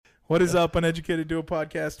What is up, Uneducated Duo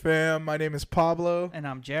Podcast fam? My name is Pablo. And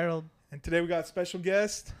I'm Gerald. And today we got a special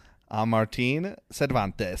guest. I'm Martin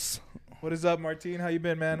Cervantes. What is up, Martin? How you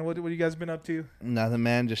been, man? What you guys been up to? Nothing,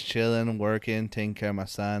 man. Just chilling, working, taking care of my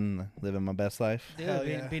son, living my best life.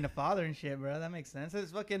 Dude, being a father and shit, bro. That makes sense.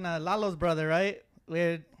 It's fucking Lalo's brother, right?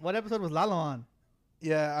 What episode was Lalo on?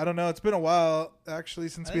 Yeah, I don't know. It's been a while, actually,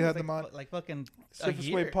 since we had them on. Like fucking Surface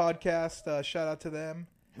Way Podcast. Shout out to them.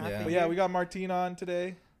 Yeah. But yeah, we got Martin on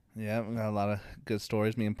today. Yeah, we got a lot of good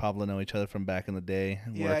stories. Me and Pablo know each other from back in the day,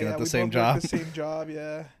 working at the we same both job. work the same job,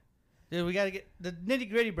 yeah. Dude, we gotta get the nitty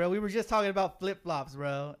gritty, bro. We were just talking about flip flops,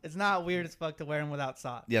 bro. It's not weird as fuck to wear them without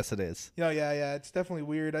socks. Yes, it is. Yeah. It's definitely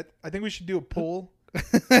weird. I think we should do a poll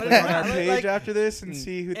But on our page after this and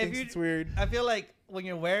see who thinks it's weird. I feel like when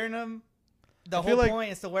you're wearing them, the I feel whole like-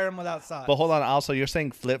 point is to wear them without socks. But hold on. Also, you're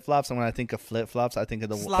saying flip flops, and when I think of flip flops, I think of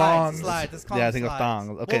the Thongs. Slides. Let's call Yeah, I them think of slides.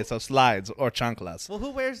 thongs. Okay, so slides or chanclas. Well,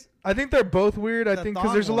 who wears? I think they're both weird. I The think because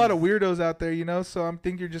thong there's a lot of ones. weirdos out there, you know. So I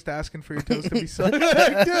think you're just asking for your toes to be sucked.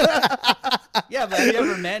 Yeah, but have you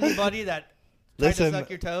ever met anybody that tried Listen. to suck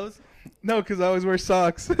your toes? No, because I always wear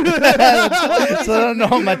socks. So I don't know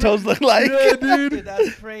what my toes look like. Yeah, dude. Dude,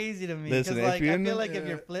 that's crazy to me. Because Listen, if like, you're I in feel the- like if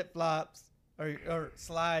your flip flops or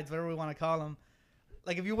slides, whatever we want to call them,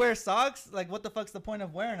 like if you wear socks, like what the fuck's the point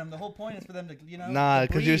of wearing them? The whole point is for them to, Nah, to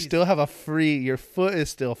because you breathe. still have your foot is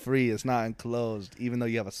still free. It's not enclosed, even though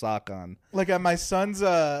you have a sock on. Like at my son's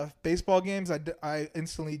baseball games, I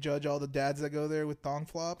instantly judge all the dads that go there with thong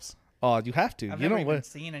flops. Oh, you have to. I've you never know even what?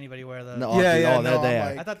 seen anybody wear those. No, Yeah, dude, yeah, oh, no, they're I'm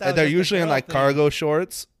there. I thought that was They're just a usually in girl like thing. cargo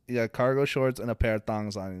shorts. Yeah, cargo shorts and a pair of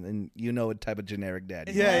thongs on, and you know what type of generic dad.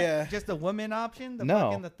 Is he is. Yeah, that yeah. just a woman option? The No.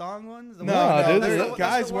 fucking the thong ones? The No, No, one- dude, that's there's- the-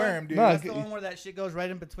 guys that's the wear one- them, dude. No, That's the one where that shit goes right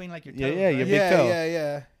in between like your toes. Yeah, yeah, right? your big Yeah, toe.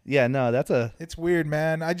 yeah. Yeah, no, that's a. It's weird,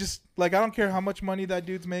 man. I just I don't care how much money that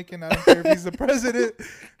dude's making. I don't care if he's the president.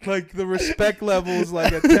 Like the respect level is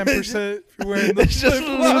like at 10% if you're wearing the It's just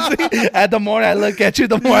losing. At the more I look at you,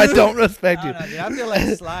 the more I don't respect I you. don't know, dude. I feel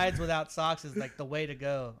like slides without socks is like the way to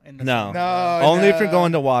go. In the No. summer, No, bro. Only if you're no.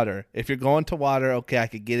 going to water. If you're going to water, okay, I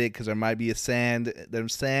could get it because there might be there's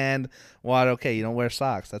sand, water. Okay, you don't wear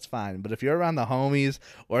socks. That's fine. But if you're around the homies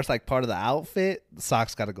or it's like part of the outfit, the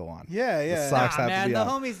socks got to go on. Yeah, yeah. socks Nah, have to man, be the off.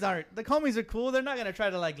 homies are cool. They're not gonna try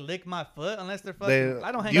to like lick my foot unless they're They- fucking.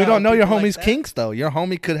 I don't hang you out don't with know your people like homie's that. kinks though. Your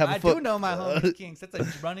homie could have a I foot. do know my homie's kinks. That's a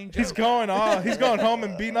running joke. He's going on. He's going home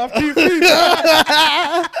and beating off two feet.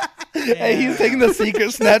 Hey, he's taking the secret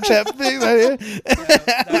Snapchat thing right here.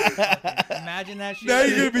 Imagine that shit. Now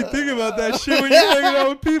you're gonna be thinking about that shit when you're hanging out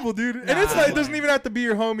with people, dude. And it's like it doesn't even have to be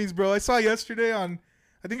your homies, bro. I saw yesterday on,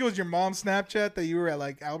 I think it was your mom's Snapchat that you were at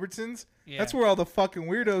like Albertsons. Yeah. That's where all the fucking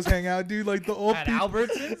weirdos hang out, dude. Like the old At people.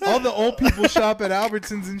 Albertsons? All the old people shop at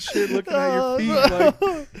Albertsons and shit, looking at your feet.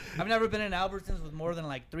 Like, I've never been in Albertsons with more than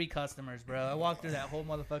like 3 customers, bro. I walked through that whole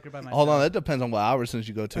motherfucker by myself. Hold on, that depends on what Albertsons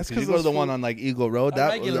you go to. That's Because 'cause you go to the those one fools- on like Eagle Road. A That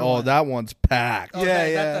regular one. that one's packed. Oh,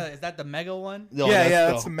 Yeah, is that the mega one? Oh,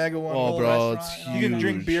 that's the mega one. Oh, Whole bro, it's restaurant and all You can that.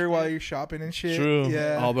 drink huge. beer while you're shopping and shit. True.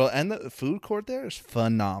 Yeah. Oh, bro, and the food court there is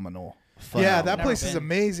phenomenal. Yeah, that Never place is been.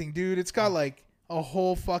 amazing, dude. It's got like a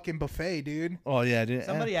whole fucking buffet, dude. Oh yeah, dude.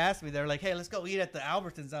 Somebody asked me, they were like, "Hey, let's go eat at the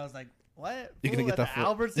Albertsons." I was like, "What? You're gonna Fool, get at the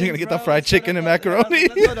Albertsons, you're gonna get the bro? fried Let's go chicken to and the- macaroni.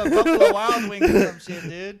 Let's go to Buffalo Wild Wings or some shit,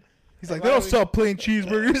 dude. He's like, why they don't do we- sell plain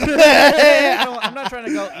cheeseburgers. I'm not trying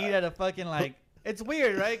to go eat at a fucking like. It's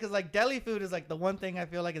weird, right? Because like deli food is like the one thing I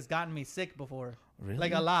feel like has gotten me sick before. Really?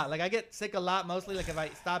 Like a lot. Like I get sick a lot mostly like if I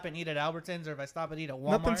stop and eat at Albertsons or if I stop and eat at Walmart.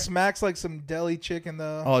 Nothing smacks like some deli chicken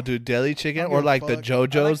though. Oh, dude, deli chicken I don't or give a like the fuck.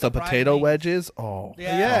 JoJo's, I like the the fried potato wings. wedges. Oh,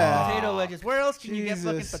 Yeah, Yeah. potato wedges. Where else can you get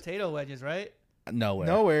fucking Jesus. potato wedges, right? nowhere.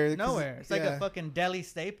 Nowhere. 'cause- Nowhere. It's like yeah. a fucking deli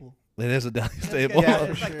staple. It is a deli It's staple. Yeah,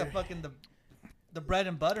 it's for like the sure. fucking the bread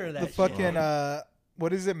and butter of that The shit. fucking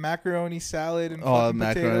what is it? Macaroni salad and Oh, fucking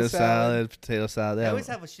macaroni potato salad. potato salad. They Yeah. always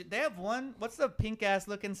have a shit. They have one. What's the pink ass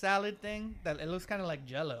looking salad thing that it looks kind of like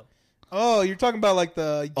Jello? Oh, you're talking about like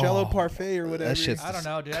the Jello Oh, parfait or whatever. that shit's I don't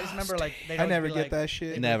know, dude. I just remember like they I don't never be get like, that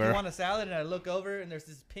shit. Never. You want a salad and I look over and there's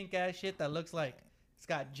this pink ass shit that looks like it's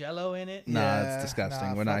got Jello in it. Nah, Yeah, it's disgusting.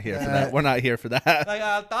 nah, We're not fuck here for that. that. We're not here for that. Like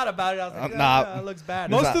I thought about it. I was like, Nah. it looks bad.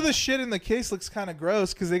 Most- Most of the shit in the case looks kind of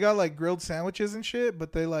gross because they got like grilled sandwiches and shit,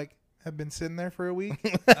 but they like have been sitting there for a week.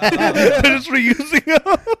 They're just reusing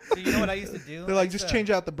them. So you know what I used to do? They're I like, used just to- change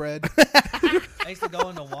out the bread. I used to go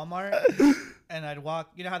into Walmart and I'd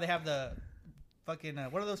walk. You know how they have the fucking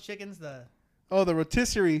what are those chickens? Oh, the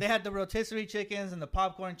rotisserie. They had the rotisserie chickens and the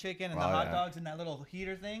popcorn chicken and the Oh, hot yeah. dogs in that little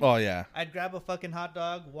heater thing. Oh yeah. I'd grab a fucking hot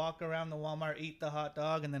dog, walk around the Walmart, eat the hot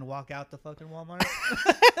dog, and then walk out the fucking Walmart.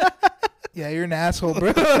 Yeah, you're an asshole,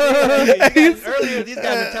 bro. Earlier, these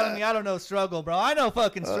guys are telling me I don't know struggle, bro. I know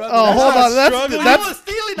fucking struggle. Oh, hold on. I was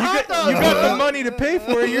stealing hot dogs. You got the money to pay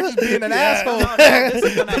for it. You're just being an asshole. No, this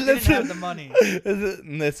is when I didn't have the money.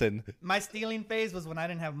 Listen. My stealing phase was when I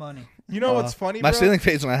didn't have money. You know what's funny, my bro? stealing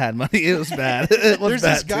phase when I had money, it was bad. It was There's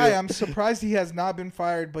bad this guy, too. I'm surprised he has not been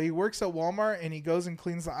fired, but he works at Walmart and he goes and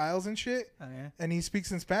cleans the aisles and shit. Oh, yeah. And he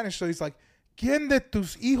speaks in Spanish, so he's like, ¿Quién de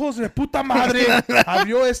tus hijos de puta madre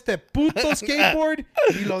abrió este puto skateboard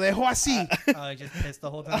y lo dejó así? Oh, he just pissed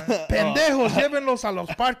the whole time. Pendejos, llévenlos a los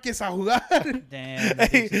parques a jugar. Damn.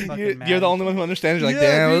 Hey, you're the only one who understands. You're like,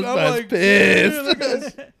 Yeah, damn, dude, I I'm was like, pissed. dude, look at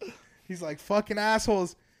this. He's like, fucking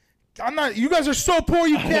assholes. I'm not. You guys are so poor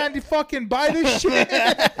you can't fucking buy this shit.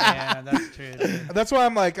 Yeah, that's true, dude. That's why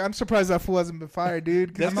I'm like, I'm surprised that fool hasn't been fired,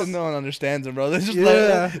 dude. That's because no one understands him, bro. They just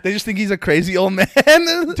Yeah. they just think he's a crazy old man.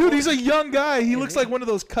 Dude, he's a young guy. He looks like one of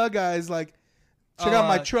those cuh guys. Like, check out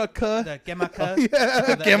my truck, cuh. The Quema Cuh.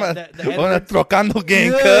 Yeah. The Una Edgars, trocando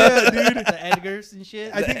gang, Yeah, dude. the Edgars and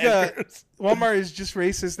shit. I think Walmart is just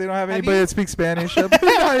racist. They don't have anybody you- that speaks Spanish. Up in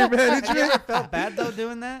higher Have you management. ever felt bad though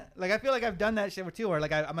doing that? Like I feel like I've done that shit too, where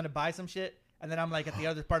like I'm gonna buy some shit and then I'm like at the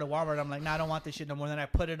other part of Walmart, I'm like, nah, I don't want this shit no more. Then I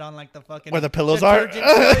put it on like the fucking Where the pillows are?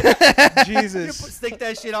 detergent shit. Jesus. Stick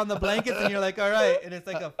that shit on the blankets and you're like, all right, and it's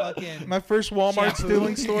like a fucking. My first Walmart Shampoo.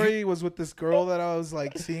 stealing story was with this girl that I was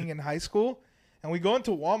like seeing in high school, and we go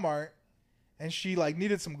into Walmart, and she like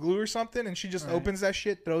needed some glue or something, and she just Right. opens that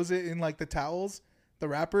shit, throws it in like the towels, the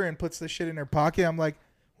wrapper, and puts the shit in her pocket. I'm like,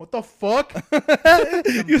 what the fuck? Some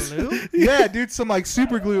glue? Yeah, dude, some like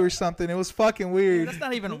super glue or something. It was fucking weird. That's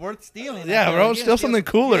not even worth stealing. Yeah, Like, bro, you steal gotta something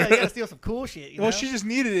cooler. Yeah, you gotta steal some cool shit. You Well, know? she just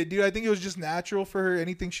needed it, dude. I think it was just natural for her.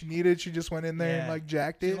 Anything she needed, she just went in there and Yeah. like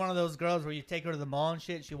jacked She's it. one of those girls where you take her to the mall and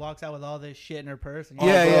shit. She walks out with all this shit in her purse. And Yeah,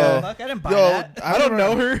 you're like, yeah. "Oh, fuck, I didn't buy Yo, that. I don't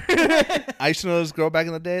know her. I used to know this girl back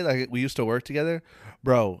in the day. Like we used to work together,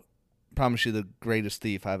 bro. Promise you, the greatest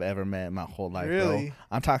thief I've ever met in my whole life, Really? bro.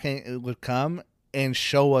 I'm talking. It would come and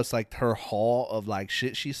show us like her haul of like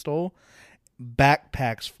shit she stole.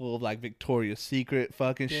 Backpacks full of like Victoria's Secret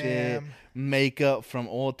fucking shit, Damn. makeup from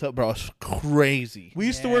Ulta, bro. It's crazy. We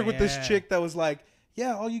used to Yeah, work with yeah. this chick that was like,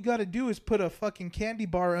 yeah, all you got to do is put a fucking candy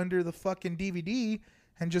bar under the fucking DVD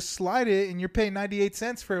and just slide it, and you're paying 98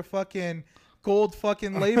 cents for a fucking gold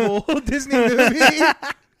fucking label Disney movie.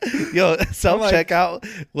 Yo, self checkout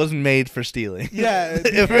was made for stealing. Yeah, it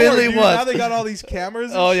before, really dude, was. Now they got all these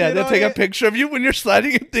cameras. And Oh yeah, shit they'll on take a it. picture of you when you're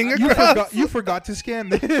sliding a thing across. You forgot to scan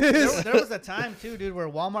this. There was a time too, dude, where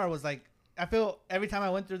Walmart was like, I feel every time I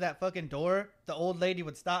went through that fucking door, the old lady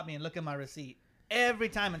would stop me and look at my receipt every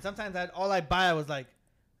time, and sometimes all I buy was like,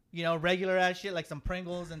 you know, regular ass shit like some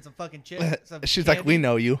Pringles and some fucking chips. Some She's like, we candy.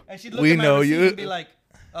 know you. And she'd look We at my know receipt you. and be like,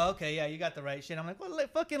 oh, okay, yeah, you got the right shit. I'm like, well,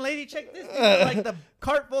 fucking lady, check this. Like the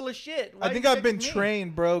cart full of shit. Why I think you I've been checking me?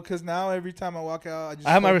 trained, bro, because now every time I walk out, I just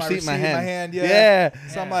I have my hold receipt in my hand. Yeah.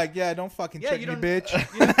 So Yeah. I'm like, yeah, don't fucking Yeah, check you me, don't,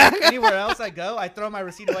 bitch. you know, anywhere else I go, I throw my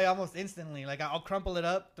receipt away almost instantly. Like I'll crumple it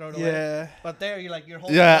up, throw it away. Yeah. But there, you're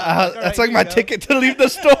holding. Yeah, it up. that's all like right, my here you go. ticket to leave the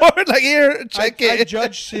store. Like here, check I it.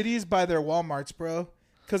 judge cities by their Walmarts, bro.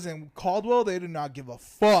 Because in Caldwell, they do not give a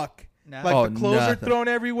fuck. Nah. Like Oh, the clothes are nothing. thrown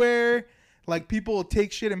everywhere. Like people will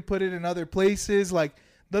take shit and put it in other places. Like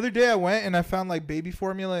the other day I went and I found like baby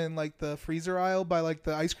formula in like the freezer aisle by like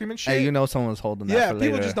the ice cream and shit. Hey, you know someone was holding that yeah, for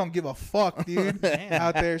people later. just don't give a fuck, dude, Damn.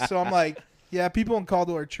 out there. So I'm like, yeah, people in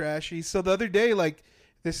Caldwell are trashy. So the other day, like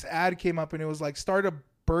this ad came up and it was like, start a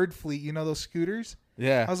bird fleet. You know those scooters?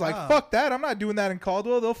 Yeah. I was like, Oh. fuck that. I'm not doing that in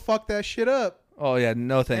Caldwell. They'll fuck that shit up. Oh yeah,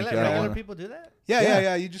 no They thank let you. I don't regular wanna. people do that?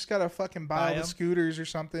 Yeah. You just gotta fucking buy Buy all the 'em. scooters or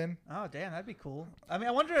something. Oh damn, that'd be cool. I mean,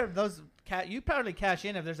 I wonder if those you probably cash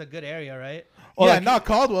in if there's a good area, right? Oh, yeah, like- not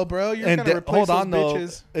Caldwell, bro. You're And gonna replace hold those on though,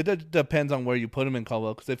 bitches. it depends on where you put them in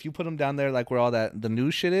Caldwell. Because if you put them down there, like where all the new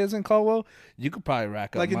shit is in Caldwell, you could probably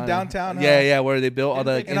rack up Like in money. downtown, huh? Yeah, where they built all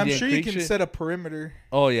the And And I'm Indian sure you Creek can shit. set a perimeter.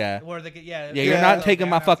 Oh yeah. Where they Yeah, Yeah. you're not taking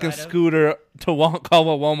my fucking scooter to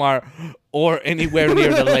Caldwell Walmart or anywhere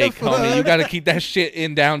near the lake, homie. You got to keep that shit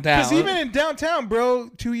in downtown. Because even in downtown, bro,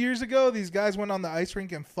 2 years ago, these guys went on the ice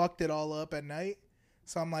rink and fucked it all up at night.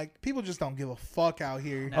 So I'm like, people just don't give a fuck out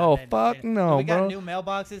here. Oh, fuck no, We got bro. new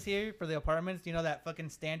mailboxes here for the apartments. You know that fucking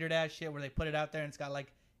standard ass shit where they put it out there and it's got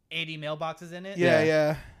like 80 mailboxes in it?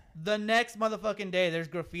 Yeah. The next motherfucking day, there's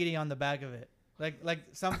graffiti on the back of it. Like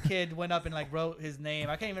some kid went up and like wrote his name.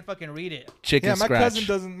 I can't even fucking read it. Chicken Yeah, my scratch.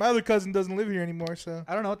 my other cousin doesn't live here anymore, so.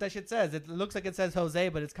 I don't know what that shit says. It looks like it says Jose,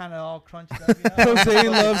 but it's kind of all crunched up. You know? Jose It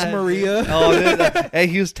loves says, Maria. Oh, dude, hey,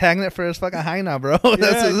 he was tagging it for his fucking hyena, bro.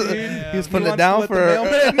 That's his, dude. He was He putting it wants down to for.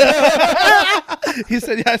 let the mailman know. He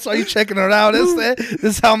said, "Yeah, I saw you checking her out. This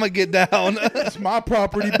is how I'm gonna get down." It's my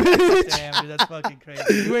property, bitch. Damn, dude, that's fucking crazy.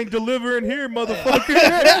 You ain't delivering here,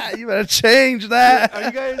 motherfucker. You better change that.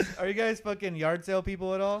 Are you guys fucking yard sale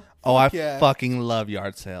people at all? Oh, I yeah. fucking love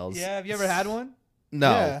yard sales. Yeah, have you ever had one?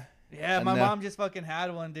 No. Yeah. Yeah, my No. mom just fucking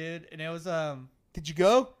had one, dude, and it was Did you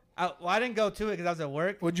go? I didn't go to it because I was at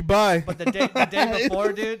work. What'd you buy? But the day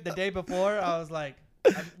before, dude, I was like,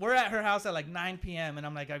 we're at her house at like 9 p.m. and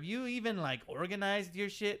I'm like, have you even like organized your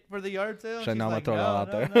shit for the yard sale? Should I She's know I'm like, gonna throw it all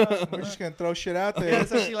out there? no. We're just gonna throw shit out there. Yeah,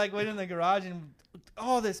 so she like went in the garage and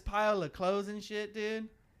all this pile of clothes and shit, dude.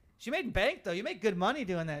 She made bank though. You make good money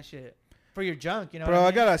doing that shit for your junk, you know. Bro, what I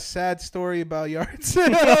I mean? got a sad story about yard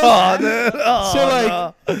sales. Oh, dude. Oh, So like,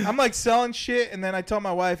 no. I'm like selling shit, and then I tell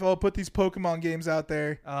my wife, "Oh, put these Pokemon games out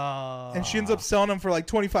there," Oh. and she ends up selling them for like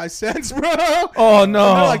 25 cents, bro. Oh And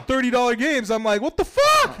no. they're like $30 games. I'm like, what the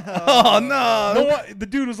fuck? Oh no. No one, the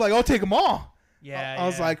dude was like, "I'll take them all." Yeah. I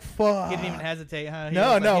was like, fuck. he didn't even hesitate, huh? He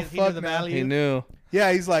No, was no, like, he knew fuck the no. value. He knew.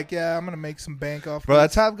 Yeah, he's like, yeah, I'm gonna make some bank off. Bro, this.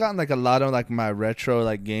 that's how I've gotten like a lot of like my retro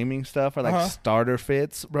like gaming stuff or like Uh-huh. starter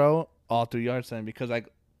fits, bro, all through yard selling because like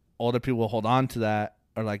older people will hold on to that.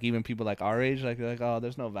 Or like even people like our age, like they're like, oh,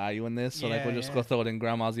 there's no value in this, so like we'll just go throw it in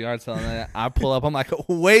grandma's yard sale. And then I pull up, I'm like,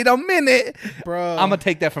 wait a minute, bro. I'm gonna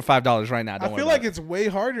take that for $5 right now. Don't I worry feel about like it's way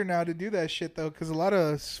harder now to do that shit though, because a lot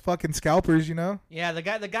of fucking scalpers, you know. Yeah, the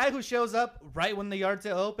guy who shows up right when the yard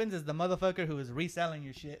sale opens is the motherfucker who is reselling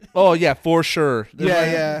your shit. Oh yeah, for sure. Yeah,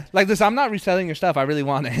 like, yeah. Like this, I'm not reselling your stuff. I really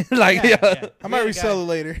want it. Like, yeah. I might resell it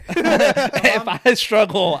later. If I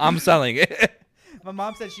struggle, I'm selling it. My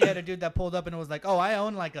mom said she had a dude that pulled up and was like, "Oh, I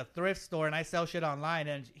own like a thrift store and I sell shit online."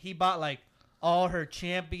 And he bought like all her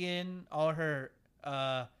Champion, all her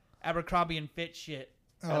Abercrombie and Fitch shit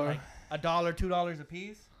at like $1, $2 a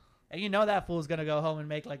piece. And you know that fool's gonna go home and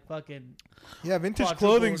make like fucking Yeah, vintage quadruple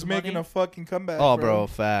clothing's his making money. a fucking comeback. Oh, bro,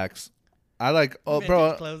 facts. I like, oh, vintage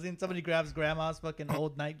bro, clothing. Somebody grabs grandma's fucking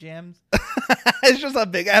old night jams. it's just a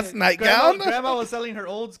big ass nightgown. Grandma was selling her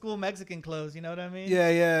old school Mexican clothes. You know what I mean? Yeah,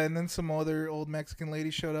 yeah, and then some other old Mexican lady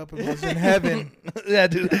showed up and was in heaven. Yeah,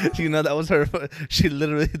 dude. You know that was her. She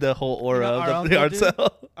literally the whole aura You know, our of the uncle, yard dude?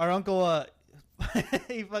 sale. Our uncle,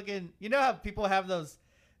 he fucking, you know how people have those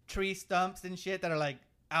tree stumps and shit that are like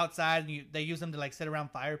outside and they use them to like sit around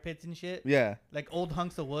fire pits and shit? Yeah, Like old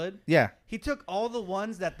hunks of wood. yeah. He took all the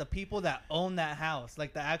ones that the people that own that house,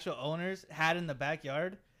 like the actual owners, had in the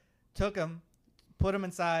backyard, took them, put them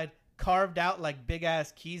inside, carved out like big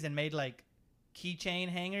ass keys and made like keychain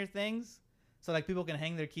hanger things. So like people can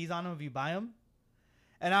hang their keys on them if you buy them.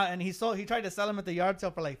 And he tried to sell them at the yard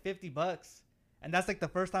sale for like $50. And that's like the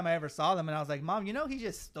first time I ever saw them. And I was like, Mom, you know, he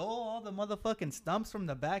just stole all the motherfucking stumps from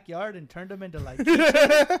the backyard and turned them into like,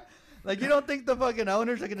 like, you don't think the fucking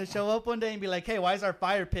owners are going to show up one day and be like, hey, why is our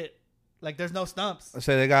fire pit? Like, there's no stumps. I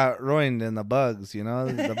say they got ruined in the bugs. You know,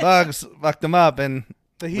 the bugs fucked them up, and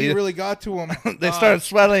The heat really got to him. they started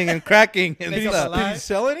swelling and cracking and Make 'em stuff. alive. Did he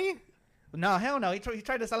sell any? No, hell no. He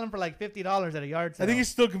tried to sell them for like $50 at a yard sale. I think he's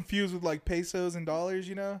still confused with like pesos and dollars,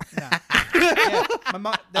 you know? Nah. Yeah, my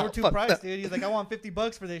mom, they were too Fuck priced, that. dude. He's like, I want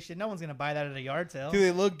 $50 for this shit. No one's going to buy that at a yard sale. Do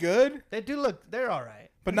they look good? They do look, they're all right.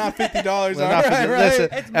 But not $50, all Well, not right, $50. right? Listen,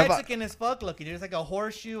 It's If I- Mexican as fuck looking, dude. It's like a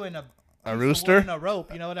horseshoe and a piece of rooster? wood and a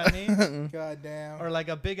rope. You know what I mean? God damn. Or like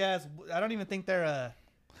a big ass. I don't even think they're a.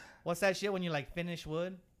 What's that shit when you like finish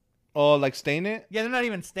wood? Oh, like stain it? Yeah, they're not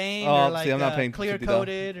even stained Oh, or like see, I'm not paying clear $50.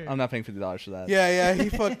 coated. Or... I'm not paying $50 for that. Yeah, yeah, he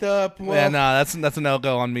fucked up. Well, Yeah, no, that's a no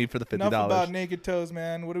go on me for the $50. enough about naked toes,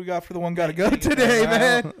 man. What do we got for the one gotta go Naked today, toes,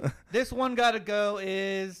 man? This one gotta go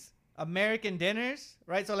is American dinners,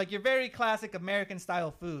 right? So like your very classic American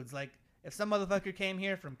style foods. Like if some motherfucker came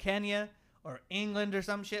here from Kenya or England or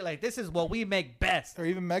some shit, like this is what we make best. Or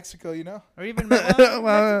even Mexico, you know? Or even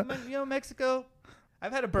Well, Mexico.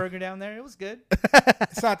 I've had a burger down there. It was good.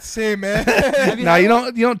 It's not the same, man. No, you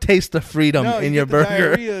don't taste the freedom No, in you your get the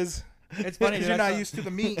burger. diarrheas. It's funny. Because Dude, you're not I used to the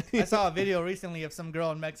meat. saw a video recently of some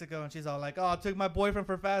girl in Mexico, and she's all like, "Oh, I took my boyfriend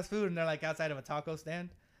for fast food," and they're like outside of a taco stand,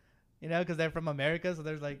 you know, because they're from America, so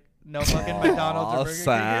there's like no fucking McDonald's or Aw, Burger King.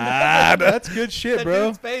 sad. That's good shit, The bro.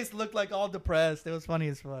 dude's face looked like all depressed. It was funny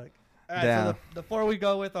as fuck. All right, Damn. so the four we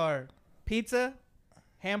go with are pizza,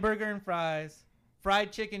 hamburger and fries,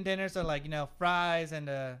 fried chicken dinner, so like, you know, fries and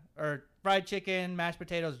or fried chicken, mashed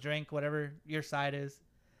potatoes, drink, whatever your side is,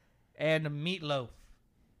 and a meatloaf.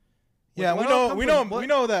 Yeah, What we all know, comes we with- know, what- we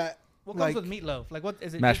know that. What Like comes with meatloaf? Like what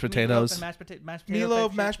is it? Mashed just meatloaf potatoes. and mashed potato meatloaf,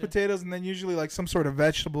 type mashed shit? potatoes, and then usually like some sort of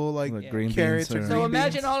vegetable, like Like Yeah. green carrots beans or or So green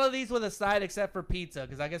imagine beans. all of these with a side except for pizza,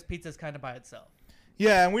 because I guess pizza's kind of by itself.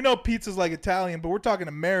 Yeah, and we know pizza's like Italian, but we're talking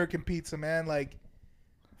American pizza, man. Like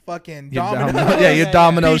fucking Your Domino's. yeah, your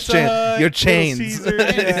Domino's Pizza chain, Hut, your Little chains. Caesars. I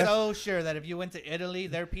am Yeah. so sure that if you went to Italy,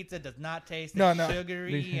 their pizza does not taste No, as no.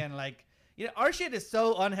 sugary and like, you know, our shit is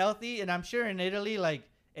so unhealthy, and I'm sure in Italy, like,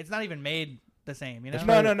 it's not even made the same, you know? It's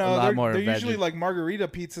No, probably no, a no. lot They're, more they're usually veggie. like margarita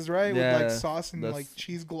pizzas, right? Yeah, With like sauce and that's- like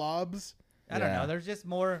cheese globs. I don't Yeah. know. There's just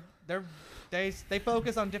more. They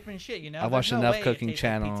focus on different shit, you know? I watched There's no enough way it cooking tastes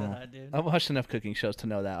like Pizza channel. Hut, dude. I've watched enough cooking shows to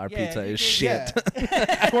know that our Yeah, pizza you is did- shit.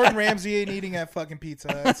 Yeah. Gordon Ramsay ain't eating at fucking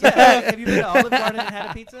Pizza Hut. Yeah, have you been to Olive Garden and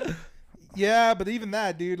had a pizza? Yeah, but even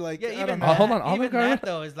that, dude, like, Yeah, I even don't know. that, hold on, even Olive Garden? that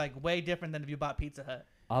though is like way different than if you bought Pizza Hut.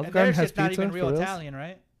 Olive And Garden theirs has just not pizza. even For real reals? Italian,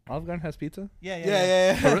 right? Olive Garden has pizza. Yeah.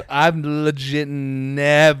 Yeah. I've legit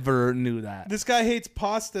never knew that. This guy hates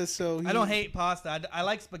pasta, so he, I don't hate pasta. I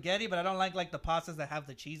like spaghetti, but I don't like the pastas that have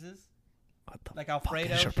the cheeses, What the like fuck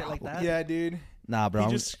Alfredo, is your shit like problem? that. Yeah, dude. Nah, bro. He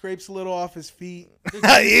I'm- just scrapes a little off his feet. The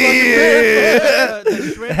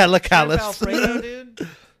shrimp, Hella shrimp callous. Alfredo, dude.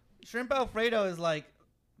 Shrimp Alfredo is like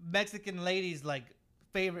Mexican ladies' like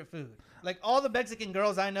favorite food. Like all the Mexican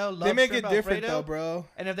girls I know love They make shrimp it different Alfredo, though, bro.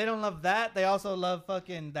 and if they don't love that, they also love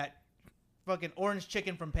fucking orange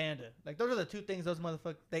chicken from Panda. Like those are the two things those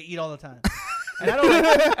motherfuckers they eat all the time. And I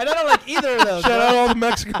don't like either of those. Shout bro. out all the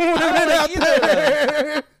Mexican women don't like out either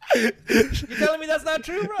there. You telling me that's not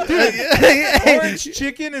true, bro? Orange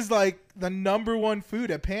chicken is like the #1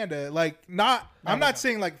 food at Panda. Like, I'm not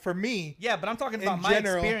saying like for me. Yeah, but I'm talking In about my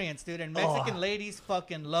general. experience, dude. And Mexican ladies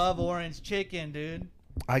fucking love orange chicken, dude.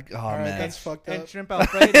 Oh All right, man. that's fucked And up. shrimp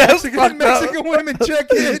Alfredo. Mexican women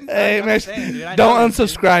check in. Hey, I'm man, saying, dude, I know don't this, dude.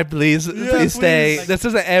 unsubscribe, please. Please stay. please. This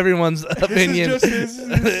isn't everyone's opinion. This is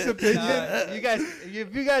just his opinion.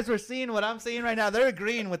 If you guys were seeing what I'm seeing right now, they're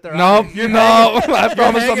agreeing with their No, eyes. no, I You're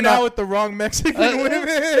promise I'm hanging out not. with the wrong Mexican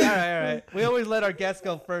women. All right. We always let our guests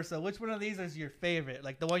go first. So which one of these is your favorite?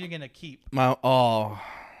 Like the one you're gonna keep?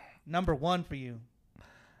 Number one for you.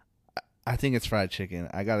 I think it's fried chicken.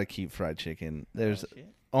 I gotta keep fried chicken. There's Oh, shit.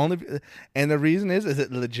 only, and the reason is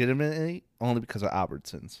it legitimately only because of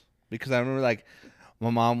Albertsons. Because I remember like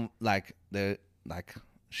my mom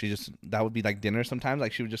she just that would be like dinner sometimes.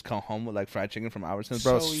 Like she would just come home with like fried chicken from Albertsons,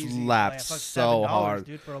 bro. So easy. Slapped Oh, yeah, fuck so $7, hard.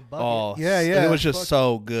 dude, for a bucket. Oh, Yeah, and yeah, it was just fuck.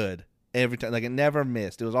 so good every time. Like it never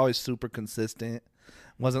missed. It was always super consistent.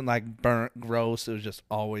 Wasn't like burnt, gross. It was just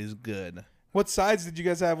always good. What sides did you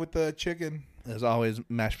guys have with the chicken? It was always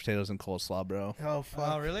mashed potatoes and coleslaw, bro. Oh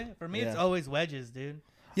fuck. Oh, really? For me, it's Yeah. always wedges, dude.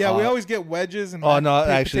 Yeah, we always get wedges and Oh no, baked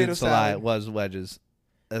actually, potato it's a lie. It salad. was wedges.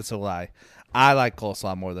 It's a lie. I like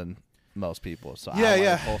coleslaw more than most people, so Yeah, I like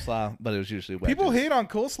yeah. coleslaw. But it was usually wedges. People hate on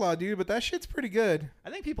coleslaw, dude, but that shit's pretty good.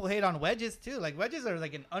 I think people hate on wedges too. Like wedges are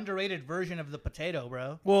like an underrated version of the potato,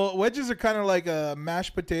 bro. Well, wedges are kind of like a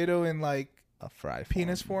mashed potato in like a fry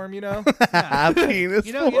penis form, you know? A penis.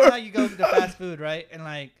 You know how you go to fast food, right? And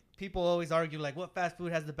like people always argue, like, what fast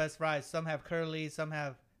food has the best fries? Some have curly, some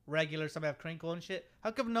have regular, some have crinkle and shit.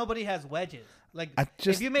 How come nobody has wedges? Like,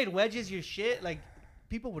 if you made wedges your shit, like,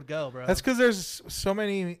 people would go, bro. That's because there's so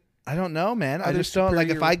many I don't know, man. I Other just don't like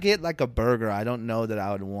if superior- I get like a burger. I don't know that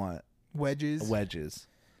I would want wedges. wedges.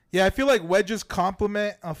 Yeah, I feel like wedges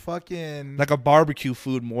complement a fucking Like a barbecue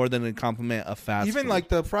food more than a compliment of fast even food. like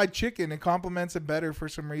the fried chicken. It complements it better for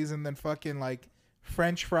some reason than fucking like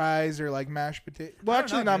French fries or like mashed potato. Well, I don't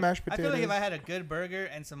actually, know, not dude. mashed I potatoes. feel like if I had a good burger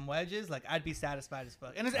and some wedges, like, I'd be satisfied as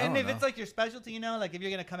fuck. And I don't if know. it's like your specialty, you know, like, if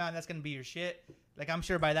you're going to come out and that's going to be your shit, like, I'm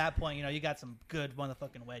sure by that point, you know, you got some good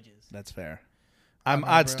motherfucking wedges. That's fair. I know,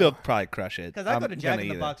 I'd bro. still probably crush it. Because I go I'm to Jack gonna in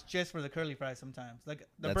the eat it. Box just for the curly fries sometimes. Like,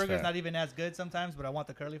 the That's burger's fair. not even as good sometimes, but I want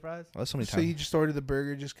the curly fries. Well, that's so many so times. you just ordered the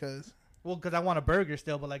burger just cause. Well, because I want a burger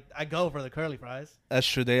still, but, like, I go for the curly fries. That's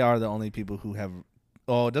true. They are the only people who have.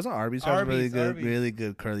 Oh, doesn't Arby's have Arby's. really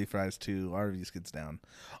good curly fries too? Arby's gets down.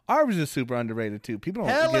 Arby's is super underrated too. People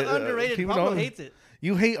don't Hella get, underrated. people Pablo don't- hates it.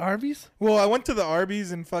 You hate Arby's? Well, I went to the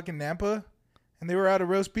Arby's in fucking Nampa, and they were out of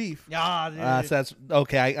roast beef. Yeah, dude. So that's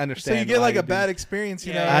okay. I So understand. you get why like a do- bad experience,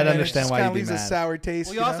 you Yeah, know. I'd and it understand just why kinda you'd be leaves a mad. sour taste.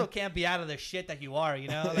 well, you you also know? can't be out of the shit that you are, you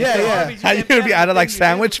know? Like, Yeah, the yeah. Arby's, How you gonna be out of like the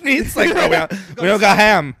thing you do. sandwich meats? Like, bro, we don't got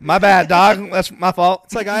ham. My bad, dog. That's my fault.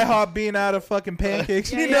 It's like IHOP being out of fucking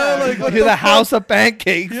pancakes. Yeah, you yeah. know, like what You're the fuck? house of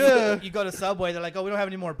pancakes. Yeah, You go to Subway, they're like, oh, we don't have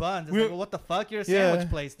any more buns. It's We- like, well, what the fuck? You're a Yeah. sandwich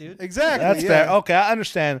place, dude. exactly. That's yeah. fair. Okay, I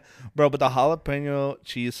understand, bro. But the jalapeno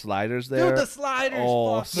cheese sliders there. Dude, the sliders.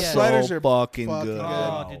 Oh, fuck The yeah. sliders are fucking fucking good. good.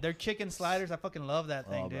 Oh, dude, their chicken sliders. I fucking love that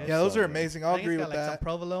thing, Oh, dude. bro. Yeah, those So are good. amazing. I I'll think agree it's got, with like, that. some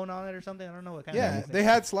provolone on it or something. I don't know what kind Yeah, of they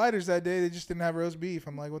had sliders that day. They just didn't have roast beef.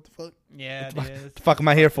 I'm like, what the fuck? Yeah, What dude. the fuck am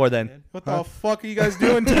I here for then? Dude. What the fuck are you guys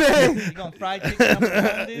doing today? You going fried chicken number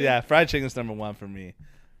one, dude? Yeah, fried chicken's number one for me,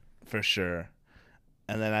 for sure.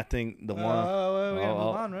 And then I think the one. Oh, we gotta Oh,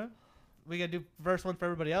 move oh. on, bro. We gotta do first one for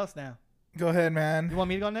everybody else now. Go ahead, You man. want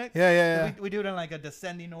me to go next? Yeah. We do it in like a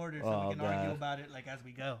descending order so Oh, we can God. argue about it like as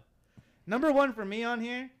we go. Number one for me on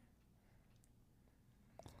here,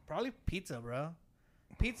 probably pizza, bro.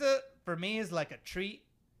 Pizza for me is like a treat.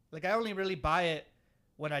 Like I only really buy it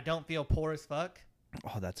when I don't feel poor as fuck.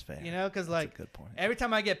 Oh, that's fair. You know, because That's a like good point. every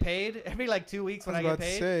time I get paid, every like 2 weeks when I I was get about to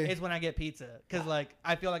paid, say. is when I get pizza. Because like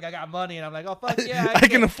I feel like I got money and I'm like, oh fuck yeah, I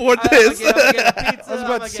can afford I'm this. gonna get a pizza. I was I'm about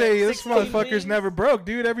gonna to say, get this 16 motherfucker's wings. never broke,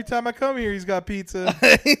 dude. Every time I come here, he's got pizza.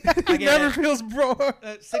 I he get never it. feels broke.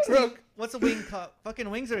 16. What's a wing cost? Fucking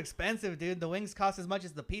wings are expensive, dude. The wings cost as much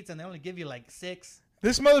as the pizza, and they only give you like 6.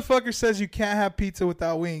 This motherfucker says you can't have pizza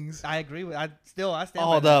without wings. I agree with. I stand. by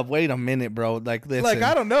Hold that. up. Wait a minute, bro. Like, listen. Like,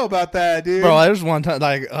 I don't know about that, dude. Bro, there's one time,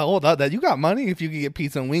 like, hold up, that you got money if you can get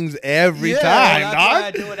pizza and wings every Yeah, time, That's why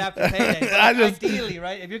I dog. do it after payday. But I just- ideally,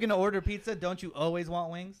 right? If you're gonna order pizza, don't you always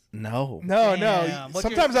want wings? No. no. Damn. What's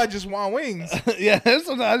Sometimes your- I just want wings. Yeah,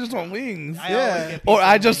 sometimes I just want wings. I Yeah. always get Or pizza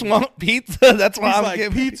I and just wings. want pizza. That's why He's I'm like,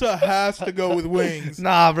 getting pizza has to go with wings.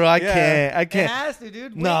 Nah, bro, I Yeah. can't. I It can't. has to,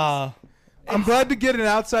 dude. Wings. Nah. I'm glad to get an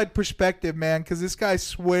outside perspective, man, because this guy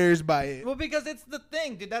swears by it. Well, because it's the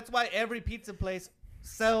thing, dude. That's why every pizza place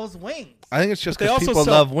sells wings. I think it's just They because also people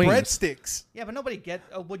sell love wings. breadsticks. Yeah, but nobody get.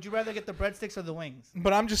 Would you rather get the breadsticks or the wings?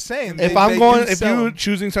 But I'm just saying. If they I'm do going, if sell you're 'em.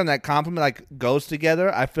 choosing something that compliment like goes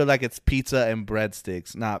together, I feel like it's pizza and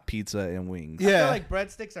breadsticks, not pizza and wings. I Yeah. feel like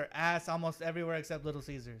breadsticks are ass almost everywhere except Little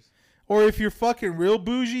Caesars. Or if you're fucking real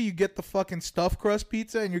bougie, you get the fucking stuffed crust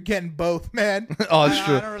pizza, and you're getting both, man. Oh, it's I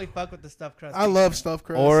true. don't really fuck with the stuffed crust. I love stuffed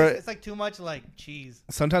crust. Or- It's like too much like cheese.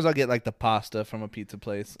 Sometimes I'll get like the pasta from a pizza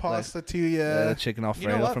place, pasta too, like, yeah. chicken You know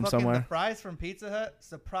Alfredo what? from Fucking the somewhere. fries from Pizza Hut,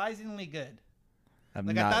 surprisingly good. I've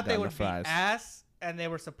Like not I thought they done would the be fries. ass, and they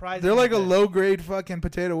were surprisingly They're like a good. low grade fucking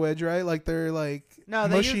potato wedge, right? Like they're like No,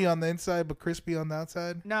 they mushy use- on the inside but crispy on the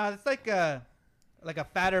outside. No, it's like a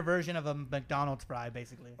fatter version of a McDonald's fry,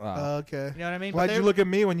 basically. Wow. Okay. You know what I mean? Why'd But you they're- look at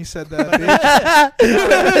me when you said that,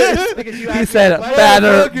 bitch? Because you He asked said me a the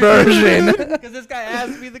fatter Motherfucker. version. Because this guy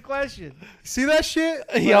asked me the question. See that shit?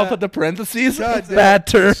 He all put the parentheses. God damn.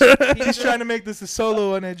 Fatter. He's trying to make this a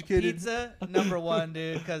solo uneducated. Pizza, number one,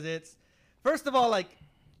 dude, because it's, first of all, like,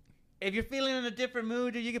 if you're feeling in a different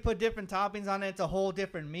mood, dude, you can put different toppings on it. It's a whole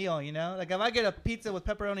different meal, you know? Like, if I get a pizza with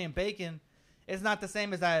pepperoni and bacon, it's not the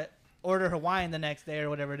same as I order Hawaiian the next day or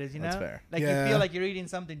whatever it is, you know? That's fair. Like, Yeah. you feel like you're eating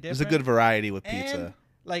something different. There's a good variety with And, pizza.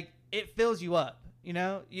 like, it fills you up, you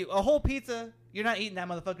know? A whole pizza, you're not eating that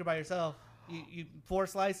motherfucker by yourself. You 4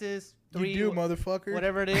 slices, 3, You do, motherfucker.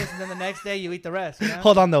 whatever it is, and then the next day you eat the rest, you know?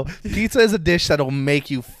 Hold on though. Pizza is a dish that'll make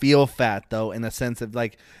you feel fat though, in the sense of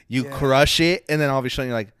like you Yeah. crush it and then all of a sudden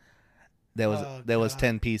you're like, there was God.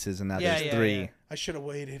 10 pieces and now Yeah, there's yeah, 3. yeah. I should have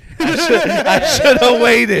waited. I should have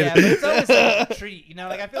waited. Yeah, but it's always like a treat, you know.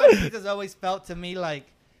 Like I feel like pizza's always felt to me like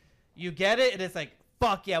you get it and it's like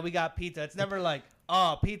fuck yeah, we got pizza. It's never like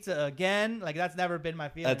oh pizza again. Like that's never been my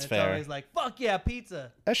feeling. That's it's fair. always like fuck yeah,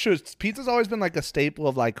 pizza. That's true. Pizza's always been like a staple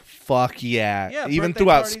of like fuck yeah. Yeah, Even birthday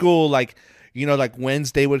throughout parties. school, like you know, like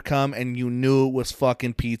Wednesday would come and you knew it was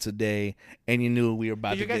fucking pizza day and you knew we were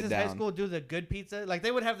about Did to you guys get in high down. school do the good pizza? Like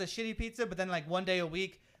they would have the shitty pizza, but then like one day a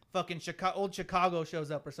week, fucking old Chicago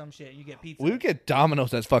shows up or some shit. You get pizza. We would get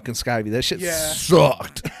Domino's at fucking Skyview. That shit Yeah.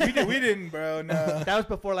 sucked. we didn't, bro. No. That was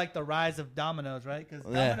before like the rise of Domino's, right? Because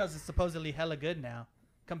Yeah. Domino's is supposedly hella good now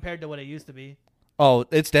compared to what it used to be. Oh,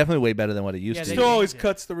 it's definitely way better than what it used Yeah, to they Still be. always changed it.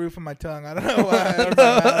 cuts the roof of my tongue. I don't know why. Or my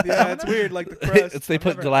mouth. Yeah, it's weird, like the crust. It's they I've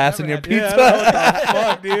put never- glass in never your had Yeah, I pizza. don't know what the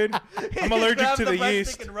fuck, dude. I'm He allergic grabs to the breadstick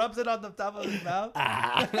yeast. and rubs it on the top of his mouth.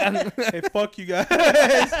 Hey, fuck you guys.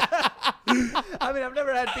 I mean, I've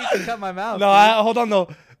never had pizza cut my mouth. No, hold on though.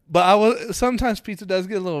 But I was sometimes pizza does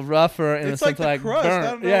get a little rougher in It's the like sense the of like crust. I burnt.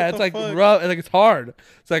 don't know Yeah, what it's the like fuck. rough and like it's hard.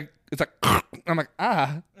 It's like I'm like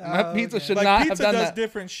my Oh, pizza okay. should Like not pizza have done does that.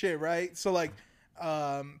 different shit, right? So like,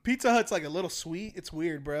 Pizza Hut's like a little sweet. It's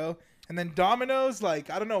weird, bro. And then Domino's, like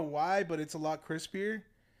I don't know why, but it's a lot crispier.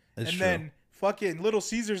 It's and true. then fucking Little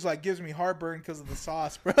Caesars like gives me heartburn because of the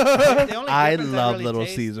sauce, bro. The only I difference love really Little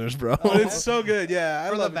taste- Caesars, bro. But it's so good, yeah. I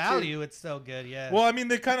For the love it too. value, it's so good. Yeah. Well, I mean,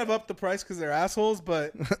 they kind of upped the price because they're assholes,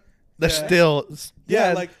 but They're yeah. still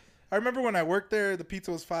yeah, like I remember when I worked there, the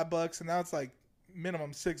pizza was $5, and now it's like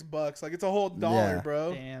minimum $6. Like it's a whole dollar, Yeah.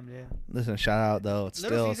 bro. Damn, dude. listen, shout out though. It's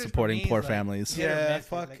Little still Caesars for supporting me is, poor like, families. hit or Yeah, miss, dude.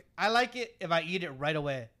 fuck. Like, I like it if I eat it right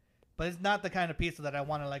away, but it's not the kind of pizza that I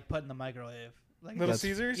want to like put in the microwave. Like, Little That's-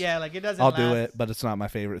 Caesars? yeah, like it doesn't. I'll last. do it, but it's not my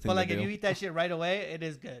favorite thing But like to if do. you eat that shit right away, it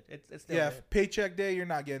is good. It's still Yeah, good. paycheck day, you're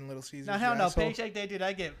not getting Little Caesars. No, hell you no. asshole. Paycheck day, dude.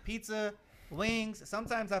 I get pizza, wings.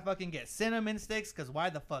 Sometimes I fucking get cinnamon sticks because why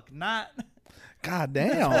the fuck not? God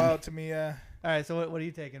That's damn. wild to me, yeah. All right, so what are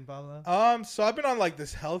you taking, Pablo? So I've been on like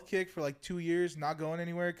this health kick for like 2 years, not going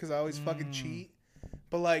anywhere because I always fucking cheat.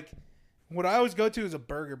 But like, what I always go to is a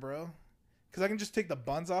burger, bro, because I can just take the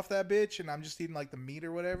buns off that bitch and I'm just eating like the meat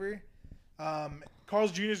or whatever.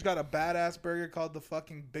 Carl's Jr.'s got a badass burger called the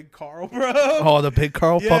fucking Big Carl, bro. Oh, the Big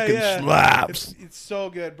Carl fucking slaps. It's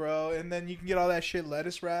so good, bro. And then you can get all that shit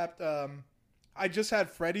lettuce wrapped. I just had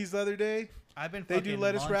Freddy's the other day. They do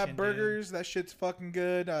lettuce wrapped burgers. Dude. That shit's fucking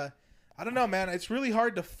good. I don't know, man. It's really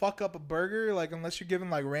hard to fuck up a burger, like unless you're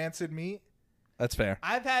giving like rancid meat. That's fair.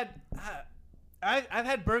 I've had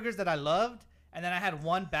burgers that I loved, and then I had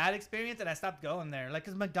one bad experience, and I stopped going there. Like,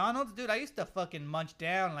 cause McDonald's, dude, I used to fucking munch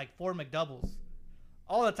down like 4 McDoubles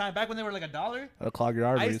all the time. Back when they were like $1. That'll clog your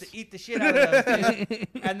arteries. I used to eat the shit out of those, dude.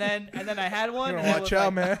 and then I had one. You watch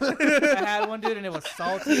out, man. I had one, dude, and it was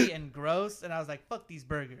salty and gross, and I was like, "Fuck these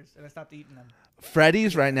burgers," and I stopped eating them.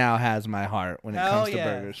 Freddy's right now has my heart when it comes to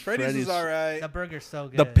burgers. Freddy's is all right. The burger's so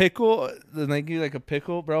good. The pickle, they give you like a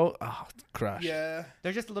pickle, bro. Oh, crush. Yeah.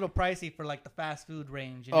 They're just a little pricey for like the fast food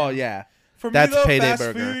range. You know? Oh yeah. For That's me, though, payday fast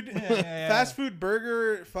burger. Food, fast food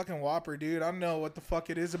burger, fucking Whopper, dude. I don't know what the fuck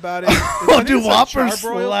it is about it. Oh, dude, Whopper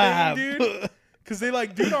slap. Dude. Because they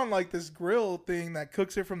like do it on like this grill thing that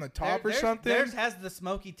cooks it from the top or something. Theirs has the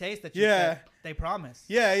smoky taste that you said they promise.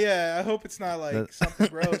 Yeah. I hope it's not like something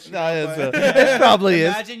gross. It probably is.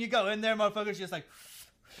 Imagine you go in there, motherfuckers just like.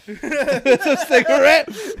 It's a cigarette.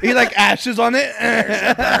 He like ashes on it.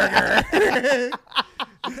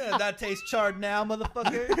 That tastes charred now,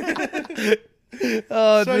 motherfucker.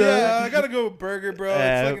 Oh, so dude. yeah, I gotta go with burger, bro.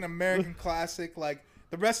 It's like an American classic. Like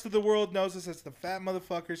the rest of the world knows us as the fat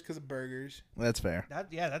motherfuckers because of burgers. That's fair.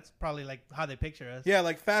 That's probably like how they picture us. Yeah,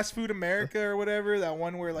 like Fast Food America or whatever. That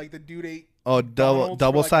one where like the dude ate.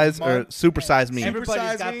 Double size or super size meat.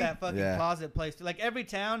 Everybody's got that fucking closet place. Like every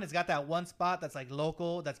town has got that one spot that's like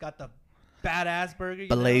local. That's got the badass burger.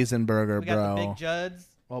 Blazing burger, we bro. got the Big Judd's.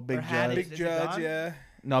 Well, Big Judd's. Big Judd's, yeah.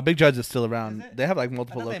 No, Big Judd's is still around. They have like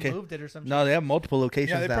multiple locations. They moved it or something. No, they have multiple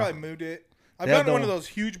locations. Yeah, they now. probably moved it. I've gotten one of those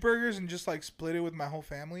huge burgers and just like split it with my whole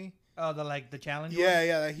family. Oh, the challenge.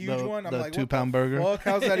 Yeah, that huge one. I'm like, 2-pound burger. Fuck,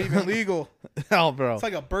 how's that even legal? Oh, bro, it's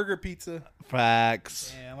like a burger pizza.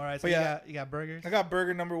 Facts. Yeah, all right. So you got burgers. I got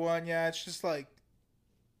burger number 1. Yeah, it's just like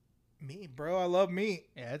meat, bro. I love meat.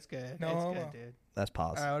 Yeah, it's good. No, it's good, dude. That's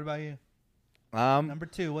pause. All right, what about you? Number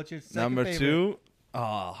 2. What's your second number favorite? 2?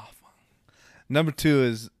 Oh, number 2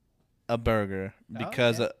 is a burger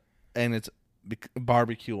because and it's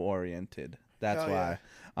barbecue oriented. That's why. Yeah.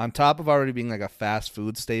 On top of already being like a fast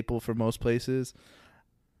food staple for most places,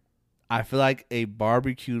 I feel like a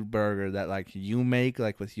barbecued burger that like you make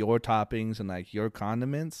like with your toppings and like your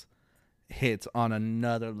condiments hits on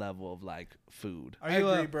another level of like food. I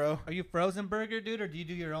agree, bro. Are you frozen burger, dude, or do you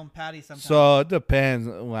do your own patty sometimes? So it depends.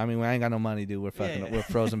 Well, I mean, we ain't got no money, dude. We're fucking we're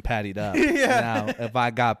frozen pattied up. Now, if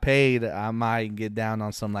I got paid, I might get down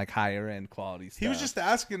on some like higher end quality stuff. He was just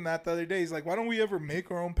asking that the other day. He's like, "Why don't we ever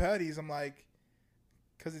make our own patties?" I'm like,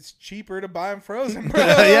 "Cause it's cheaper to buy them frozen, bro."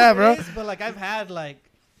 Yeah, bro. But like I've had like.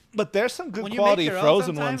 But there's some good quality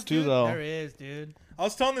frozen ones too, dude, though. There is, dude. I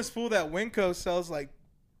was telling this fool that Winco sells like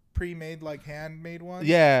pre-made, like handmade ones.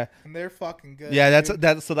 Yeah, and they're fucking good. Yeah, dude.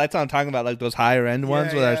 that's what I'm talking about, like those higher end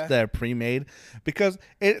ones where they're pre-made, because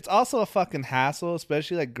it's also a fucking hassle,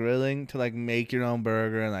 especially like grilling to like make your own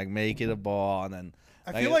burger and like make it a ball, and then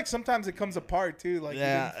I feel like sometimes it comes apart too. Like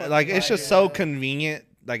like it's just so convenient.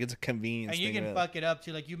 Like it's a convenience. And you can fuck it up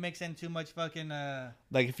too. Like you mix in too much fucking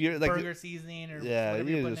like if you're like burger seasoning or whatever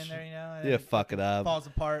you're putting in there, you know. Yeah, fuck it up. Falls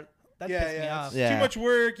apart. That pisses me off. Too much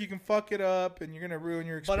work. You can fuck it up, and you're gonna ruin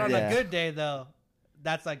your experience. But on a good day, though,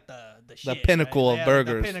 that's like the shit. The pinnacle of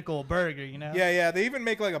burgers. The pinnacle burger, you know. Yeah. They even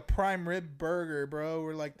make like a prime rib burger, bro,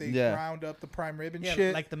 where like they ground up the prime rib and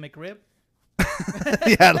shit. Like the McRib.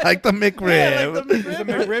 Yeah, like the McRib. Yeah, like the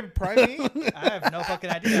McRib prime meat? I have no fucking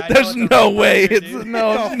idea. There's no way. It's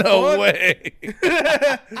no way.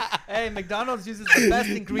 Hey, McDonald's uses the best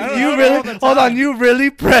ingredients. You really hold on. You really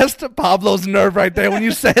pressed Pablo's nerve right there when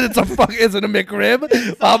you said it's a fuck. Is it a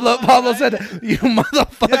McRib? Pablo said, "You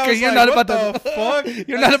motherfucker, you're not about to.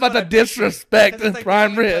 You're not about to disrespect the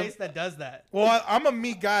prime rib." Place that does that. Well, I'm a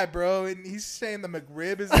meat guy, bro, and he's saying the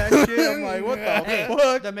McRib is that shit. I'm like, what the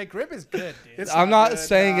fuck? The McRib is good, dude. I'm not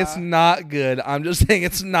saying it's not good. I'm just saying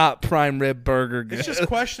it's not prime rib burger good. It's just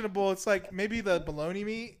questionable. It's like maybe the bologna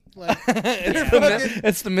meat. Like,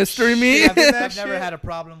 it's the mystery meat. I've never had a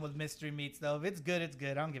problem with mystery meats though. If it's good, it's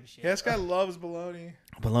good. I don't give a shit. Yeah, this guy loves bologna.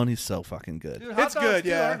 Bologna's so fucking good. Dude, it's good,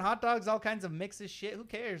 too, aren't hot dogs all kinds of mixes shit? Who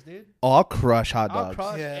cares, dude? I'll crush hot dogs.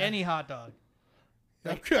 I'll crush any hot dog.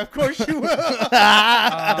 Of course you will.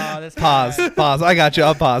 This Pause. guy. Pause. I got you.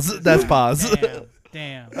 I'll pause. That's pause.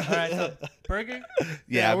 Damn. All right, so burger?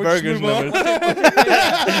 Yeah, we'll just burgers. move on.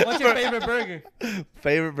 What's your favorite burger?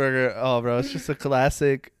 Favorite burger? Oh, bro, it's just a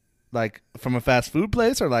classic. Like from a fast food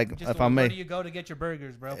place, or like Just if I'm where made. do you go to get your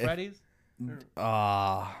burgers, bro? Freddy's?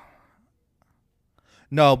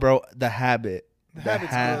 No, bro. The Habit. The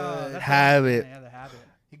Habit's good. That's Habit. Yeah, the habit.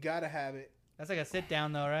 You gotta have it. That's like a sit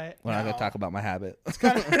down though, right? We're not No. gonna talk about my habit. It's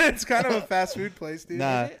kind of a fast food place, dude.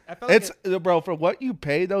 Nah, Is it? I felt like it's bro. For what you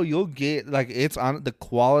pay though, you'll get like it's on the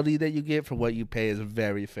quality that you get for what you pay is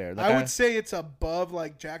very fair. Like I would say it's above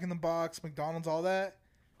like Jack in the Box, McDonald's, all that,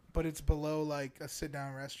 but it's below like a sit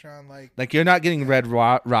down restaurant. Like you're not getting Red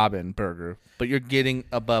Robin burger, but you're getting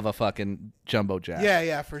above a fucking Jumbo Jack.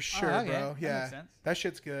 yeah, for sure, okay. bro. That Yeah, makes sense. that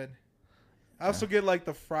shit's good. I also get like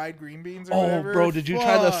the fried green beans or Oh, whatever. bro, did you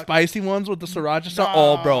try the Fuck. spicy ones with the sriracha sauce? Nah.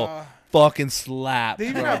 Oh, bro, fucking slap. They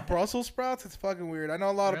even bro. have Brussels sprouts. It's fucking weird. I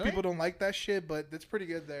know a lot of Really? people don't like that shit, but it's pretty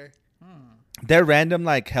good there. Their random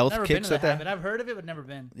like health Never been kicks to the that they habit. I've heard of it, but never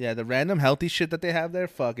been. yeah, the random healthy shit that they have there,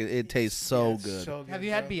 fuck it tastes so Yeah, it's good. so good, Have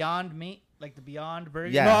you had bro. Beyond Meat, like the Beyond Burger?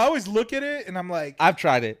 Yeah. No, I always look at it and I'm like, I've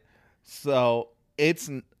tried it, so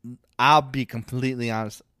I'll be completely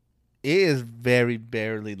honest. It is very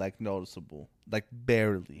barely like noticeable, like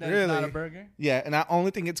barely. That is not a Really? burger. Yeah, and I only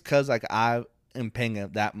think it's because like I am paying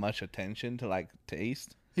that much attention to like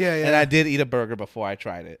taste, yeah. and I did eat a burger before I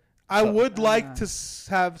tried it. I So- would like to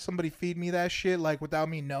have somebody feed me that shit, like without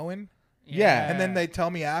me knowing, Yeah. and then they tell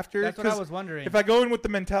me after. That's what I 'cause was wondering. if I go in with the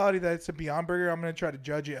mentality that it's a Beyond Burger, I'm gonna try to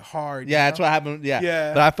judge it hard. Yeah, you that's know? what happened. Yeah.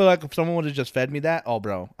 Yeah. But I feel like if someone would have just fed me that, oh,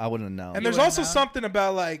 bro, I wouldn't have known. And You there's wouldn't also know? something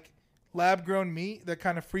about like lab grown meat that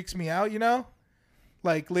kind of freaks me out. You know,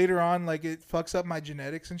 like later on, like it fucks up my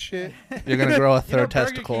genetics and shit. You're gonna grow a You know, third Burger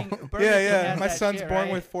testicle. King- Burger Yeah, King yeah. has My that son's shit, born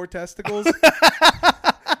right? with 4 testicles.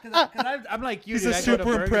 Cause I'm like you. He's dude. a I go to super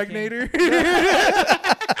Burger King. impregnator.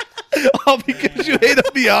 All because you ate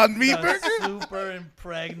a Beyond Meat A burger. super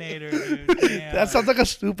impregnator, dude. Damn. That sounds like a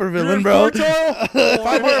super You're villain, in bro. Forto?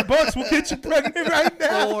 $500 will get you pregnant right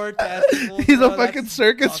now. 4 testicles. He's a bro. fucking That's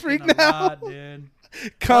circus fucking freak a now. lot, dude.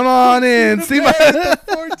 Come on in, see my.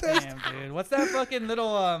 4 testicles. Damn, dude. What's that fucking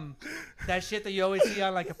little that shit that you always see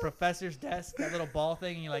on like a professor's desk? That little ball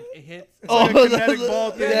thing, and you like it hits. Oh, like a kinetic ball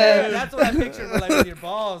Yeah, thing. yeah, that's what I picture for like with your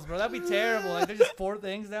balls, bro. That'd be terrible. Like there's just 4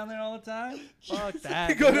 things down there all the time. Fuck that.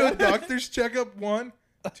 You go to a dude. doctor's checkup. 1,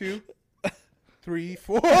 2, 3,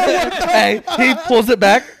 4. Hey, he pulls it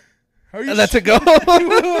back Are you and lets it go.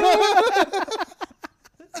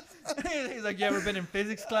 He's like, you ever been in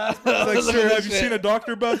physics class, bro? I was like, sir, have you seen a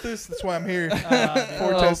doctor about this? That's why I'm here. Dude, 4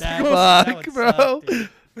 that- testicles. that Fuck, would bro. suck, dude.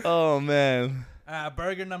 Oh man.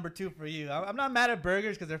 Burger number 2 for you. I'm not mad at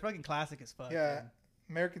burgers because they're fucking classic as fuck. Yeah, man.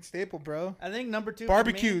 American staple, bro. I think number 2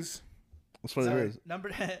 Barbecues. That's what it Sorry. is.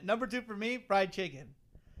 Number 2 for me, fried chicken,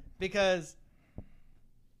 because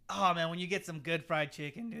oh man, when you get some good fried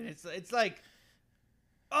chicken, dude, it's like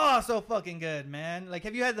so fucking good, man. Like,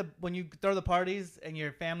 have you had when you throw the parties and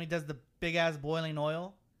your family does the big ass boiling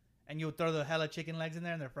oil, and you throw the hella chicken legs in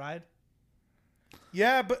there and they're fried?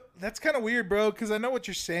 Yeah, but that's kind of weird, bro, because I know what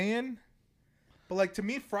you're saying. But like to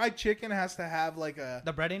me, fried chicken has to have like a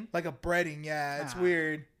breading. breading. Yeah, it's Ah.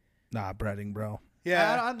 weird. Nah, breading, bro.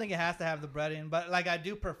 Yeah, I don't think it has to have the breading, but like I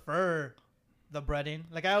do prefer the breading.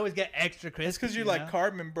 Like I always get extra crispy. it's because you're you like know?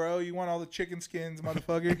 Cartman, bro. You want all the chicken skins,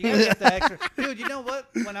 motherfucker. You gotta get the extra. Dude, you know what?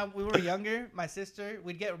 When we were younger, my sister,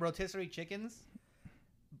 we'd get rotisserie chickens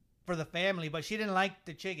for the family, but she didn't like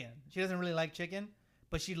the chicken. She doesn't really like chicken,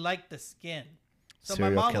 but she liked the skin. So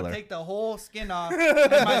Serial my mom killer. would take the whole skin off,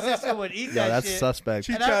 and my sister would eat Yeah, that that's shit. suspect.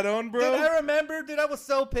 She And I- Chicharron, bro. Dude, I remember, dude, I was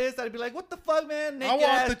so pissed. I'd be like, what the fuck, man? Naked want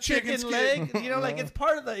ass the chicken skin. leg. You know, like it's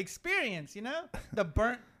part of the experience, you know? The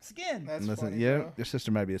burnt skin. That's Listen, funny, yeah, bro. your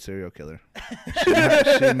sister might be a serial killer.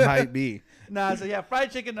 she might be. Nah, so yeah,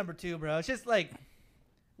 fried chicken number 2, bro. It's just like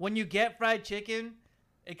when you get fried chicken,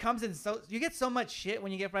 it comes in you get so much shit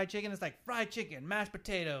when you get fried chicken. It's like fried chicken, mashed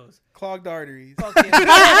potatoes, Clogged arteries. fucking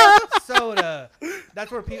soda.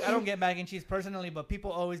 That's where people. I don't get mac and cheese personally, but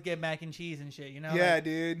people always get mac and cheese and shit. You know? Yeah, Like,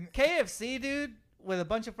 dude. KFC, dude, with a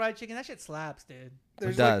bunch of fried chicken, that shit slaps, dude.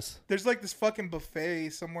 It does. There's like this fucking buffet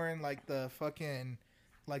somewhere in like the fucking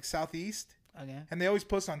like southeast, Okay. and they always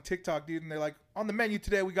post on TikTok, dude. And they're like, on the menu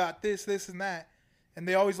today we got this, this, and that. And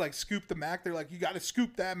they always like scoop the mac. They're like, you got to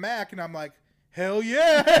scoop that mac, and I'm like, Hell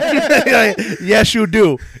yeah. Yes, you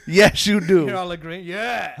do. Yes, you You're do. all agreeing.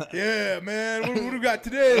 Yeah. Yeah, man. What do we got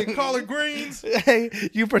today? Collard greens. Hey,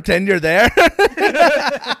 you pretend you're there.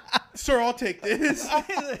 Sir, I'll take this.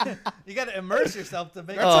 You got to immerse yourself to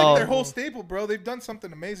make. That's Oh. like their whole staple, bro. They've done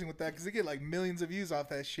something amazing with that because they get like millions of views off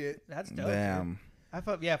that shit. That's dope. Dude. Damn. I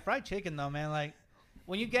thought, yeah, fried chicken though, man. Like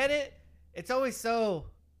when you get it, it's always so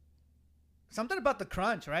something about the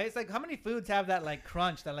crunch, right? It's like how many foods have that like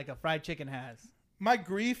crunch that like a fried chicken has? My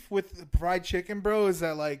grief with fried chicken, bro, is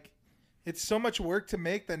that like it's so much work to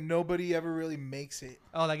make that nobody ever really makes it.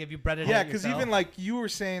 Oh, like if you bread it. Yeah, because because even like you were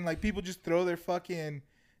saying, like people just throw their fucking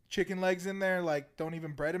chicken legs in there, like don't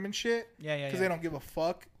even bread them and shit. Yeah. Because they don't give a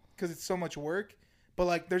fuck because it's so much work. But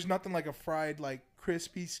like, there's nothing like a fried like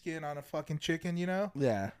crispy skin on a fucking chicken, you know?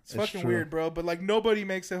 Yeah. It's fucking weird, bro. But like nobody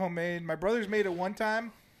makes it homemade. My brothers made it one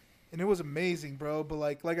time, and it was amazing, bro. But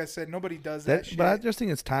like I said, nobody does that shit. But I just think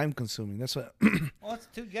it's time consuming. That's what. Well, it's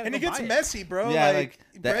too, you gotta And go it gets buy messy, bro. Yeah, like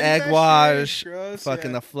the breading egg that shit wash, is gross,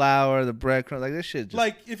 fucking yeah. the flour, the breadcrumbs, like this shit. Just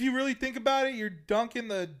Like if you really think about it, you're dunking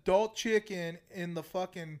the adult chicken in the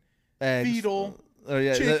fucking eggs. fetal Oh,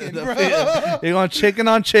 yeah, chicken, bro. You're going chicken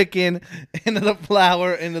on chicken into the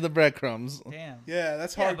flour into the breadcrumbs. Damn. Yeah,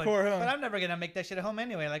 that's Yeah, hardcore, but huh? I'm never gonna make that shit at home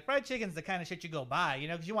anyway. Like fried chicken's the kind of shit you go buy, you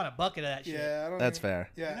know, because you want a bucket of that shit. Yeah, I don't That's even- fair.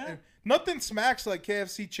 Yeah, You know? and nothing smacks like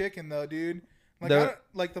KFC chicken though, dude. Like,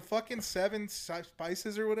 like the fucking 7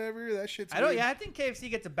 spices or whatever. That shit's. I don't. weird. Yeah, I think KFC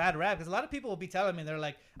gets a bad rap because a lot of people will be telling me they're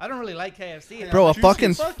like, I don't really like KFC. And Bro, a Juicy fucking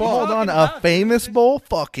as fuck. hold on, Talking a about, famous dude. bowl,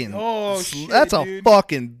 fucking. Oh, shit, that's a dude.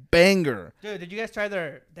 fucking banger. Dude, did you guys try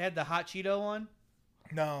their? They had the hot Cheeto one.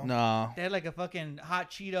 No, No, They had like a fucking hot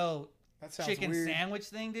Cheeto that sounds chicken weird. sandwich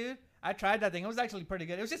thing, dude. I tried that thing. It was actually pretty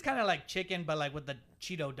good. It was just kind of like chicken, but like with the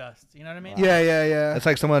Cheeto dust. You know what I mean? Yeah. it's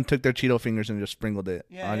like someone took their Cheeto fingers and just sprinkled it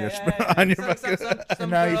Yeah, on yeah, your yeah, yeah. on your Some fucking.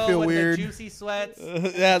 Now you girl feel with the weird. juicy sweats.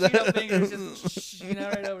 Yeah, Cheeto fingers just, you know,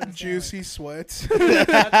 right over the Juicy sweats.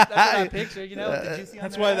 That's what I pictured, you know, with the juicy on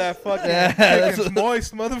That's their why ass. that fucking Yeah, that's chicken's what-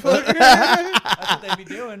 moist, motherfucker. That's what they be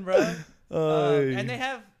doing, bro. Oy. And they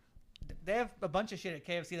have a bunch of shit at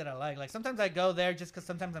KFC that I like. Like sometimes I go there just because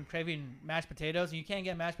sometimes I'm craving mashed potatoes, and you can't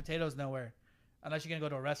get mashed potatoes nowhere unless you're gonna go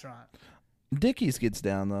to a restaurant. Dickie's gets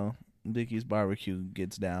down though. Dickie's barbecue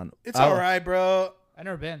gets down. It's all right, bro. I've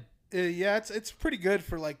never been. Yeah, it's pretty good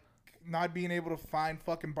for like not being able to find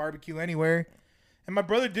fucking barbecue anywhere. And my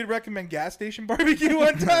brother did recommend gas station barbecue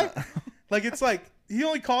one time. Like it's like he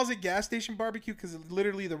only calls it gas station barbecue because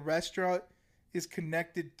literally the restaurant is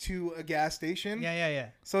connected to a gas station. Yeah.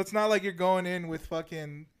 So it's not like you're going in with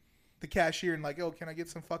fucking the cashier and like, oh, can I get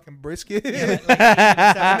some fucking brisket? Like,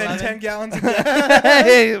 and then 10 gallons of gas.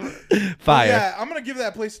 Hey, But fire. yeah, I'm gonna give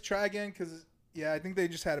that place a try again because yeah, I think they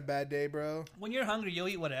just had a bad day, bro. When you're hungry, you'll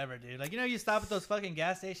eat whatever, dude. Like, you know, you stop at those fucking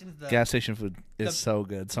gas stations. The, Gas station food is the- so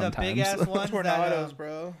good the sometimes. big ass ones. Tornadoes, that,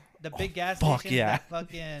 bro. The big gas fuck stations yeah. that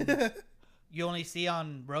fucking you only see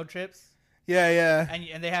on road trips. Yeah.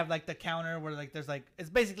 And they have like the counter where like there's like it's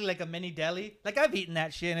basically like a mini deli. Like I've eaten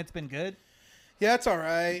that shit and it's been good. Yeah, it's all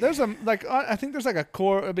right. There's a like I think there's like a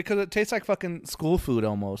core because it tastes like fucking school food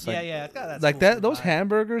almost. Like, Yeah, it's got that like school that food those vibe.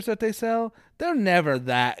 hamburgers that they sell, they're never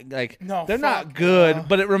that like No, they're fuck not good, no.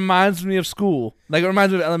 but it reminds me of school. Like it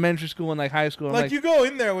reminds me of elementary school and like high school. And, Like you go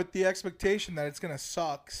in there with the expectation that it's gonna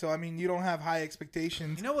suck. So I mean, you don't have high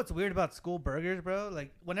expectations. You know what's weird about school burgers, bro?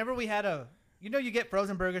 Like whenever we had you get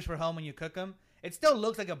frozen burgers for home when you cook them. It still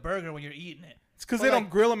looks like a burger when you're eating it. It's because But they like- don't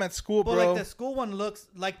grill them at school, But bro. like the school one looks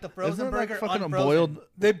like the Isn't frozen it like burger fucking unfrozen. boiled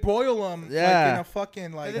They boil them like Yeah. in a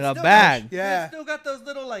fucking like. It's in a still bag? got- Yeah. It's still got those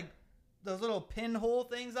little pinhole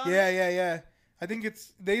things on it. Yeah. I think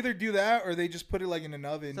they either do that or they just put it like in an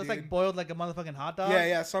oven. So it's dude. like boiled like a motherfucking hot dog.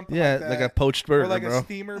 yeah, something Yeah, like that. like a poached burger, or like bro. a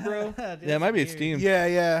steamer, bro. Dude, Yeah, it that's might be weird. steamed.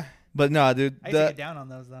 yeah. But no, dude. I used to get down on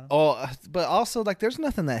those though. But also like there's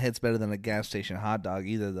nothing that hits better than a gas station hot dog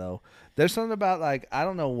either though. There's something about like I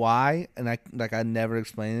don't know why and I never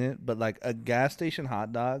explain it, but like a gas station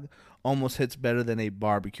hot dog almost hits better than a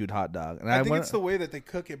barbecued hot dog. And I think went, it's the way that they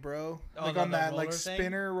cook it, bro. Oh, Like the- on the that like roller thing?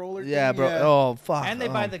 spinner roller. yeah, thing. bro. Oh fuck. And they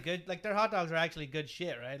buy the good, like their hot dogs are actually good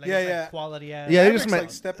shit, right? Like Yeah, it's, like, yeah. quality ass. Yeah, they Mavericks, just might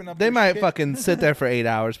like stepping up. they their might shit. fucking sit there for 8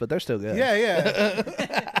 hours, but they're still good. Yeah.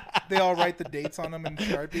 They all write the dates on them in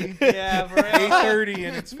Sharpie. Yeah, for real. 8:30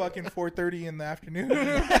 and it's fucking 4:30 in the afternoon.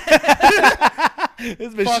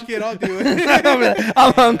 This bitch- Fuck it, I'll do it.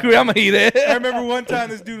 I'm hungry. I'm gonna eat it. I remember one time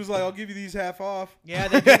this dude was like, "I'll give you these half off." Yeah,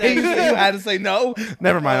 they do that. you shit. had to say no.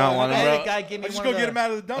 Never mind. I don't want I it, had a bro. guy give I me just one go of get the- him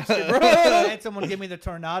out of the dumpster, I bro. had someone give me the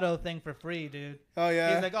tornado thing for free, dude. Oh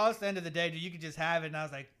yeah. He's like, "Oh, it's the end of the day, dude. You can just have it." And I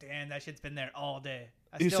was like, "Damn, that shit's been there all day."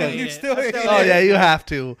 I You still said- hate You it. still I hate it. Oh yeah, you have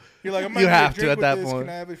to. You're like, I'm You gonna have get a to drink at with that this. point. Can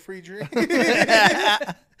I have a free drink?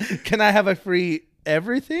 Can I have a free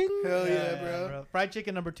everything? Hell yeah, bro. Fried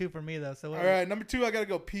chicken number 2 for me though. So All right, number 2, I gotta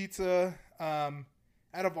go pizza.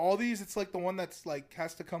 Out of all these, it's like the one that's like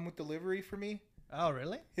has to come with delivery for me. Oh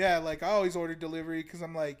really? Yeah, like I always order delivery because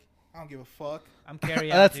I'm like, I don't give a fuck. I'm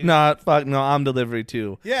carry out. That's dude. not fuck. No, I'm delivery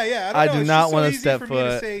too. Yeah. I don't know. do It's not just so wanna easy step for me to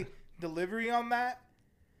foot. say delivery on that.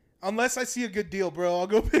 Unless I see a good deal, bro, I'll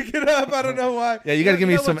go pick it up. I don't know why. Yeah, you gotta give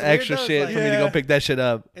me know some what's weird, extra though? It's shit like- for me to go Yeah. pick that shit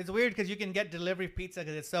up. It's weird because you can get delivery pizza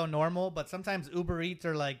because it's so normal, but sometimes Uber Eats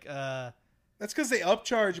or like That's because they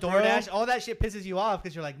upcharge, bro. DoorDash, all that shit pisses you off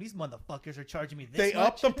because you're like, these motherfuckers are charging me this They much.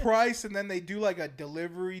 up the price and then they do like a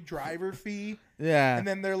delivery driver fee, Yeah. and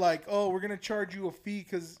then they're like, "Oh, we're gonna charge you a fee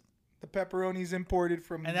because the pepperoni's imported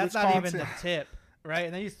from and that's Wisconsin." not even the tip, right?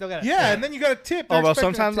 And then you still got to Yeah, tip. and then you got a tip. Oh They're well,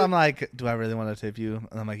 expecting a sometimes tip. I'm like, do I really want to tip you?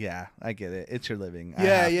 And I'm like, yeah, I get it. It's your living. I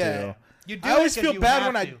Yeah, have yeah. to. you do I always it 'cause feel you bad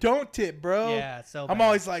have when I to. don't tip, bro. Yeah, so I'm bad.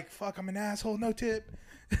 always like, "Fuck, I'm an asshole, no tip."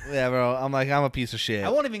 Yeah, bro. I'm like, I'm a piece of shit. I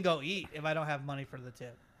won't even go eat if I don't have money for the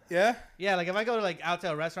tip. Yeah, Yeah, like if I go to like out to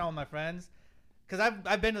a restaurant with my friends, because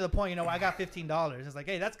I've been to the point, I got $15. It's like,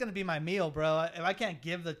 hey, that's gonna be my meal, bro. If I can't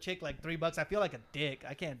give the chick like $3, I feel like a dick.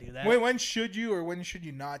 I can't do that. Wait, when should you or when should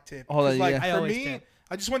you not tip? Hold on, 'Cause, like yeah. I for always me, tip.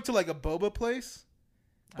 I just went to like a boba place,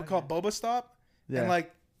 called Boba Stop, Yeah. and like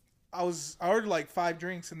I ordered like 5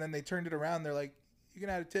 drinks, and then they turned it around. They're like, "You can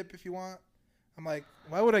add a tip if you want." I'm like,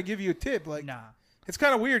 "Why would I give you a tip?" Like, Nah. it's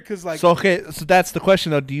kind of weird because like, So okay, so that's the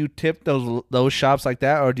question though. Do you tip those shops like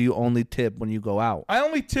that, or do you only tip when you go out? I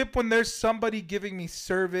only tip when there's somebody giving me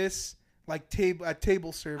service, like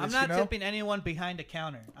table service. I'm not you know? tipping anyone behind a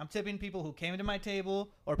counter. I'm tipping people who came to my table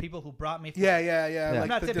or people who brought me food. Yeah. Yeah. Like I'm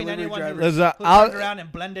not the tipping delivery anyone driver. There's who a- turned I'll- around and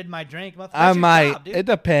blended my drink. That's I your might. job, dude. It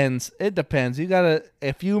depends. It depends. You gotta.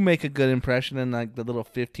 If you make a good impression in like the little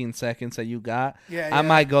 15 seconds that you got, Yeah, I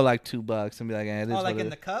might go like $2 and be like, it is Oh, what like it in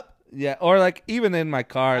is. the cup? Yeah, or like even in my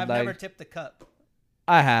card, I've like never tipped the cup.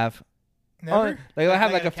 I have. Never, Like I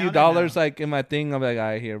have Like like a a few counter dollars now. like in my thing. I'm like, all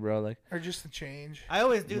right, here, bro. Like, or just the change. I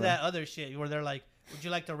always do Right. that other shit where they're like, would you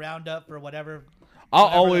like to round up for whatever? I'll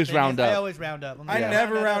whatever the always thing round is? I up. always round up. I'm I like, Yeah.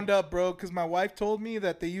 never that round up, bro, because my wife told me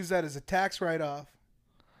that they use that as a tax write-off.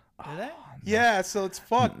 Do they? Yeah, so it's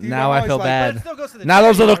fucked. dude. Now I'm I always feel like, bad. But it still goes to the Now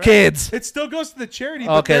those charity, little right? kids. It still goes to the charity,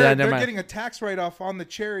 Okay, but then they're never mind. getting a tax write-off on the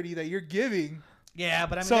charity that you're giving. Yeah,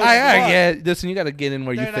 but I mean, So they're- I fuck. get. Listen, you got to get in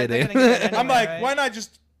where you They're fit not- in. they're gonna get it I'm anyway, like, right? why not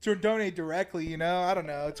just donate directly, you know? I don't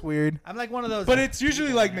know. It's weird. I'm like one of those. But it's usually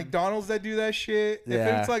people, like man. McDonald's that do that shit.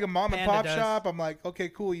 Yeah. If it's like a mom and Panda pop does. shop, I'm like, okay,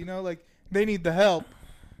 cool, you know? Like, they need the help.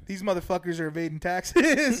 These motherfuckers are evading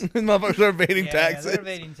taxes. Motherfuckers are evading Yeah, taxes. they're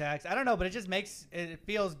evading tax. I don't know, but it just makes it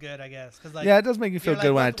feels good, I guess. Cause like, Yeah, it does make you feel you're good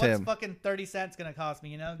like, when I what's tip. fucking 30 cents gonna cost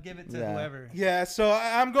me? Give it to Yeah. whoever. Yeah, so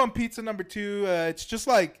I'm going pizza number 2. It's just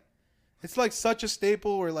like, it's like such a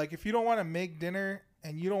staple where like if you don't want to make dinner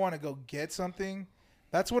and you don't want to go get something,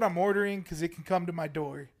 that's what I'm ordering because it can come to my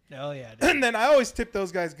door. Oh yeah. Dude. And then I always tip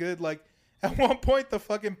those guys good. Like at one point, the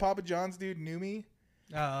fucking Papa John's dude knew me.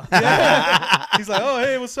 Oh. Yeah. He's like, "Oh,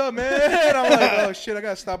 hey, what's up, man?" And I'm like, "Oh shit, I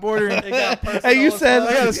gotta stop ordering." It got personal Hey, you as said fuck.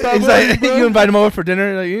 I gotta stop he's like, working, bro. you invite him over for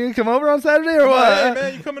dinner. Like, you gonna come over on Saturday or I'm like, "Hey, what?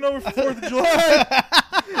 man, you coming over for 4th of July?"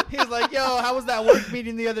 He's like, yo, how was that work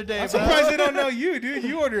meeting the other day? I'm bro? surprised they don't know you, dude.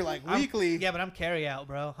 You order like I'm- weekly. Yeah, but I'm carry out,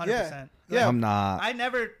 bro. 100%. Yeah. Yeah. I'm not. I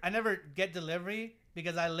never get delivery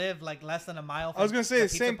because I live like less than a mile. From I was gonna say the the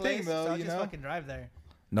pizza same place, thing, though, So I you just know? fucking drive there.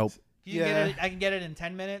 Nope. I can get it in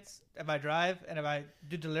 10 minutes if I drive, and if I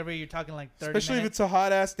do delivery, you're talking like 30 Especially if minutes. it's a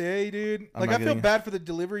hot ass day, dude. I'm Like not I feel getting it. bad for the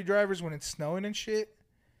delivery drivers when it's snowing and shit,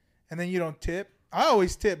 and then you don't tip. I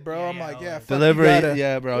always tip, bro. Yeah, I'm yeah, like, always. yeah, fuck, you Delivery, gotta-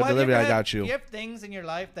 yeah, bro. Well, have you Delivery, ever I had- got you. You have things in your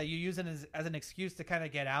life that you use it as an excuse to kind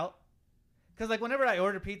of get out. Because like whenever I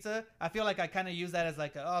order pizza, I feel like I kind of use that as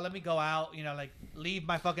like, oh, let me go out, like leave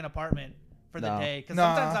my fucking apartment for the No. day. Because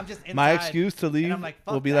Nah. sometimes I'm just inside. My excuse to leave I'm like,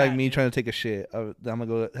 fuck will be like that, me dude. trying to take a shit. I'm gonna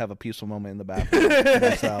go have a peaceful moment in the bathroom.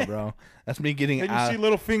 That's how, bro. That's me getting And you out. see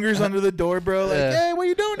little fingers under the door, bro. Like, Yeah. hey, what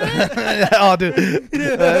you doing, man? Oh, dude.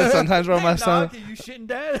 Sometimes, bro, my Hey, son. dog, you shitting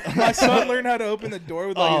dead? My son learned how to open the door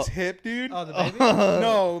with like Oh. his hip, dude. Oh, the baby?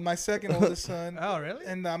 No, my second oldest son. Oh, really?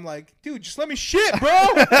 And I'm like, dude, just let me shit, bro.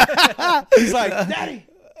 He's like, Daddy,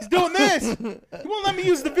 he's doing this. He won't let me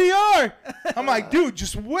use the VR. I'm like, dude,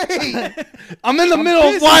 just wait. I'm in the middle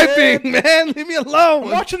of busy, wiping, man. Leave me alone.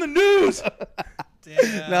 I'm watching the news.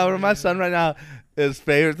 Damn, No, bro, my man. son right now, his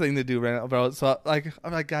favorite thing to do right now, bro. So like,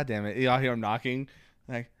 I'm like, God damn it! Y'all hear him knocking,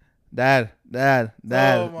 like, Dad. Oh, my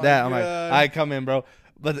I'm like, God. I come in, bro.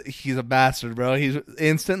 But he's a bastard, bro. He's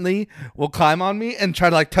instantly will climb on me and try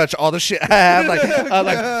to like touch all the shit I have,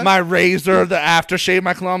 like my razor, the aftershave,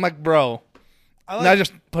 my cologne. I'm like, bro. And I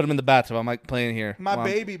just put him in the bathtub. I'm like playing here. My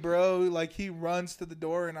baby, bro, like he runs to the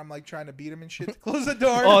door and I'm like trying to beat him and shit to close the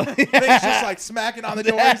door. And he's just like smacking on the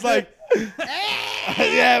door. He's like,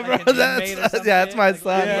 yeah, bro. That's my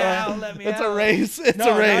son. Yeah, bro. It's a race. It's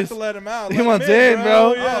no, a race. not to let him out. He wants in,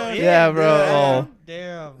 bro. Yeah, bro. Oh,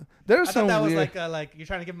 damn. There's I some thought that weird. was like you're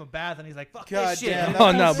trying to give him a bath and he's like, fuck God this shit. damn.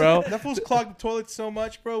 Oh no, bro. That fool's clogged the toilet so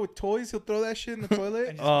much, bro. With toys, he'll throw that shit in the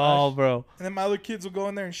toilet. Oh, bro. And then my other kids will go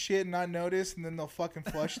in there and shit and not notice, and then they'll fucking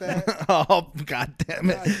flush that. Oh, god damn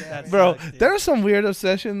it, God damn it. bro. sucks, dude. There's some weird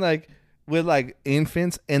obsession like with like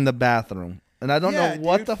infants in the bathroom. And I don't know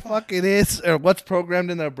what dude, the fuck it is or what's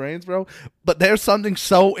programmed in their brains, bro. But there's something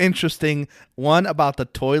so interesting, one, about the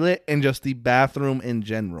toilet and just the bathroom in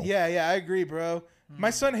general. Yeah, I agree, bro. My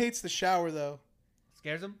son hates the shower, though.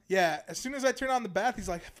 Scares him? Yeah, as soon as I turn on the bath, he's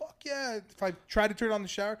like, fuck yeah. If I try to turn on the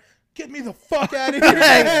shower, get me the fuck out of here.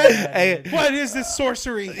 Hey, What is this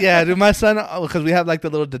sorcery? yeah, dude, my son, because we have like the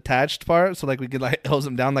little detached part, so like we could like hose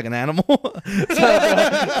him down like an animal.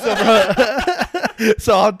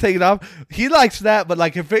 So I'll take it off. He likes that, but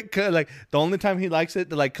like if it could, like the only time he likes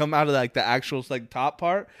it to like come out of like the actual like top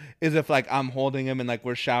part is if like I'm holding him and like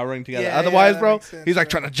we're showering together. Yeah, Otherwise, that bro, makes sense, he's like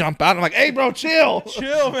bro. trying to jump out. I'm like, hey, bro, chill.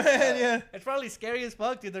 Chill, man, yeah. It's probably scary as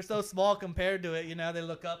fuck, dude. They're so small compared to it. You know, they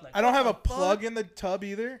look up like. I don't have a what the plug fuck? in the tub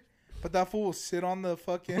either, but that fool will sit on the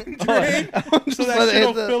fucking Oh, drain just so let that it shit hit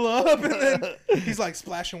will the- fill up, and then he's like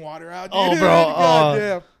splashing water out. Dude. Oh, bro, God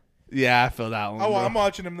damn. Yeah, I feel that one. bro. I'm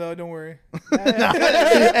watching him though. Don't worry.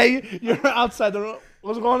 Hey, you're outside the room.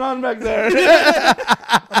 What's going on back there?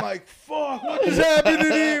 I'm like, fuck, what is happening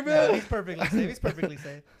here, No, man? he's perfectly safe. He's perfectly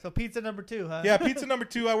safe. So pizza number 2, huh? Yeah, pizza number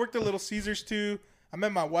 2. I worked at Little Caesars too. I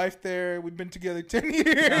met my wife there. We've been together 10 years.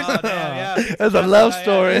 Oh, damn, yeah. Pizza There's a Hut, love yeah,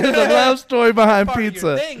 story. yeah. There's a love story behind Part of your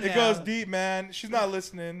pizza. thing It now. goes deep, man. She's not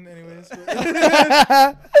listening, anyways.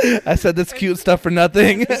 I said this cute stuff for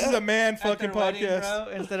nothing. This is a man At fucking their wedding, podcast.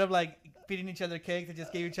 bro, instead of like feeding each other cake, they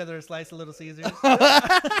just gave each other a slice of Little Caesars.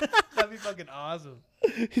 That'd be fucking awesome.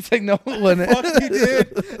 He's like, no one. Fuck, he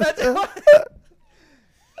did. That's what people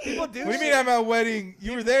do. What do you mean shit. at my wedding?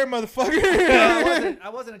 You were there, motherfucker. No, I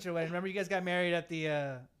wasn't at your wedding. Remember, you guys got married at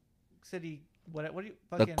the city. What do you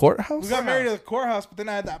The fucking? courthouse? We got married at the courthouse, but then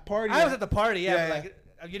I had that party. I was at the party. Yeah, Yeah, but like.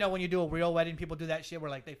 You know when you do a real wedding, people do that shit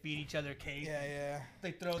where like they feed each other cake, Yeah.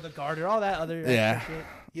 they throw the garter, all that other Yeah. extra shit.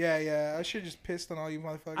 Yeah. I should have just pissed on all you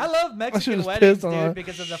motherfuckers. I love Mexican just weddings, pissed on dude, her.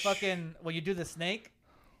 because of the fucking when you do the snake.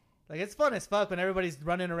 Like it's fun as fuck when everybody's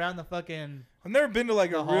running around the fucking I've never been to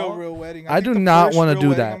like a The hall? real wedding. I think do the not first wanna real do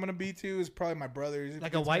wedding that. I'm gonna be to is probably my brother's. if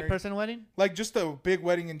like he a gets white married. person wedding. Like just a big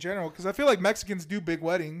wedding in general, because I feel like Mexicans do big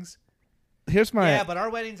weddings. Here's my Yeah, but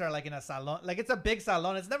our weddings are like in a salon. Like it's a big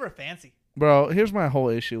salon. It's never fancy. bro. Here's my whole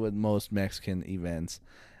issue with most Mexican events.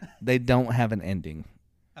 They don't have an ending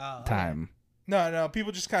Oh, time. No,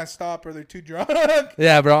 people just kind of stop or they're too drunk.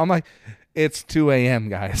 Yeah, bro. I'm like, it's 2 a.m.,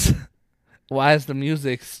 guys. Why is the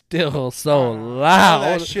music still so I love loud?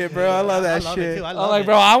 that shit, bro. I love that It shit. too. I I'm love like, it.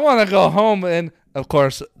 bro, I want to go home. And of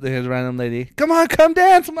course, his random lady, come on, come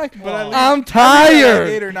dance. I'm like, But I leave- I'm I leave at, like, tired.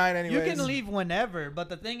 8 or 9 You anyways. can leave whenever, but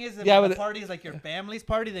the thing is, if Yeah, the but- party is like your family's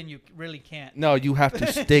party, then you really can't. No, you have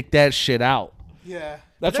to stick that shit out. Yeah.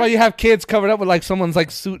 That's why you have kids covered up with like someone's like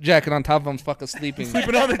suit jacket on top of them fucking sleeping.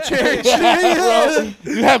 Sleeping on the chair.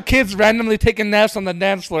 Bro, you have kids randomly taking naps on the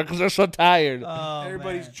dance floor because they're so tired. Oh,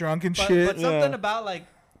 Everybody's man. drunk and But shit. something Yeah. about like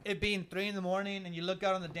it being 3 a.m. and you look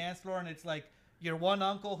out on the dance floor and it's like your one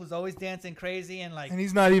uncle who's always dancing crazy and like And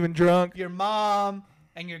he's not even drunk. your mom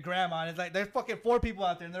and your grandma. And it's like there's fucking 4 people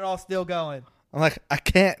out there and they're all still going. I'm like, I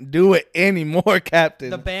can't do it anymore, Captain.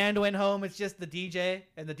 The band went home. It's just the DJ,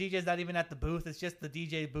 and the DJ's not even at the booth. It's just the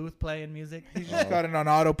DJ booth playing music. He's just got it on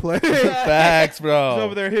autoplay. Facts, He's over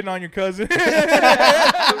bro. there hitting on your cousin. Fuck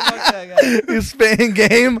that guy. You spitting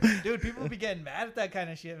game. Dude, people be getting mad at that kind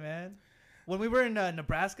of shit, man. When we were in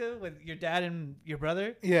Nebraska with your dad and your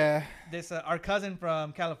brother, Yeah. this our cousin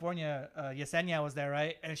from California, Yesenia, was there,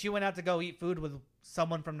 right? And she went out to go eat food with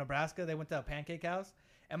someone from Nebraska. They went to a pancake house,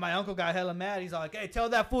 and my uncle got hella mad. He's all like, "Hey, tell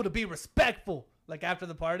that fool to be respectful." Like after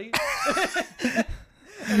the party.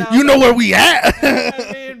 And I You was know like- where we at?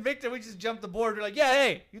 and me and Victor, we just jumped the board. We're like, "Yeah,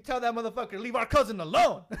 hey, you tell that motherfucker to leave our cousin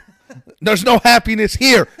alone." There's no happiness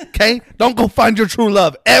here, okay? Don't go find your true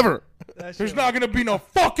love, ever. That shit There's was- not going to be no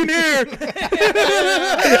fucking here.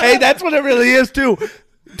 Hey, that's what it really is, too.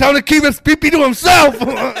 Tell him to keep his pee-pee to himself.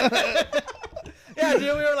 Yeah, dude,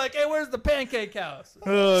 we were like, "Hey, where's the pancake house?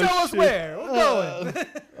 Oh, Show us shit. where. We're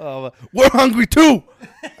going." We're hungry, too.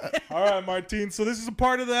 All right, Martin. So this is a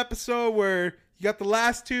part of the episode where you got the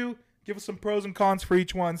last two. Give us some pros and cons for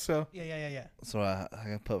each one. So Yeah. So I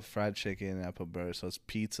put fried chicken and I put burger. So it's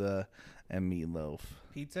pizza and meatloaf.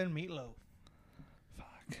 Pizza and meatloaf.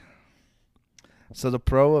 Fuck. So the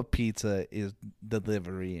pro of pizza is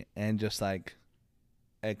delivery and just like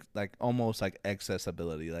almost like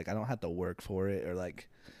accessibility. Like I don't have to work for it or like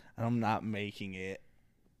I'm not making it.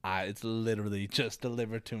 It's literally just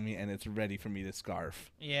delivered to me and it's ready for me to scarf.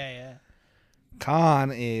 Yeah.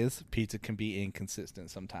 Con is pizza can be inconsistent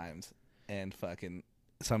sometimes. And fucking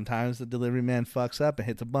sometimes the delivery man fucks up and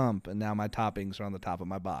hits a bump and now my toppings are on the top of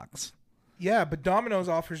my box. yeah, but Domino's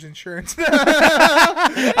offers insurance.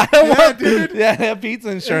 I don't want, dude. Yeah, pizza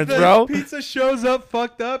insurance, if the bro. Pizza shows up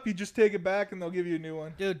fucked up, you just take it back and they'll give you a new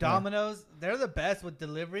one. Dude, Domino's, they're the best with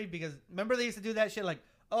delivery because remember they used to do that shit like,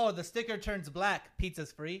 oh, the sticker turns black,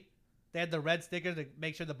 pizza's free. They had the red sticker to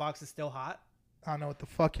make sure the box is still hot. I don't know what the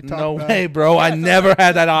fuck you're talking No about. way, bro. I So never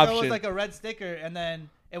had that So option. it was like a red sticker, and then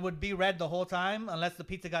it would be red the whole time unless the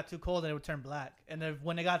pizza got too cold and it would turn black. And then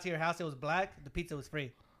when it got to your house, it was black. The pizza was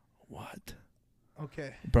free. What?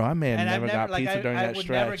 Okay. Bro, I may have And never got like, pizza during I that would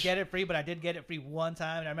stretch. never get it free, but I did get it free one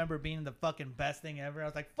time. And I remember being the fucking best thing ever. I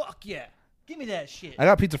was like, fuck yeah. Give me that shit. I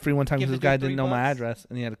got pizza free one time Give because the this guy dude didn't know my $3. address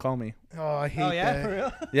and he had to call me. Oh, I hate Oh, yeah? that. For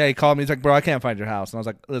real? Yeah, he called me. He's like, bro, I can't find your house. And I was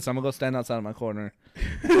like, listen, I'm going to go stand outside of my corner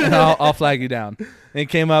and I'll flag you down. And he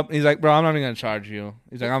came up. And he's like, bro, I'm not even going to charge you.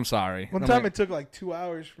 He's like, I'm sorry. One And I'm time like, it took like 2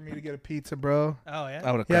 hours for me to get a pizza, bro. Oh, yeah?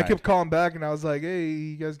 I would have Yeah, I cried. kept calling back and I was like, hey,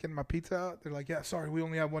 you guys getting my pizza out? They're like, yeah, sorry, we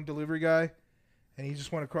only have one delivery guy. And he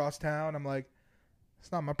just went across town. I'm like,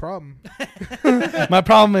 it's not my problem. My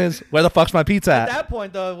problem is, where the fuck's my pizza At at? that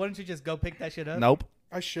point, though, wouldn't you just go pick that shit up? Nope.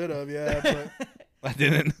 I should have, yeah, but I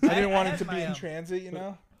didn't. I didn't want I it to had be my, in transit, you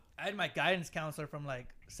know? I had my guidance counselor from like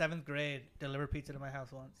 7th grade deliver pizza to my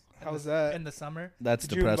house once. How was that? In the summer. That's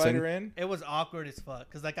Did you invite depressing. her in? It was awkward as fuck.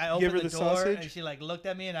 Because like I Give opened her the the door sausage? and she like looked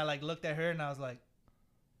at me and I like looked at her and I was like,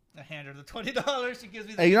 I hand her the $20. She gives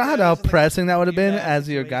me the Hey, you know pizza, how and she's like, oppressing that would have you been bad as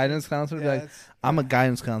your situation. guidance counselor? Yeah, Like, I'm a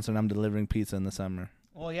guidance counselor and I'm delivering pizza in the summer.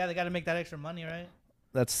 well, yeah, they got to make that extra money, right?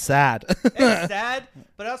 That's sad. It's sad,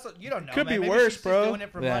 but also you don't know. Could man. be Maybe worse, she's just bro. Doing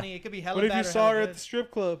it for Yeah. money. It could be hella What if bad you or saw hella her at good. the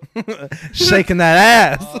strip club? Shaking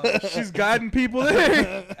that ass. Oh, She's guiding people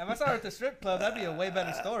there. if I saw her at the strip club, that'd be a way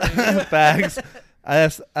better story. Facts.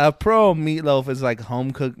 A pro meatloaf is like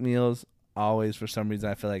home cooked meals. Always, for some reason,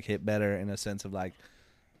 I feel like hit better in a sense of like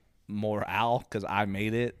morale because I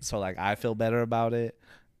made it, so like I feel better about it.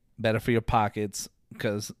 Better for your pockets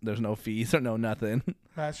because there's no fees or no nothing.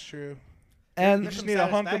 That's true. And There's just some need a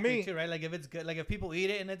hunk of satisfaction meat. too, right? Like if it's good, like if people eat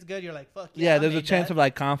it and it's good, you're like, fuck yeah, I there's a made chance that. of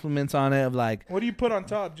like compliments on it of like What do you put on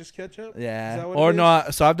top? Just ketchup? Is yeah that what or it no.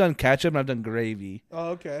 So I've done ketchup and I've done gravy. Oh,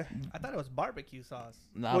 okay. I thought it was barbecue sauce.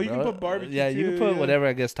 Nah, Well, you can bro. put barbecue Yeah, you too, can put yeah. whatever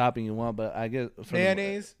I guess topping you want, but I guess for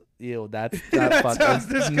Mayonnaise? Ew, that That sounds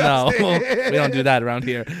no, disgusting. we don't do that around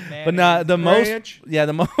here. But nah, the most Ranch? yeah,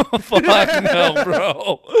 the most fuck no,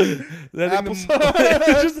 bro.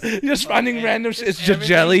 Applesauce? You're just finding And random shit. It's everything, just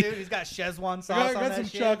jelly. Dude, he's got Szechuan sauce I on got that some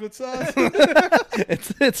shit. chocolate sauce.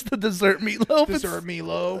 It's the dessert meatloaf. Dessert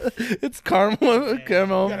meatloaf. It's caramel. Yeah.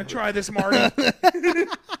 Caramel. You gotta try this, Marty.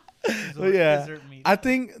 But yeah, Dessert meat. I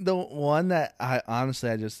think the one that I honestly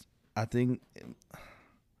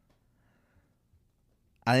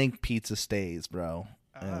I think pizza stays, bro,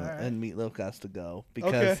 Alright. and meatloaf has to go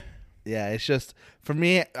because Okay. yeah, it's just for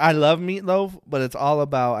me. I love meatloaf, but it's all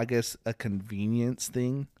about I guess a convenience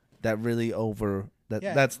thing that really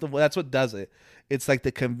Yeah. that's what does it. It's like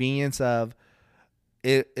the convenience of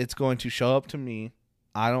it. It's going to show up to me.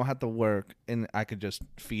 I don't have to work, and I could just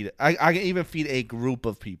feed it. I can even feed a group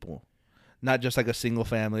of people, not just like a single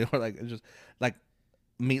family or like just like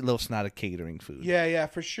meatloaf's not a catering food. Yeah,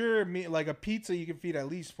 for sure. Like a pizza, you can feed at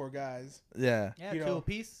least 4 guys. Yeah. Yeah, you 2 know.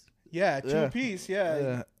 apiece. Yeah, 2 Yeah. apiece. Yeah.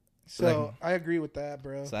 Yeah. So Like- I agree with that,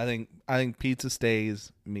 bro. So I think pizza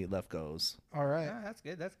stays, meatloaf goes. All right. Ah, that's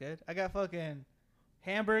good. That's good. I got fucking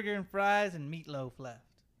hamburger and fries and meatloaf left.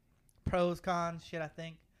 Pros, cons, shit. I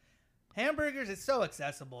think hamburgers is so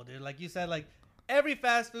accessible, dude. Like you said, like every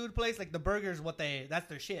fast food place, like the burgers, that's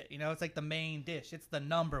their shit. You know, it's like the main dish. It's the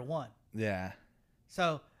number one. Yeah.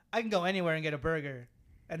 So I can go anywhere and get a burger.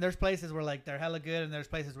 And there's places where like they're hella good, and there's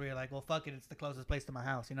places where you're like, well, fuck it, it's the closest place to my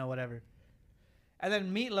house. You know, whatever. And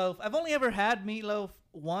then meatloaf. I've only ever had meatloaf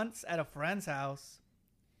once at a friend's house,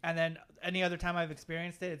 and then any other time I've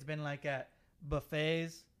experienced it, it's been like at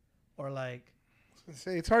buffets or like I was gonna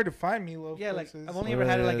say, it's hard to find meatloaf yeah, like places. I've only ever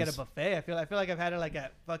had it like at a Yes. buffet. I feel like I've had it like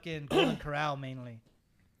at fucking Golden Corral mainly.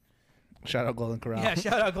 Shout out Golden Corral. Yeah,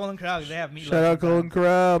 shout out Golden Corral 'cause they have meatloaf. Shout out sometimes. Golden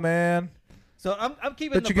Corral, man. So I'm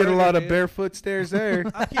keeping. Bet you get a lot of barefoot stares there.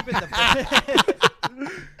 I'm keeping the.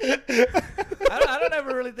 I don't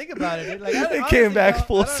ever really think about it, dude. Like, It came back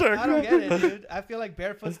full circle. I don't get it, dude. I feel like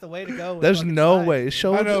barefoot's the way to go. With There's fucking no slides, way. dude.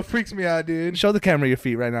 Show I know, it freaks me out, dude. Show the camera your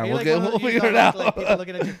feet right now. Are you We'll like one of we'll those- you figure it don't like, out. people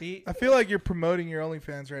looking at your feet. I feel like you're promoting your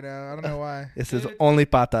OnlyFans right now. I don't know why. It says Dude, only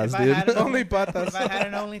patas, If I had dude. an Only Only- patas. If I had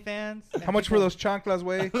an OnlyFans, How much were those chanclas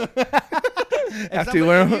weigh? After you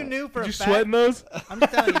wear if you them. knew for Did a you fact, sweat in those? I'm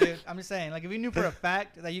just telling you, dude. I'm just saying, like, if you knew for a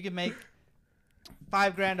fact that you could make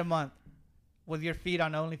 $5,000 a month with your feet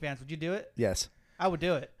on OnlyFans, would you do it? Yes. I would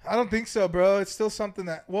do it. I don't think so, bro. It's still something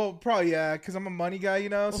that, well, probably, yeah, because I'm a money guy, you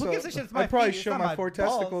know? Well, who so gives a shit? It's my I'd probably feet. It's show not my my 4 balls.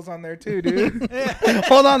 testicles on there, too, dude.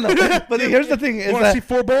 Hold on, though. But here's the thing: is Want to see that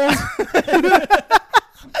 4 balls?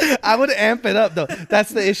 I would amp it up, though.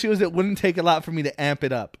 That's the issue. Is it wouldn't take a lot for me to amp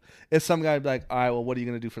it up. If some guy would be like, "All right, well, what are you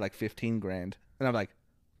gonna do for like $15,000?" And I'm like,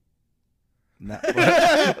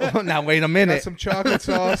 now wait a Got minute. some chocolate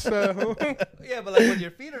sauce. Yeah, but like when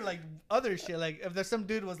your feet are like other shit, like if there's some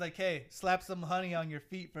dude was like, "Hey, slap some honey on your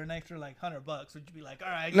feet for an extra like $100," would you be like,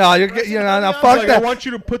 "All right"? No, you're press good. some No, honey on fuck Like, there?" I want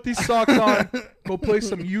you to put these socks on, go play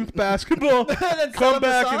some youth basketball, And then sell come him the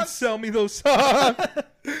back and socks? sell me those socks.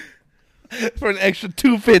 For an extra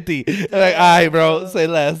 $250. Like, all right, bro, say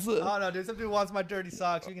less. Oh no, dude! Some dude wants my dirty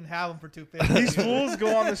socks. You can have them for $250. These fools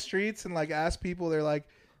go on the streets and like ask people, they're like,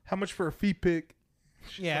 how much for a feet pic?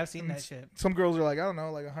 Yeah, I've seen that shit. Some girls are like, I don't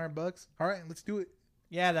know, like $100. All right, let's do it.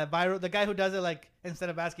 Yeah, that viral. The guy who does it, like, instead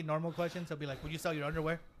of asking normal questions, he'll be like, "Would you sell your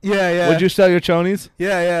underwear?" Yeah, yeah. Would you sell your chonies?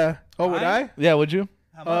 Yeah, yeah. Oh, would Mine? I? Yeah, would you?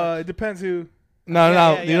 How much? It depends who. No,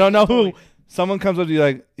 Yeah, you don't know who. totally. Someone comes up to you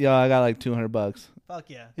like, yo, I got like $200. Fuck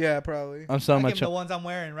yeah. Yeah, probably. I'm I selling my give him the chonies. ones I'm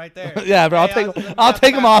wearing right there. Yeah, bro, Hey, I'll let me I'll out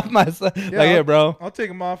take the them off bathroom. myself. Yeah, Like, here, bro. I'll take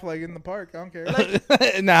them off like in the park. I don't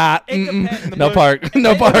care. Nah, It depends. no park,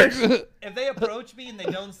 no park. If they approach me and they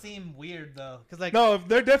don't seem weird though, because like No, if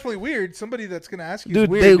they're definitely weird. Somebody that's gonna ask you, is Dude,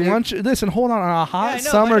 weird, they dude. want you. Listen, hold on. On a Yeah, hot I know,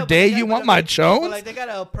 summer I know, but day, they you gotta- want my but, chones? like they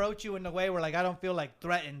gotta approach you in a way where like I don't feel like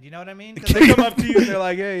threatened. You know what I mean? Because They come up to you and they're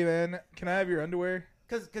like, "Hey, man, can I have your underwear?"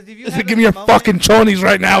 if you Listen, have give it me your at the moment- fucking chonies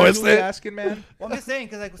right now, Who is we it? asking, man? Well, I'm just saying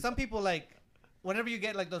because like some people like. Whenever you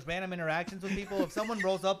get like those random interactions with people, if someone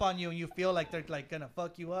rolls up on you and you feel like they're like gonna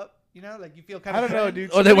fuck you up, you know, like you feel kind I of. don't know, dude.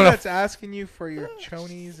 Or they Somebody wanna- that's asking you for your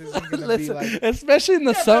chonies isn't gonna be Listen, like. especially in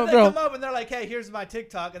the Yeah, but summer, if they bro. come up and they're like, "Hey, here's my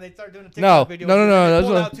TikTok," and they start doing a TikTok No, video. no, with no, you, and no, they that's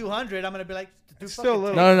pull what- out 200. I'm gonna be like, "Do Still a fucking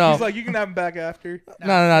little. No, no, no. He's like, you can have them back after.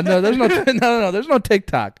 No, there's no, there's no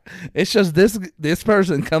TikTok. It's just this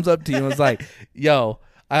person comes up to you and is like, "Yo,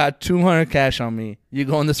 I got 200 cash on me. You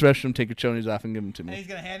go in this restroom, take your chonies off, and give them to And me." he's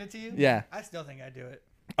gonna hand it to you. Yeah. I still think I'd do it.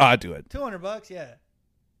 Oh, I do it, $200, yeah.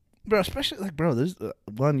 bro. Especially like, bro, there's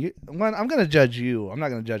one. I'm gonna judge you. I'm not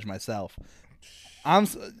gonna judge myself.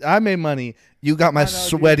 I made money. You got my I know, dude.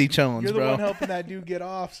 sweaty chones, You're the bro. one helping that dude get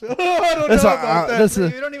off. So I don't Listen, know about that.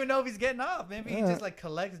 listen. You don't even know if he's getting off. Maybe he just like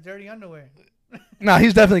collects dirty underwear. No,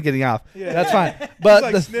 he's definitely getting off. Yeah. That's fine. He's But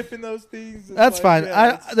like the- sniffing those things. It's that's like, fine.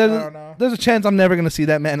 yeah, I don't know. There's a chance I'm never gonna see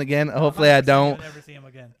that man again. Hopefully, I 100% don't. You'll never see him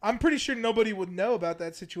again. I'm pretty sure nobody would know about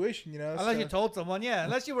that situation, you know. Unless so. you told someone, yeah.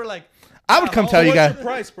 Unless you were like, I would come oh, tell you What's guys. your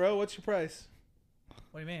price, bro? What's your price?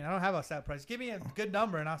 What do you mean? I don't have a set price. Give me a good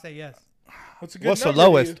number and I'll say yes. What's a good What's the number to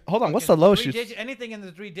lowest? you? Hold on. What's Fucking the lowest? anything in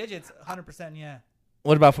the 3 digits, 100% yeah.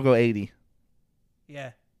 What about if we go 80,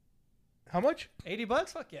 Yeah. How much? $80?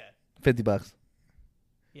 Fuck yeah. $50?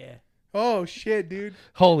 Yeah. Oh shit, dude.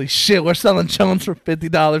 Holy shit, we're selling chones for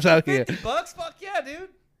 $50 out here. $50? Fuck yeah, dude.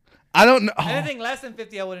 I don't know. Anything less than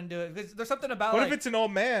 50, I wouldn't do it. There's something about What like, if it's an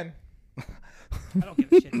old man? I don't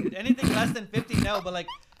give a shit, dude. Anything less than 50, no. But like,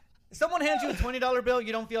 if someone hands you a $20 bill,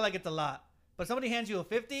 you don't feel like it's a lot. But somebody hands you a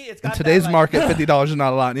 50, it's got In today's that, like, market, $50 is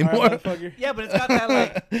not a lot All anymore. right, motherfucker. Yeah, but it's got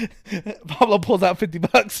that like Pablo pulls out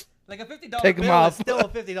 $50. like a $50 Take 'em bill off. is still a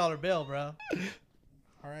 $50 bill, bro.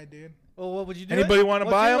 All right, dude. Well, what would you do? Anybody wanna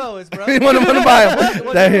What's buy your 'em? lowest, bro? You want to buy them?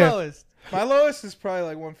 What's They're your here. lowest? My lowest is probably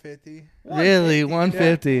like 150. Really,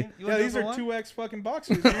 150. You Yeah, wanna do these it are for one? 2X fucking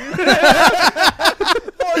boxers, dude. More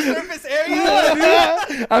surface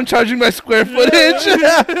area. I'm charging by square footage.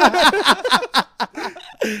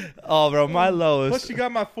 Oh, bro, my lowest. Plus, you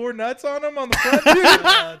got my 4 nuts on them on the front, dude.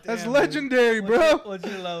 Oh, That's damn, legendary, dude. bro. What's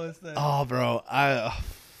your lowest then? Oh, bro,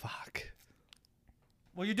 fuck.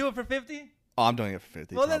 Will you do it for 50? Oh, I'm doing it for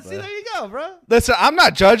 50. Well, then probably. see, there you go, bro. Listen, I'm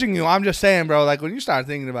not judging you. I'm just saying, bro. Like when you start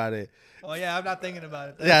thinking about it, Oh yeah, I'm not thinking about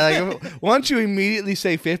it. yeah. Like once you immediately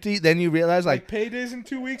say 50, then you realize Like like paydays in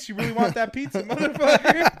 2 weeks. You really want that pizza,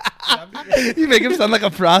 motherfucker? you make him sound like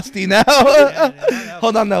a frosty now. Yeah,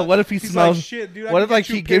 Hold on, though. What if he He's smells? like, shit, What dude. I can if like get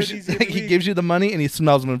you he a pair of gives these every he week. gives you the money and he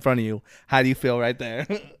smells them in front of you? How do you feel right there?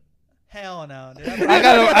 Hell no, dude.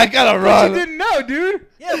 I gotta But run. you didn't know, dude.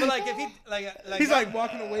 Yeah, but like if he like He's like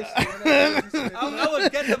walking away. Staring I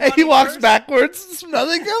would get the And money he walks first. backwards.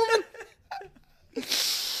 Nothing coming.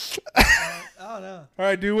 I don't know. All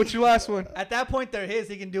right, dude. What's your last one? At that point, they're his.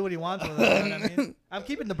 He can do what he wants with them. You know what I mean? I'm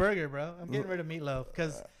keeping the burger, bro. I'm getting rid of meatloaf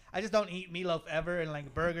because I just don't eat meatloaf ever, and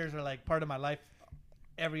like burgers are like part of my life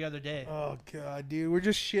every other day. Oh god, dude. We're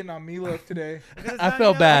just shitting on meatloaf today. Because it's I not, feel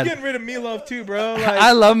you know, I'm bad. getting rid of meatloaf too, bro. Like,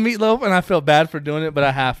 I love meatloaf, and I feel bad for doing it, but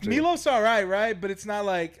I have to. meatloaf's all right? But it's not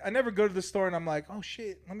like I never go to the store and I'm like, oh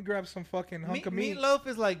shit, let me grab some fucking hunk of meat. Meatloaf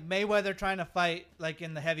is like Mayweather trying to fight like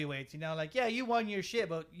in the heavyweights. You know, like yeah, you won your shit,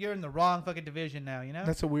 but you're in the wrong fucking division now. You know.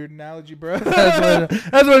 That's a weird analogy, bro.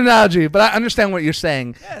 That's an analogy, but I understand what you're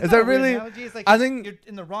saying. Yeah, it's Is not that a weird really? analogy. It's like I think- you're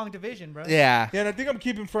in the wrong division, bro. Yeah. Yeah, and I think I'm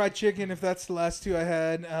keeping fried chicken if that's the last two I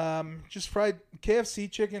had. Just fried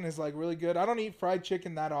KFC chicken is like really good. I don't eat fried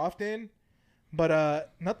chicken that often,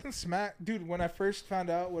 but nothing smack. Dude, when I first found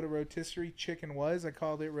out what a rotisserie chicken was, I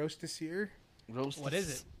called it rotisserie. What is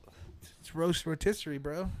it? It's roast rotisserie,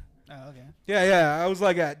 bro. Oh, okay. Yeah. I was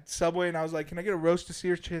like at Subway and I was like, can I get a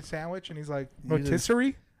rotisserie sandwich? And he's like,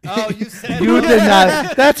 rotisserie? Oh, you said You did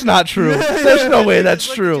not. That's not true. There's no way that's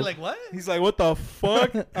Looked at you true. like what? He's like, what the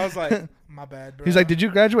fuck? I was like, my bad, bro. He's like, did you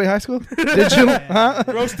graduate high school? Did you? Huh?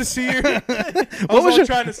 rotisserie? I What was was all your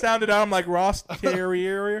trying to sound it out. I'm like, Ross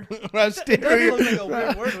Carrier. It does look like a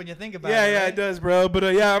weird word when you think about it. Yeah, right? it does, bro.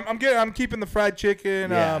 But yeah, I'm keeping the fried chicken.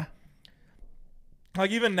 Yeah.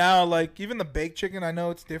 Like even now, like even the baked chicken, I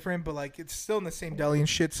know it's different, but like it's still in the same deli and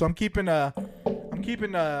shit. So I'm keeping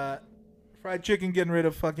fried chicken, getting rid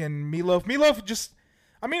of fucking meatloaf. Meatloaf just,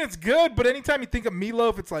 I mean, it's good, but anytime you think of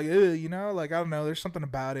meatloaf, it's like, ugh, you know, like I don't know, there's something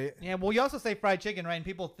about it. Yeah, well, you also say fried chicken, right? And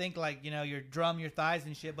people think like, you know, your thighs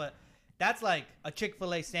and shit, but that's like a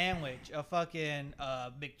Chick-fil-A sandwich, a fucking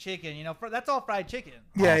McChicken, you know, that's all fried chicken.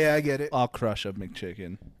 Yeah, I get it. I'll crush a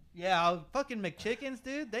McChicken. Yeah, fucking McChickens,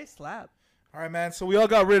 dude, they slap. All right, man. So we all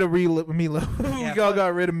got rid of meatloaf. Yeah, we all fuck.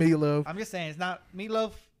 got rid of meatloaf. I'm just saying, it's not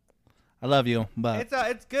meatloaf. I love you, but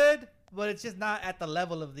It's good, but it's just not at the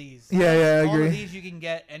level of these. Yeah, I all agree. of these you can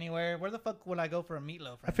get anywhere. Where the fuck would I go for a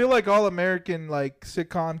meatloaf? I feel like all American like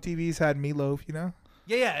sitcom TVs had meatloaf, you know,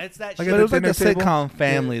 Yeah, it's that Like shit. but at it was like dinner the table? sitcom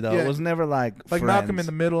family though. Yeah. It was never like like Friends. Malcolm in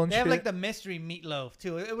the Middle and They have shit. like the mystery meatloaf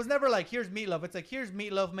too. It was never like here's meatloaf. It's like here's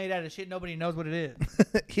meatloaf made out of shit nobody knows what it is.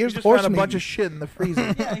 Here's you just horse found a meat. bunch of shit in the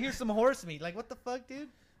freezer. Yeah, here's some horse meat. Like what the fuck, dude?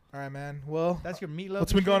 All right, man. Well, That's your meatloaf.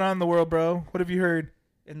 what's and been going shit? on in the world, bro? What have you heard?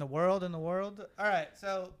 In the world? All right,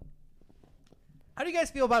 so how do you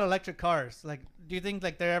guys feel about electric cars? Like, do you think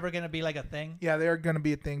like they're ever gonna be like a thing? Yeah, they are gonna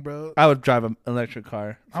be a thing, bro. I would drive an electric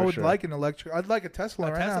car. I for would sure. like an electric. I'd like a Tesla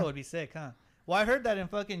A right Tesla now. would be sick, huh? Well, I heard that in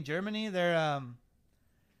fucking Germany,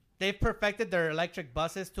 they've perfected their electric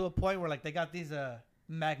buses to a point where like they got these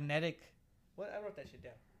magnetic. What I wrote that shit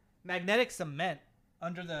down. Magnetic cement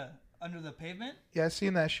under the pavement. Yeah, I've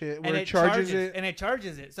seen that shit And where it it charges it. And it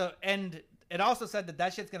charges it. So and it also said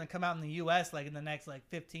that shit's gonna come out in the U.S. like in the next like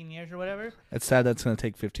 15 years or whatever. It's sad that's gonna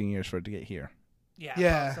take 15 years for it to get here. Yeah.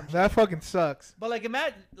 Yeah, some shit. that fucking sucks. But like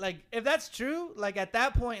imagine like if that's true, like at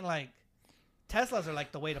that point like Teslas are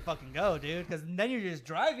like the way to fucking go, dude. Because then you're just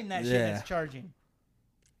driving that shit Yeah. that's charging.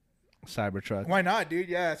 Cybertruck. Why not, dude?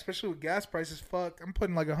 Yeah, especially with gas prices. Fuck, I'm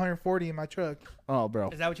putting like 140 in my truck. Oh, bro.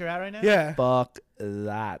 Is that what you're at right now? Yeah. Fuck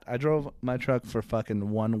that. I drove my truck for fucking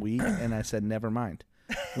 1 week and I said never mind.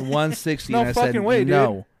 160 No and I said fucking way, dude.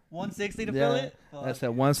 no. 160 to Yeah. fill it. I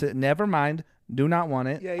Fuck. said never mind. Do not want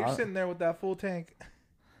it. Yeah, you're sitting there with that full tank.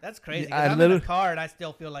 That's crazy. Yeah, 'cause I I'm in a literally- car and I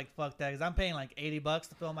still feel like fuck that because I'm paying like $80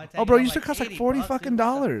 to fill my tank. Oh, bro, and it I'm used to cost like 80 $40 bucks, fucking dude.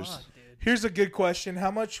 What the dollars. fuck, dude? Here's a good question: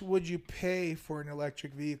 how much would you pay for an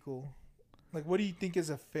electric vehicle? Like, what do you think is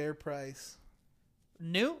a fair price?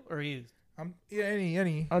 New or used? Yeah,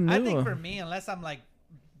 any. I I think for me, unless I'm like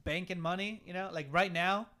banking money, you know, like right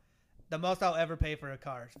now, the most I'll ever pay for a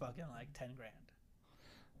car is fucking like 10 grand.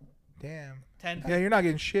 Damn. 10. Yeah, you're not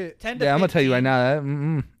getting shit. 10 to Yeah, I'm gonna tell you 15. right now that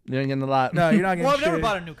you ain't getting a lot. No, you're not getting Well, I've shit. never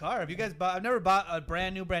bought a new car. Have you guys bought? I've never bought a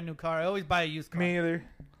brand new car. I always buy a used car. Me either.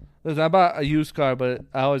 Listen, I bought a used car, but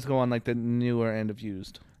I always go on like the newer end of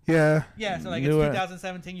used. Yeah. Yeah, so like Newer. it's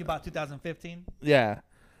 2017. You bought 2015. Yeah.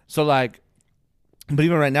 So like, but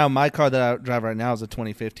even right now, my car that I drive right now is a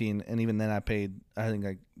 2015, and even then I paid I think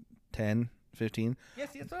like 10, 15. Yes,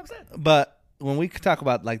 that's what I'm saying. But when we talk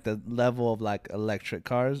about like the level of like electric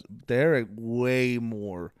cars, they're way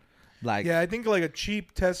more like Yeah, I think like a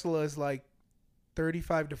cheap Tesla is like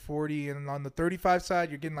 35 to 40, and on the 35 side,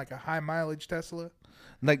 you're getting like a high mileage Tesla.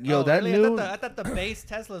 like yo Oh, that really? new I thought the base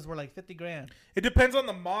Teslas were like 50 grand. It depends on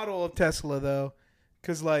the model of Tesla though,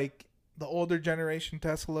 because like the older generation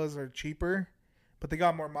Teslas are cheaper, but they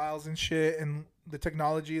got more miles and shit, and the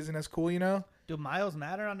technology isn't as cool, you know? Do miles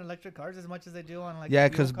matter on electric cars as much as they do on like? Yeah, fuel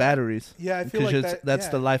because cars? batteries. Yeah, I feel like that's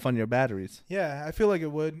yeah. the life on your batteries. Yeah, I feel like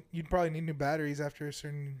it would. You'd probably need new batteries after a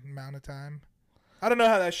certain amount of time. I don't know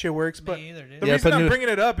how that shit works, but Me either, dude. the Yeah, reason but I'm new- bringing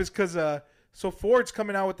it up is because so Ford's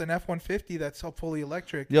coming out with an F-150 that's fully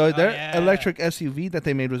electric. Yo, their yeah. electric SUV that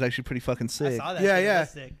they made was actually pretty fucking I sick. saw that. Yeah, shit. yeah.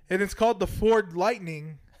 That's sick. And it's called the Ford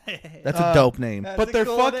Lightning. That's a dope name. That's But a they're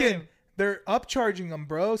cool fucking name. they're upcharging them,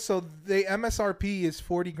 bro. So the MSRP is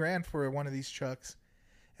 40 grand for one of these trucks,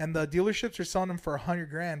 and the dealerships are selling them for 100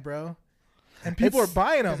 grand, bro. And people It's- are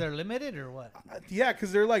buying Because them. they're limited or what? Yeah,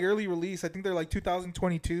 because they're like early release. I think they're like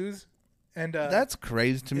 2022s, and That's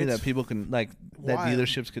crazy to me it's that people can that wild.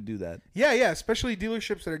 dealerships could do that. yeah, especially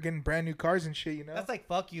dealerships that are getting brand new cars and shit. You know, That's like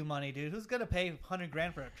fuck you money, dude. Who's gonna pay 100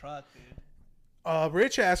 grand for a truck, dude?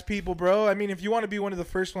 rich ass people, bro. I mean, if you want to be one of the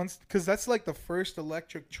first ones, because that's like the first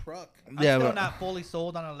electric truck. I'm Yeah, still but not fully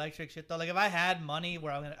sold on electric shit though. Like if I had money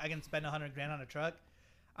where I can spend 100 grand on a truck,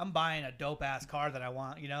 I'm buying a dope ass car that I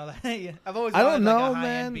want. You know, I've always I wanted don't like know, a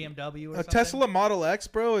high-end man. BMW or A something. Tesla Model X,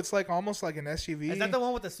 bro. It's like almost like an SUV. Is that the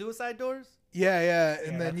one with the suicide doors? Yeah, Yeah,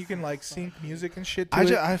 and then you that's can like sync music and shit to I,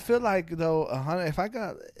 it. I feel like though,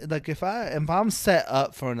 if I'm set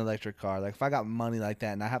up for an electric car, like if I got money like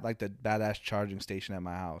that and I have like the badass charging station at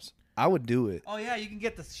my house, I would do it. Oh yeah, you can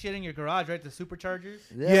get the shit in your garage, right? The superchargers.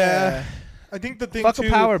 Yeah. I think the thing Fuck too a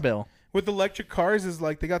power bill. with electric cars is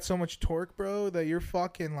like they got so much torque, bro, that you're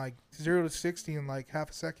fucking like 0 to 60 in like half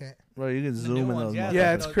a second. Bro, you can zoom in ones, those. yeah.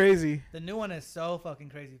 Yeah, motherfuckers. it's crazy. The new one is so fucking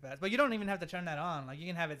crazy fast, but you don't even have to turn that on. Like you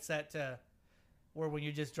can have it set to where when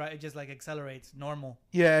you just drive, it just like accelerates normal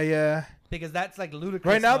Yeah. because that's like ludicrous.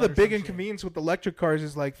 Right now, the mode or big some shit. inconvenience with electric cars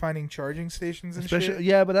is like finding charging stations and Especially, shit.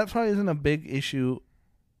 yeah, but that probably isn't a big issue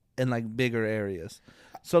in like bigger areas.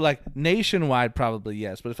 So like nationwide, probably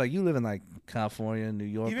yes. But if like you live in like California, New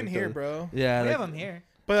York, Even like here, those- bro. yeah, We like, have them here.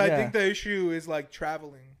 But I Yeah. think the issue is like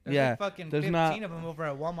traveling. There's Yeah, like fucking there's 15 not- of them over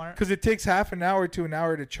at Walmart. Because it takes half an hour to an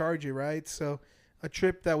hour to charge it, right? So a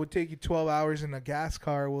trip that would take you 12 hours in a gas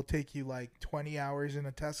car will take you like 20 hours in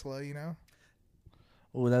a Tesla, you know?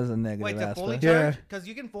 Oh, that's a negative Wait, to fully aspect. Yeah. charge? Because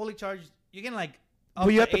you can fully charge. You can like up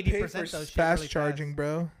Well, you to have to pay 80% for those shit fast really charging, fast.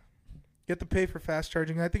 bro. You have to pay for fast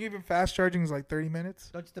charging. I think even fast charging is like 30 minutes.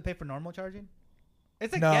 Don't you have to pay for normal charging?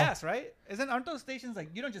 It's like No. gas, right? Aren't those stations like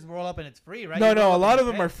you don't just roll up and it's free, right? No, You roll a up lot and of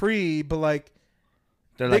you them pay. are free, but like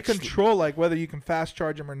They're they like control like whether you can fast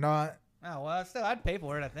charge them or not. Oh well, still I'd pay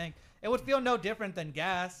for it. I think it would feel no different than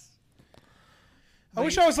gas. I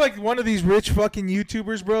wish I was like one of these rich fucking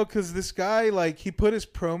YouTubers, bro, because this guy, like, he put his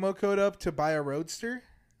promo code up to buy a Roadster,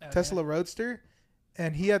 Tesla Roadster,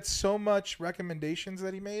 and he had so much recommendations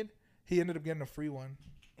that he made, he ended up getting a free one.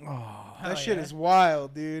 Oh, That shit is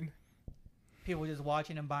wild, dude. People just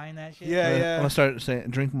watching and buying that shit. Yeah, I'm yeah. gonna start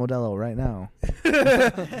saying drink Modelo right now.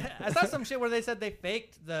 I saw some shit where they said they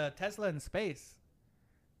faked the Tesla in space.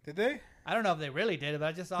 Did they? I don't know if they really did it, but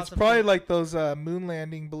I just saw It's some probably shit. like those moon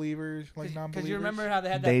landing believers, like non-believers. Because you remember how they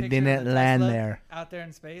had that They picture of didn't the land Tesla there. out there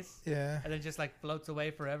in space, Yeah. and then just like floats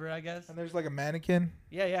away forever, I guess. And there's like a mannequin.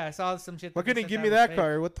 Yeah, I saw some shit. Why that they couldn't he said give me was that fake.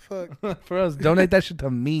 car? What the fuck? For us, donate that shit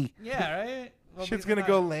to me. Yeah, right. Well, Shit's because gonna I'm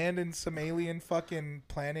go not- land in some alien fucking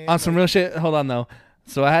planet. On some like- real shit. Hold on though.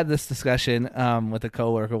 So I had this discussion with a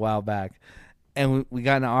coworker a while back, and we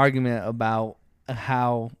got in an argument about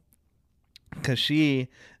how, because she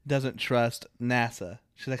doesn't trust NASA.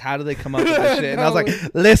 She's like, how do they come up with this shit? And I was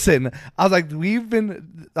like, listen, I was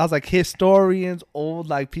like, historians, old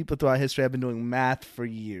like people throughout history have been doing math for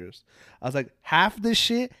years. I was like, half this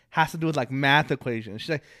shit has to do with like math equations. She's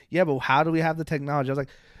like, yeah, but how do we have the technology? I was like,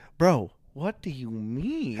 bro, what do you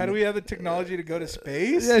mean? How do we have the technology to go to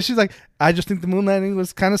space? Yeah, she's like, I just think the moon landing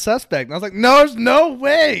was kind of suspect. And I was like, no, there's no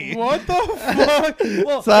way. What the fuck?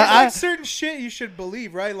 Well, So there's I- like certain shit you should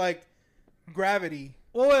believe, right? Like gravity.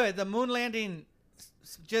 Well, wait, the moon landing,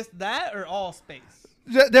 just that or all space?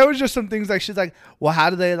 There was just some things like, she's like, well, how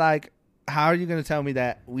are you going to tell me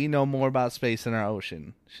that we know more about space than our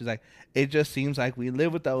ocean? She's like, it just seems like we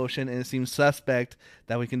live with the ocean and it seems suspect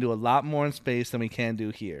that we can do a lot more in space than we can do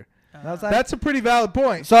here. And I was like, That's a pretty valid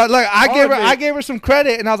point. so like I admit- gave her some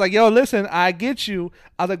credit and I was like, yo, listen, I get you.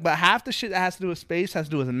 I was like, but half the shit that has to do with space has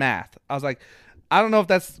to do with math. I was like, I don't know if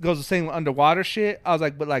that goes the same with underwater shit. I was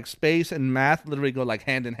like, but like space and math literally go like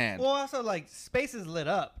hand in hand. Well, also like space is lit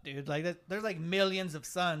up, dude. Like there's like millions of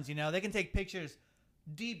suns. You know, they can take pictures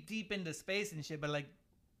deep into space and shit, but like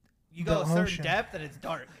you go The a certain ocean. depth and it's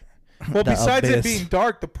dark. Well, The besides it abyss. being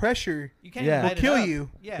dark, the pressure You can't Yeah. even Will light it kill up. you.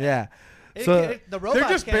 Yeah. Yeah. It- So- the robots they're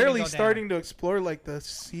just can't even barely go down. starting to explore like the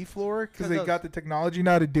seafloor because 'Cause they those- got the technology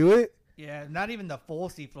now to do it. Yeah, not even the full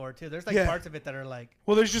seafloor too. There's parts of it that are like.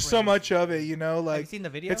 Well, there's just so much of it, Have like you seen the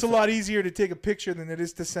video? it's a lot easier to take a picture than it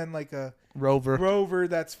is to send like a rover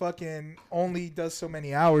that's fucking only does so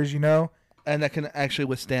many hours, and that can actually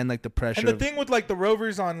withstand like the pressure. And the thing with like the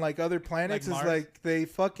rovers on like other planets Like is Mars? like they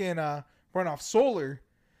fucking run off solar.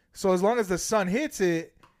 So as long as the sun hits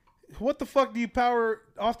it, what the fuck do you power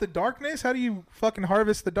off the darkness? How do you fucking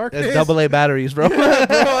harvest the darkness? It's AA batteries, bro. Bro,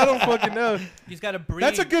 I don't fucking know. You just gotta breathe.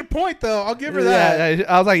 That's a good point, though. I'll give her that. Yeah,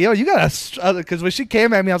 I was like, yo, you gotta, because when she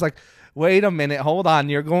came at me, I was like, wait a minute, hold on,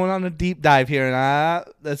 you're going on a deep dive here, and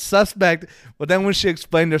that's suspect. But then when she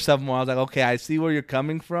explained herself more, I was like, okay, I see where you're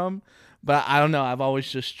coming from. But I don't know. I've always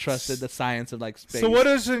just trusted the science of like space. So what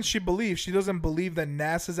doesn't she believe? She doesn't believe that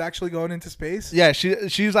NASA's actually going into space? Yeah,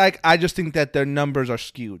 she's like, I just think that their numbers are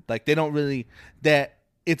skewed. Like they don't really, that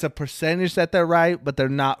it's a percentage that they're right, but they're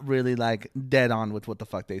not really like dead on with what the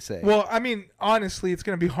fuck they say. Well, I mean, honestly, it's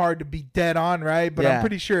going to be hard to be dead on, right? But I'm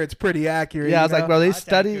pretty sure it's pretty accurate. Yeah, I was like, bro, they That's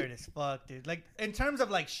study. accurate as fuck, dude. Like in terms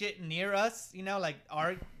of like shit near us, like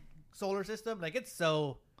our solar system, like it's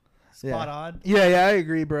so spot on. Yeah, I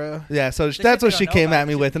agree, bro. Yeah, so The that's shit what they she don't know came about at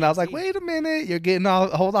me shit with, and I was we like, can't wait a minute, you're getting all.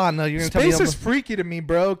 Hold on, no, you're gonna tell me. Space is freaky to me,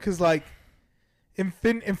 bro, because like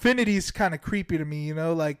infinity's kind of creepy to me.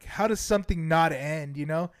 Like how does something not end?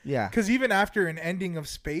 Yeah. Because even after an ending of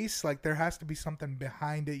space, like there has to be something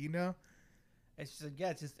behind it. It's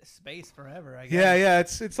just space forever. I guess. Yeah.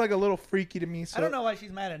 It's like a little freaky to me. So. I don't know why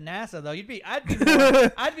she's mad at NASA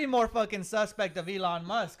though. I'd be more fucking suspect of Elon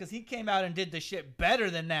Musk because he came out and did the shit better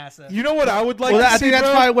than NASA. You know what I would like Well, to I see, think that's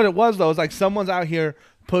bro? probably what it was, though. It's like someone's out here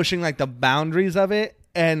pushing like the boundaries of it,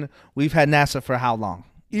 and we've had NASA for how long?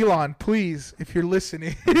 Elon, please, if you're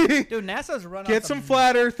listening, Dude, NASA's run get off some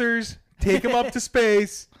flat earthers, take them up to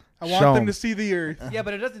space. I want Show them 'em. to see the Earth. Yeah,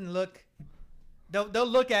 but it doesn't look. They'll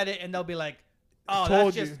look at it and they'll be like, "Oh,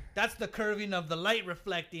 Told that's the curving of the light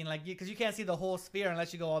reflecting, like because you can't see the whole sphere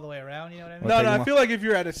unless you go all the way around." You know what I mean? Well, No, take 'em I off. feel like if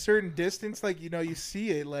you're at a certain distance, like you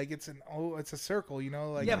see it, like it's a circle,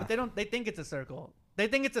 like Yeah, but they don't. They think it's a circle. They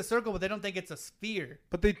think it's a circle, but they don't think it's a sphere.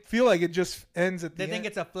 But they feel like it just ends at the They end. think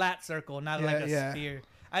it's a flat circle, not like a sphere.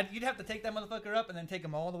 You'd have to take that motherfucker up and then take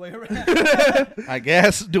him all the way around. I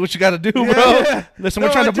guess do what you got to do, bro. Yeah. Listen, No,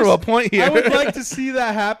 we're trying I to prove a point here. I would like to see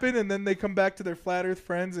that happen, and then they come back to their flat Earth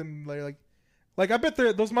friends, and like I bet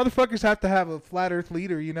those motherfuckers have to have a flat Earth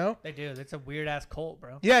leader, They do. It's a weird ass cult,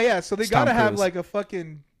 bro. Yeah. So they Tom gotta have Cruise. like a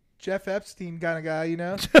fucking Jeff Epstein kind of guy,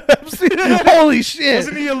 Holy shit!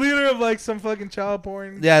 Wasn't he a leader of like some fucking child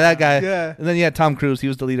porn? Yeah, that guy. Yeah. And then you had Tom Cruise. He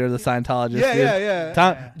was the leader of the Scientologists. dude.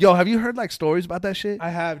 Yeah. Yo, have you heard like stories about that shit? I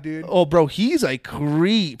have, dude. Oh, bro, he's a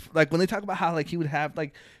creep. Like when they talk about how like he would have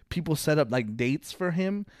like people set up like dates for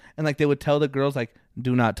him, and like they would tell the girls like,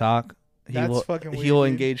 do not talk. That's fucking weird, He will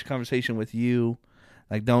dude. engage conversation with you.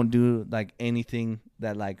 Like don't do like anything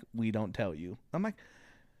that like we don't tell you. I'm like,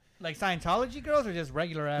 Like Scientology girls or just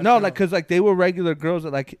regular ass? no, girls? like because like they were regular girls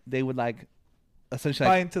that like they would like essentially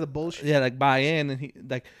Buy like, into the bullshit. yeah, like buy in, and he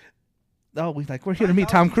like, oh, we're here to meet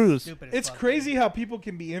Tom Scientology's Cruise. stupid as It's fuck, crazy how people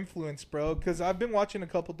can be influenced, bro. Because I've been watching a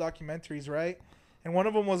couple documentaries, right? And one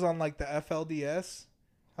of them was on like the FLDS.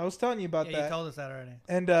 I was telling you about Yeah, that. you told us that already.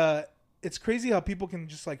 And it's crazy how people can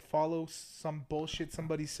just like follow some bullshit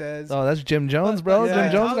somebody says. Oh, that's Jim Jones, But- bro. but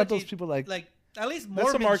Jim Jones got Scientology, those people like at least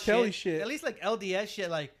That's some Mormon R. Kelly shit. At least like LDS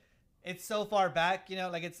shit, like it's so far back,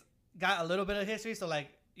 like it's got a little bit of history, so like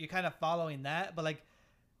you're kind of following that. But like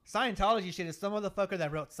Scientology shit is some motherfucker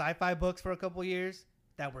that wrote sci-fi books for a couple years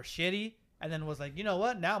that were shitty, and then was like, you know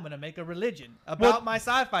what? Now I'm gonna make a religion about my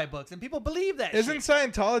sci-fi books, and people believe that. Isn't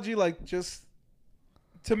shit. Scientology like just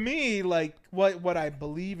to me like what I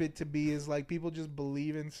believe it to be is like people just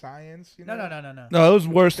believe in science? No. no, it was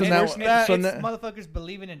worse than It's that. worse than that. So It's na- motherfuckers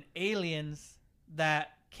believing in aliens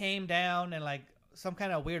that came down and like some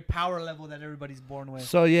kind of weird power level that everybody's born with.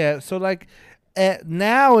 So yeah, so like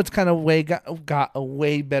now it's kind of got a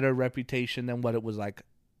way better reputation than what it was like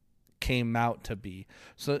came out to be.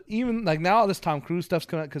 So even like now all this Tom Cruise stuff's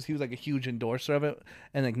coming out because he was like a huge endorser of it,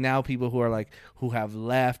 and like now people who have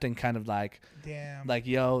left and kind of like Damn. like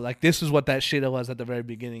yo like this is what that shit was at the very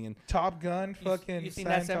beginning, and Top Gun, fucking. You seen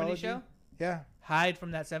that 70s Scientology. show? Yeah, Hyde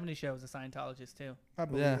from that 70s show was a Scientologist too. I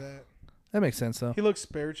believe Yeah. that. that makes sense though. He looks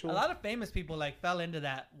spiritual. A lot of famous people like fell into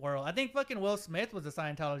that world. I think fucking Will Smith was a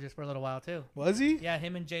Scientologist for a little while too. Was he? Yeah,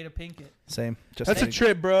 him and Jada Pinkett. Same. Just That's a like-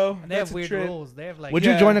 trip, bro. And they That's have a weird trip. rules. They have like. Would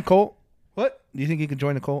Yeah. you join a cult? What? Do you think you could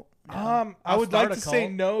join a cult? I I'll would like start to a say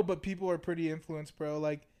cult. no, but people are pretty influenced, bro.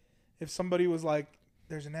 Like, if somebody was like,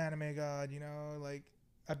 "There's an anime god," like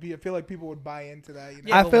I feel like people would buy into that.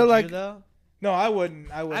 Yeah, I but feel would like- you, though? No, I wouldn't.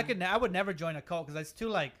 I would never join a cult because it's too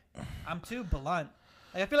like, I'm too blunt.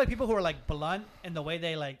 Like I feel like people who are like blunt in the way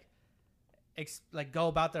they like go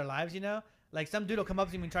about their lives, you know. Like some dude will come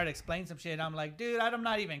up to me and try to explain some shit, and I'm like, dude, I'm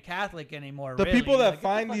not even Catholic anymore. The really. people that like,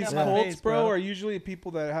 find the these fuck out my cults, face, bro, are usually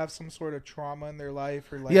people that have some sort of trauma in their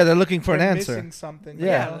life, or like Yeah, they're looking for an answer. missing something.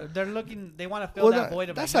 Yeah. You know? they're looking. They want to fill that void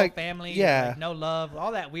of that's like, like- no family, yeah. like, no love,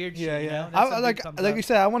 all that weird Yeah, shit. You yeah. know? Then some dude like comes you up.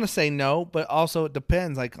 said, I want to say no, but also it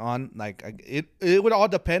depends. Like on like it would all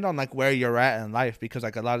depend on like where you're at in life, because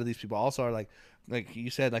like a lot of these people also are like you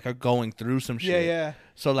said, like are going through some shit. Yeah, yeah.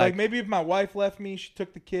 So Like like maybe if my wife left me, she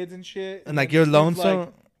took the kids and shit, and like then you're this dude's lonesome.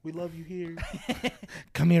 like, we love you here.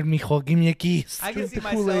 Come here, mijo. Give me a kiss. I can Drink see the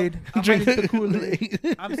myself. Kool-Aid. Drink the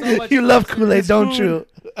Kool-Aid. I'm so much You love closer- Kool-Aid, It's don't food.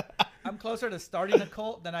 you? I'm closer to starting a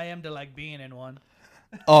cult than I am to like being in one.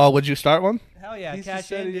 Oh, would you start one? Hell yeah, He's cash just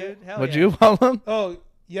said in, it, dude. Hell Would yeah. you, Paul? Oh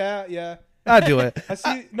yeah, yeah. I'd do it. I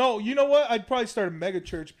see. No, you know what? I'd probably start a mega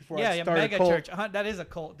church before Yeah, I yeah, start mega a cult. church. That is a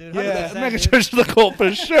cult, dude. Yeah, 100%, Mega dude. church is the cult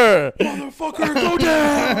for sure. Motherfucker, go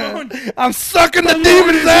down. I'm sucking the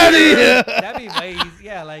demons out of here. That'd be way easy.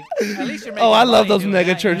 Yeah, like at least you're making. Oh, I love money those doing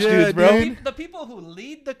mega that, church you know? Yeah, dudes, bro. dude. The people who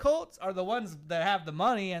lead the cults are the ones that have the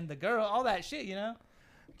money and the girl, all that shit, you know.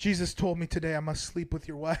 Jesus told me today I must sleep with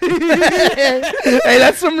your wife. Hey,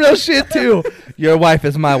 that's some real shit too. Your wife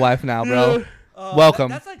is my wife now, bro. Welcome.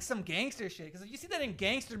 That's like some gangster shit, because you see that in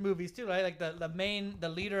gangster movies too, right? Like the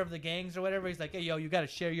leader of the gangs or whatever. He's like, hey, yo, you got to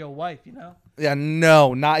share your wife, you know. Yeah,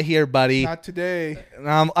 no, not here, buddy. Not today.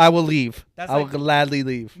 I will leave. That's I will like- gladly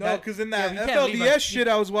leave. No, because in that Yeah, you can't leave FLDS us. shit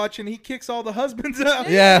I was watching, he kicks all the husbands out.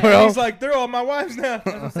 Yeah, And bro. he's like, they're all my wives now. That's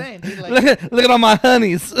what I'm saying, dude. Like, Look at all my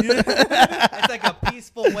honeys. it's like a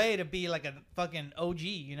peaceful way to be like a fucking OG,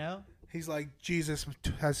 you know. He's like, Jesus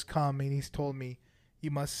has come and he's told me, you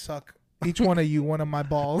must suck each one of you one of my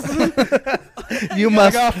balls. You I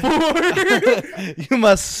must. got 4. You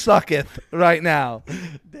must suck it right now.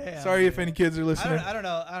 Damn. Sorry if any kids are I listening. don't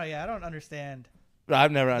know. I don't understand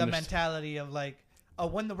I've never the understood. mentality of like,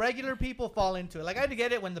 when the regular people fall into it. Like I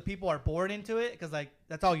get it when the people are born into it, because like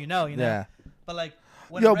that's all you know. Yeah. But like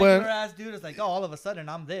when Yo, a regular but- ass dude is like, oh, all of a sudden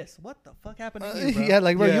I'm this. What the fuck happened to you, bro? Yeah,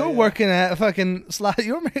 like bro, Yeah, you were yeah. working at fucking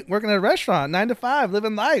you were working at a restaurant, 9 to 5,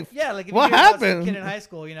 living life. Yeah, like if What you hear about some happened? kid in high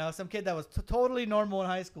school, you know, some kid that was totally normal in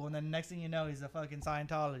high school, and then next thing you know, he's a fucking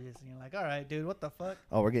Scientologist, and you're like, all right, dude, what the fuck?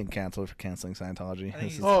 Oh, we're getting canceled for canceling Scientology. I think This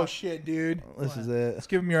he's- is, Oh, shit, dude. this is it. Let's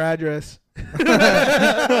give him your address.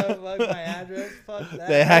 Fuck my address. Fuck that.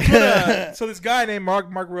 They hack- So this guy named Mark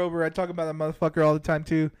Rober, I talk about that motherfucker all the time,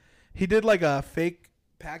 too. He did like a fake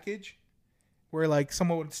package where like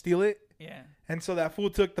someone would steal it. Yeah. And so that fool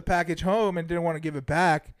took the package home and didn't want to give it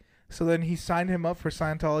back. So then he signed him up for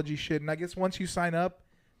Scientology shit. And I guess once you sign up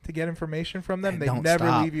to get information from them, And they don't never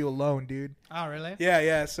stop. leave you alone, dude. Oh, really? Yeah,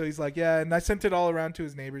 yeah. So he's like, yeah. And I sent it all around to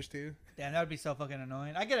his neighbors, too. Damn, that would be so fucking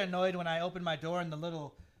annoying. I get annoyed when I open my door and the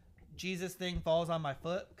little Jesus thing falls on my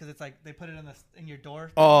foot, because it's like they put it in your door.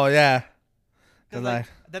 Oh yeah. 'Cause, like-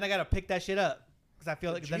 then I gotta pick that shit up, because I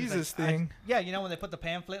feel like then it's Jesus like, I- thing. yeah, you know when they put the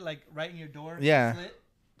pamphlet like right in your door. Yeah. Slit?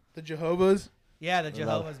 The Jehovah's. Yeah, the love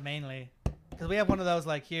Jehovah's mainly, because we have one of those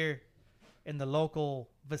like here in the local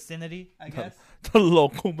vicinity, I guess. The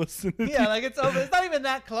local vicinity. Yeah, like it's over. It's not even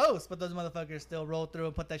that close, but those motherfuckers still roll through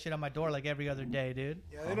and put that shit on my door like every other day, dude.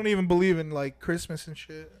 Yeah, they don't even believe in like Christmas and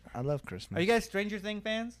shit. I love Christmas. Are you guys Stranger Things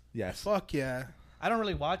fans? Yes. Fuck yeah. I don't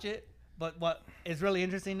really watch it, but what is really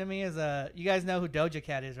interesting to me is you guys know who Doja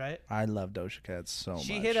Cat is, right? I love Doja Cat so much.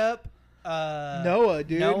 She hit up Noah,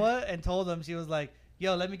 dude. Noah and told him, she was like,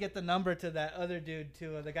 yo, let me get the number to that other dude,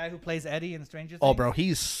 to the guy who plays Eddie in Stranger Things. Oh, bro,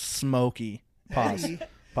 he's smoky. Pause.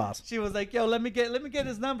 Pause. She was like, yo, let me get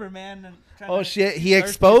his number, man. And trying Oh to- shit, he thirsty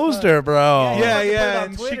exposed as fuck. her, bro. Yeah, Yeah, fucking put it yeah. on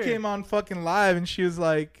And she Twitter. came on fucking live and she was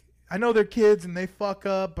like, I know they're kids and they fuck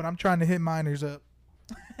up, but I'm trying to hit minors up.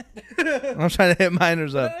 I'm trying to hit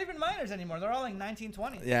minors They're up. not even minors anymore. They're all like 19,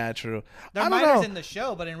 20. Yeah, true. They're I don't minors know. in the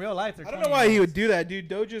show, but in real life, they're I don't know why 20-year-olds. he would do that, dude.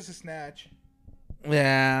 Doja's a snatch.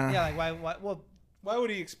 Yeah. Yeah, like why? Well, Why would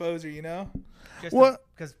he expose her, you know? just What?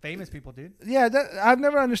 because famous people, dude. Yeah, I've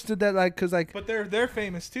never understood that, like, cause like, But they're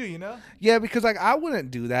famous too, you know? yeah, because like I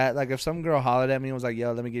wouldn't do that. Like, if some girl hollered at me and was like,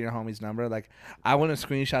 "Yo, let me get your homie's number," like, I wouldn't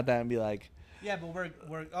screenshot that and be like, Yeah, but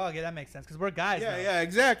we're oh yeah, that makes sense because we're guys. Yeah, though. yeah,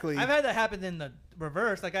 exactly. I've had that happen in the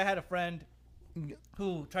reverse. Like I had a friend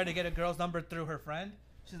who tried to get a girl's number through her friend.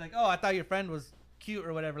 She's like, "Oh, I thought your friend was cute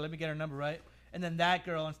or whatever. Let me get her number, right?" And then that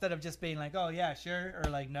girl, instead of just being like, "Oh yeah, sure," or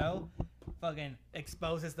like no, fucking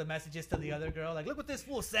exposes the messages to the other girl. Like, look what this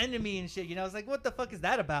fool sending me and shit. You know, it's like, what the fuck is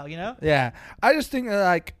that about? You know? yeah. I just think that,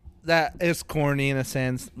 like, that is corny in a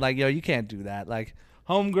sense. Like, yo, you can't do that. Like,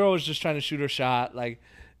 homegirl is just trying to shoot her shot. Like,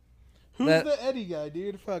 Who's that- the Eddie guy,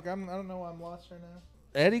 dude? Fuck, I don't know why I'm lost right now.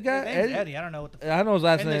 Eddie His got name's Eddie. I don't know what the. I know his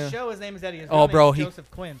last In name. the show, his name is Eddie. His Oh, real bro, name is he-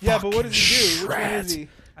 Joseph Quinn. Yeah, but what does he do? Which one shreds. is he?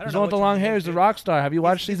 I don't He's know the one with the which long he hair. is, He's the dude. rock star. Have you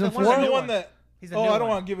watched he's the season one He's that- four? the new one one. that. He's the Oh, new I don't one.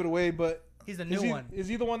 want to give it away, but He's the new is he, one. is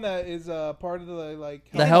he the one that is part of the like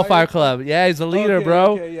The Hellfire Club. Yeah, he's the leader, Okay,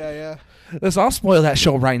 bro. Okay, yeah. Listen, I'll spoil that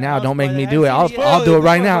show right now. I'll Don't make spoil me it. do it. Have you seen it? I'll do it This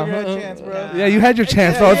right now. motherfucker had a chance, bro. Yeah, you had your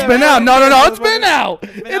chance, Yeah, bro. It's yeah, been yeah, out. No, yeah, it's been out.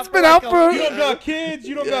 It's been out for. You don't got kids.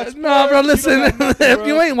 You don't got sports. Nah, bro. You Listen, don't got nothing, if bro.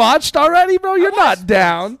 you ain't watched already, bro, you're watch not sports.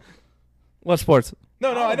 down. What sports?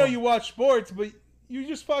 No, All I of know them. you watch sports, but you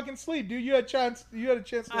just fucking sleep, dude. You had a chance. You had a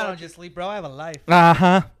chance to I don't watch just sleep, bro. I have a life. Uh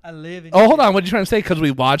huh. I live in Oh, hold on. What you trying to say? Because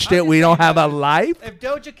we watched I'm it, just we don't saying, have a bro. life. If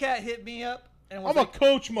Doja Cat hit me up and was I'm a like,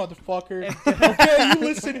 coach, motherfucker. If- Okay, you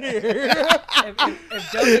listen here. if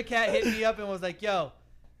Doja Cat hit me up and was like, yo,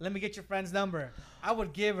 let me get your friend's number, I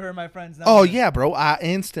would give her my friend's number. Oh yeah, bro.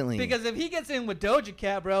 Instantly. Because if he gets in with Doja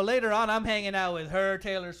Cat, bro, later on I'm hanging out with her,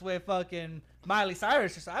 Taylor Swift, fucking Miley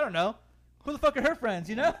Cyrus, or I don't know. Who the fuck are her friends,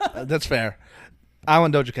 you know? That's fair. I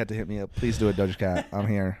want Doja Cat to hit me up. Please do it, Doja Cat. I'm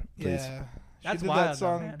here. Please. Yeah. That's she did wild, that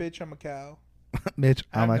song, though, man. "Bitch, I'm a Cow." Bitch,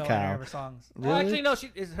 I have I'm a no idea cow. her songs. Really? Oh, actually, no.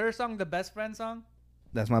 Is her song the best friend song?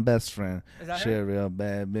 That's my best friend. Is that She her? a real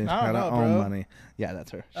bad bitch. I don't Got her know, own bro. money. Yeah,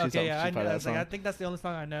 that's her. She's Okay, yeah, I part know. of I that was like, I song. think that's the only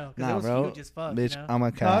song I know. Because Nah, it was bro. huge as fuck. Bitch, you know? I'm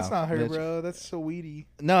a cow. No, that's not her, Bitch. bro. That's Saweetie.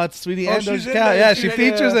 No, it's Sweetie Oh, and she's Doja in Cat. there. Yeah, She's she in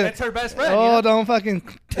features there. it. That's her best friend. Oh, you know? don't fucking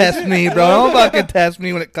test me, bro. Don't fucking test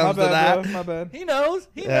me when it My comes to bad, that. bro. My bad. He knows.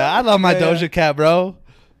 He knows. Yeah, I love my Yeah, yeah. Doja Cat, bro.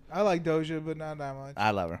 I like Doja, but not that much.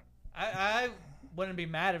 I love her. I wouldn't be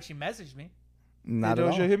mad if she messaged me. Not Hey, at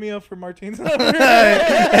Doja, all. hit me up for Martine's number.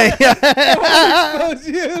 Hey, Expose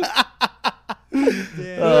you.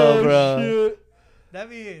 Damn. Oh, bro.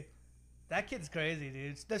 Shit. That kid's crazy,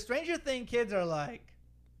 dude. The Stranger Thing kids are like,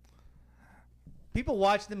 people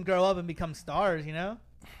watch them grow up and become stars, you know?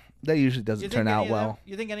 That usually You doesn't think turn any out of them- well.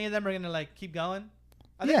 You think any of them are gonna like keep going?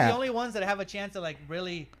 I think Yeah. the only ones that have a chance of like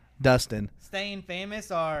really Dustin. staying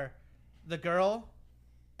famous are the girl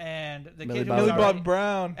and the Millie kid who Bobby was Millie already, Bob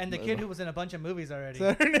Brown. and the kid who was in a bunch of movies already. Is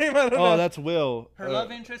that her name? I don't know. Oh, that's Will. Her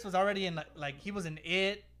love interest was already in like he was in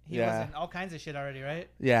It. He Yeah. was in all kinds of shit already, right?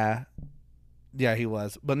 Yeah. Yeah, he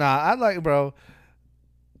was. But nah, I like, bro.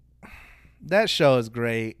 That show is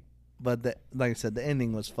great. But like I said, the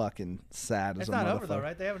ending was fucking sad as It's a not over though, motherfucker.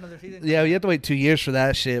 right? They have another season. Yeah, you have to wait 2 years for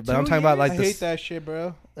that shit. But I'm 2 talking about like I hate that shit,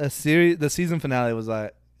 bro. a series. The season finale was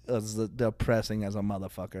like depressing as a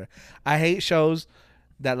motherfucker. I hate shows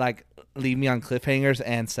that like leave me on cliffhangers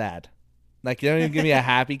and sad. Like you don't even give me a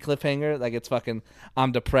happy cliffhanger. Like it's fucking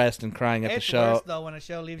I'm depressed and crying at It's the show. worse though when a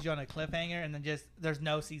show leaves you on a cliffhanger and then just there's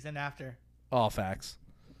no season after. All facts.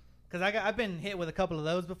 Because I've been hit with a couple of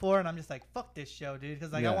those before, and I'm just like, fuck this show, dude.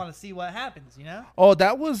 Because like Yeah. I want to see what happens, you know? Oh,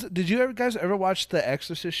 that was. Did you guys ever watch the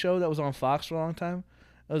Exorcist show that was on Fox for a long time?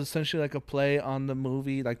 It was essentially like a play on the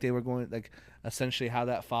movie. Like they were going like essentially how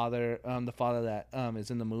that father, the father that is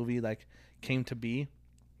in the movie, like came to be.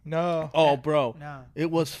 No. Oh, bro, No. it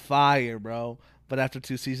was fire, bro. But after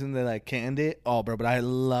 2 seasons, they like canned it. Oh, bro, but I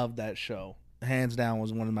love that show. Hands down,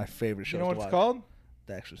 was one of my favorite shows. You know what to it's watch. called?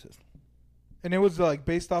 The Exorcist. And it was like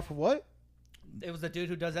based off of what? It was the dude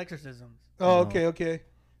who does exorcisms. Oh, No. okay.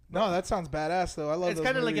 No, that sounds badass though. I love It's those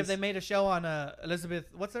kind of like if movies. they made a show on Elizabeth.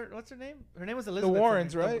 What's her name? Her name was Elizabeth.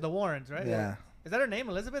 Warrens, something. right? The Warrens, right? Yeah. Is that her name,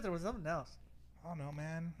 Elizabeth, or was it something else? I don't know,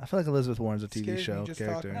 man. I feel like Elizabeth Warren's a TV Scares me show just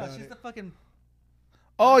character. talking No, about she's it. the fucking.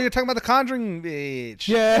 Oh, you're talking about the Conjuring bitch.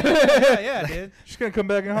 Yeah. yeah, dude. She's gonna come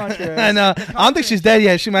back and haunt your ass. I know. I don't think she's dead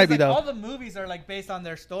yet. She might be Like, though. all the movies are like based on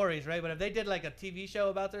their stories, right? But if they did like a TV show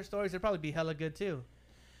about their stories, it'd probably be hella good too.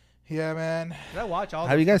 Yeah, man. 'Cause I watch all.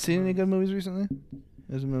 Have you those guys fucking seen any movies. good movies recently?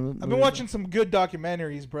 I've been watching some good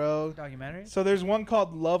documentaries, bro. documentaries? So there's one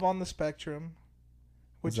called Love on the Spectrum,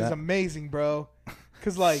 which What's is that? amazing, bro.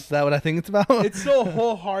 Cause like Is that what I think it's about? it's so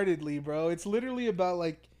wholeheartedly, bro. It's literally about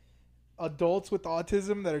like adults with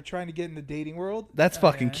autism that are trying to get in the dating world, That's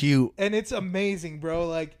fucking Okay. cute. and it's amazing, bro.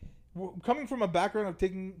 Like coming from a background of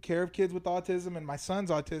taking care of kids with autism, and my son's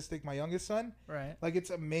autistic, my youngest son. Right. Like it's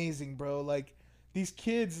amazing, bro. Like these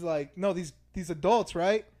kids, like no, these adults,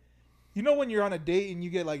 right? You know when you're on a date and you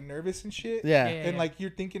get like nervous and shit, Yeah. Yeah. and like you're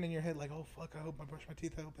thinking in your head, like, oh fuck, I hope I brushed my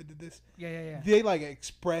teeth. I hope I did this. Yeah. They like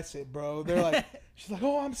express it, bro. They're like, she's like,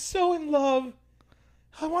 oh, I'm so in love.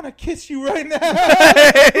 I want to kiss you right now.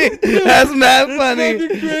 That's mad It's funny.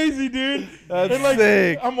 fucking crazy, dude. That's and like,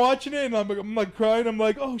 sick. I'm watching it and I'm like crying. I'm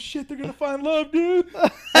like, oh shit, they're gonna find love, dude.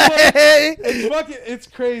 Hey. It's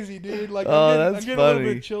crazy, dude. Like, Oh, I'm that's getting a little funny.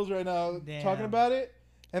 bit of chills right now Damn. talking about it,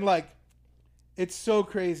 and like, it's so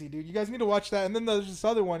crazy, dude. You guys need to watch that. And then there's this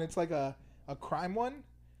other one. It's like a crime one.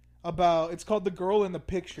 about. It's called The Girl in the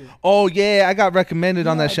Picture. Oh yeah, I got recommended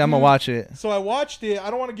on that shit. I'm gonna watch it. So I watched it. I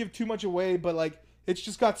don't want to give too much away, but like it's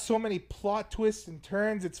just got so many plot twists and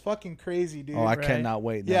turns. It's fucking crazy, dude. Oh, I cannot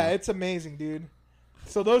wait. Now. Yeah, it's amazing, dude.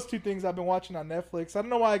 So those two things I've been watching on Netflix. I don't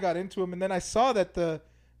know why I got into them, and then I saw that The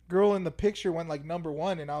Girl in the Picture went like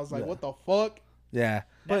 #1, and I was like, what the fuck? Yeah.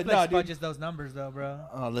 Netflix punches those numbers though, bro.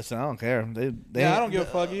 Oh, listen, I don't care. They I don't give a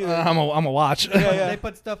fuck either. I'm a watch. Yeah. They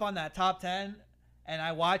put stuff on that top 10, and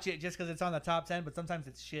I watch it just because it's on the top 10. But sometimes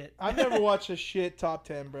it's shit. I've never watched a shit top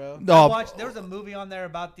 10, bro. No. There was a movie on there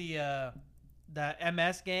about the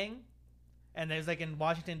MS gang, and there's like in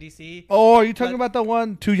Washington D.C. Oh, are you talking about the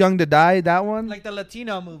one Too Young to Die? That one? Like the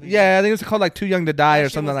Latino movie. Yeah, I think it's called like Too Young to Die that or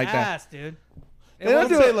something like ass, that. Dude. They don't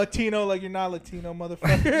say Latino like you're not Latino,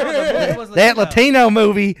 motherfucker. That Latino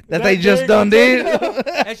movie that they just done did.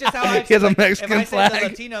 It's just how I He has a Mexican if I say flag. the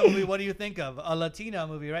Latino movie, what do you think of? A Latino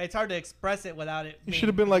movie, right? It's hard to express it without it. You should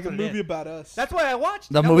have been like a movie about us. That's why I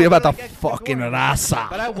watched The movie about the fucking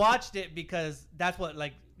raza. But I watched it because that's what,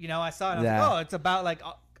 like, you know, I saw it. And I was like, oh, it's about like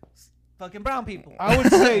fucking brown people. I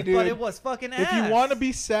would say, dude. But it was fucking ass. If you want to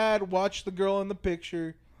be sad, watch The Girl in the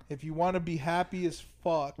Picture. If you want to be happy as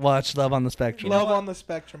fuck, watch Love on the Spectrum. Love on the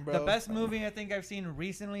Spectrum, bro. The best movie I think I've seen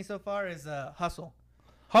recently so far is Hustle.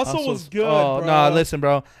 Hustle was good, oh, bro. No, listen,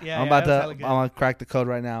 bro. Yeah, I'm gonna crack the code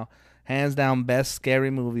right now. Hands down, best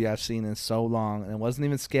scary movie I've seen in so long. And it wasn't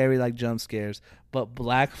even scary like jump scares. But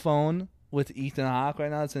Black Phone with Ethan Hawke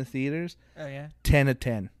right now, it's in theaters. Oh, yeah? 10 of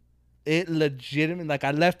 10. It legitimately, like,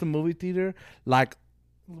 I left the movie theater, like,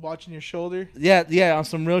 watching your shoulder. Yeah, on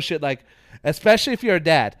some real shit, like, especially if you're a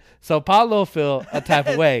dad. So Paulo feel a type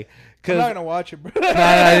of way. I'm not gonna watch it, bro.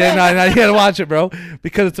 no, you gotta watch it, bro,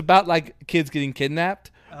 because it's about like kids getting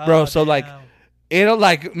kidnapped, bro. So like, it'll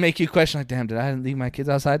like make you question, like, damn, did I leave my kids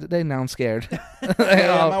outside today? Now I'm scared.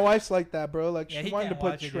 Yeah, my wife's like that, bro. Like, Yeah, she wanted to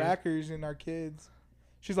put trackers in our kids.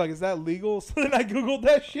 She's like, is that legal? So then I googled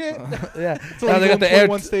that shit. Yeah, it's now they got the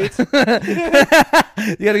air states. You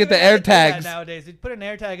gotta get the air tags nowadays. You put an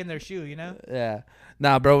air tag in their shoe, you know? Yeah,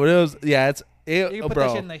 nah, bro. It was you can put bro.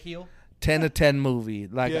 that shit in the heel. 10 of 10 movie.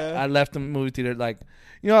 Like, I left the movie theater, like,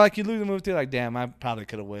 you know, like, you leave the movie theater, like, damn, I probably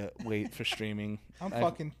could have wait for streaming. I'm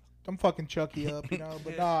fucking Chucky up, you know.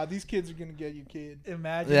 But nah, these kids are gonna get you, kid.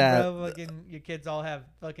 Imagine, bro, fucking your kids all have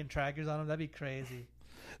fucking trackers on them. That'd be crazy.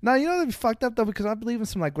 No, you know that'd be fucked up though, because I believe in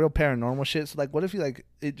some like real paranormal shit. So like, what if you like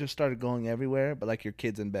it just started going everywhere, but like your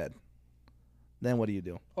kid's in bed? Then what do you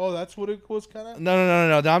do? Oh, that's what it was kind of.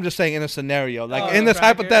 No. I'm just saying in a scenario, like in this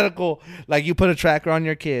hypothetical, like you put a tracker on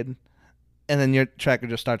your kid, and then your tracker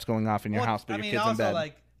just starts going off in your house, but your kid's in bed. Also,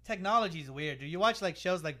 like, technology's weird. Do you watch like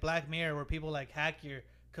shows like Black Mirror where people like hack your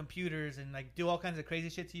computers and like do all kinds of crazy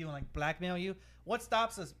shit to you and like blackmail you? What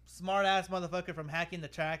stops a smart ass motherfucker from hacking the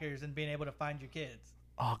trackers and being able to find your kids?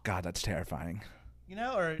 Oh God, that's terrifying. You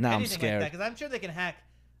know, or now anything I'm scared. like that, because I'm sure they can hack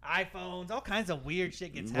iPhones. All kinds of weird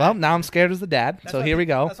shit gets hacked. Well, now I'm scared as the dad. So here we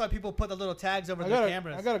go. That's why people put the little tags over their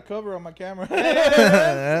cameras. I got a cover on my camera.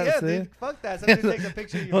 Yeah, dude, fuck that. Somebody takes a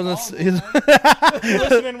picture of your listening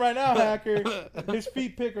right now, hacker. His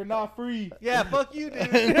feet pick are not free. Yeah, fuck you, dude.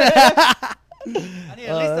 I need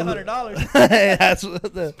at least $100. That's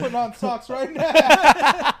putting on socks right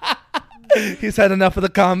now. He's had enough of the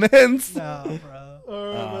comments. No, bro. All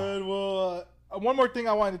right, man. Well, one more thing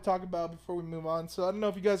I wanted to talk about before we move on. So I don't know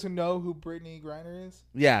if you guys know who Brittany Griner is.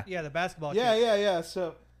 Yeah. Yeah, the basketball. Yeah.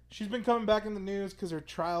 So she's been coming back in the news because her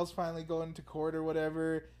trial's finally going to court or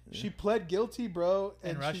whatever. Yeah. She pled guilty, bro.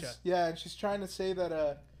 In Russia. And she's trying to say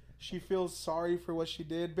that she feels sorry for what she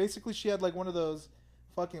did. Basically, she had like one of those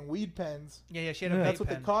fucking weed pens. Yeah, she had a vape That's what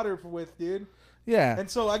pen. they caught her with, dude. Yeah. And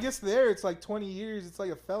so I guess there it's like 20 years. It's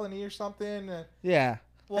like a felony or something. Yeah.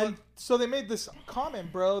 Well, and so they made this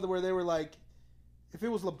comment, bro, where they were like, if it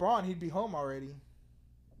was LeBron, he'd be home already.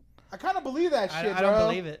 I kind of believe that shit, bro. I don't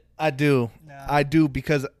believe it. I do. No. I do,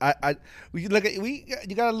 because you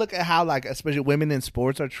gotta look at how, like, especially women in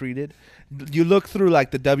sports are treated. You look through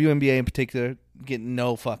like the WNBA in particular, get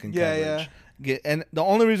no fucking coverage. And the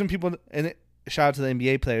only reason people shout out to the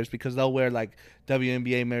NBA players because they'll wear like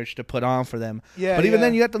WNBA merch to put on for them. Yeah. But even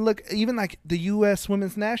then, you have to look. Even like the U.S.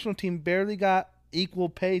 women's national team barely got equal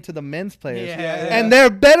pay to the men's players. And they're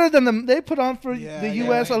better than them. They put on for the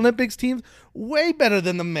U.S. Olympics teams way better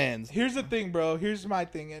than the men's. Here's the thing, bro. Here's my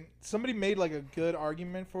thing. And somebody made like a good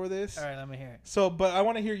argument for this. All right, let me hear it. So, but I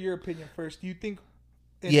want to hear your opinion first. Do you think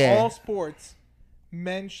in all sports,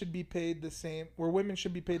 men should be paid the same, where women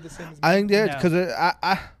should be paid the same as men? I think because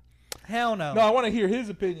Hell no. No, I want to hear his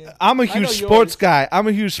opinion. I'm a I know huge sports yours. guy. I'm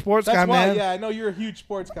a huge sports That's guy, why, man. yeah, I know you're a huge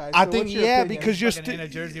sports guy. I So think what's your yeah, opinion? because you're Fucking in a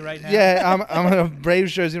jersey right now. Yeah, I'm in a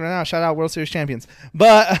Braves jersey right now. Shout out World Series champions.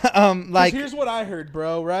 But 'Cause like here's what I heard,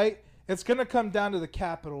 bro. Right? It's gonna come down to the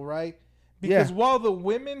capital, right? Because Yeah. while the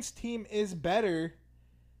women's team is better,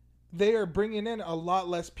 they are bringing in a lot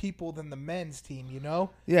less people than the men's team. You know?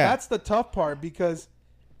 Yeah. That's the tough part because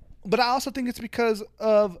But I also think it's because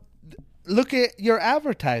of look at your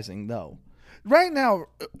advertising though. Right now,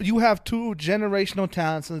 you have two generational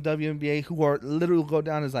talents in the WNBA who are literally go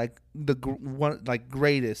down as like the one like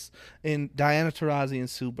greatest in Diana Taurasi and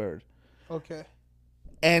Sue Bird. okay.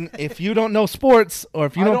 And if you don't know sports or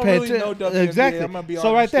if you I don't don't pay really know attention, WNBA, exactly. I'm gonna be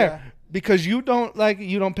So right honest, there, yeah. because you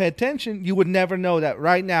don't pay attention, you would never know that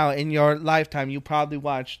right now in your lifetime you probably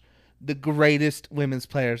watched the greatest women's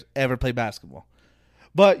players ever play basketball.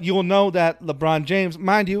 But you'll know that LeBron James,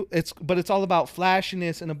 mind you, it's all about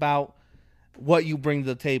flashiness and about what you bring to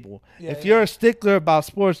the table. Yeah, If yeah. you're a stickler about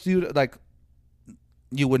sports,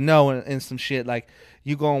 you would know in some shit. Like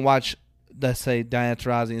you go and watch, let's say Diana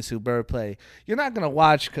Taurasi and Sue Bird play. You're not gonna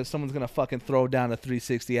watch because someone's gonna fucking throw down a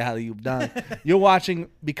 360 alley you've done. You're watching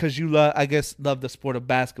because you love the sport of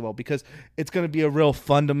basketball because it's gonna be a real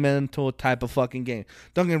fundamental type of fucking game.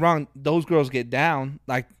 Don't get me wrong, those girls get down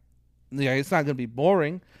like. Yeah, it's not gonna be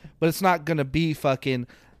boring, but it's not gonna be fucking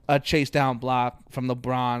a chase down block from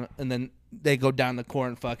LeBron and then they go down the court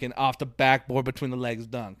and fucking off the backboard between the legs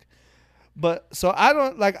dunk. But so I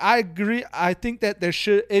don't like. I agree. I think that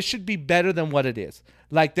it should be better than what it is.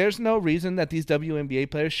 Like, there's no reason that these WNBA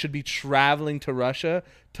players should be traveling to Russia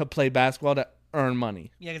to play basketball to earn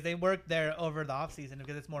money. Yeah, because they work there over the off season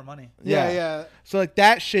because it's more money. Yeah. So like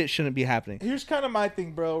that shit shouldn't be happening. Here's kind of my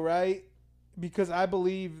thing, bro. Right? Because I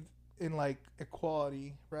believe in like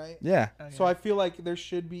equality, right? Yeah. Okay. So I feel like there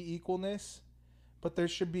should be equalness, but there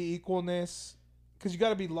should be equalness because you got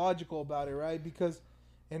to be logical about it, right? Because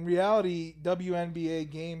in reality, WNBA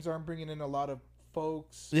games aren't bringing in a lot of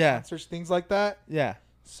folks, sponsors, things like that. Yeah.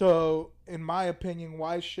 So in my opinion,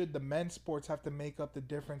 why should the men's sports have to make up the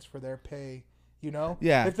difference for their pay? You know?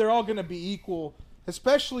 Yeah. If they're all going to be equal,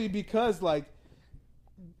 especially because like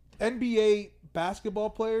NBA basketball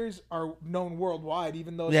players are known worldwide,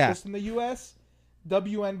 even though it's just in the U.S.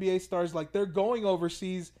 WNBA stars, like, they're going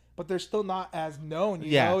overseas, but they're still not as known.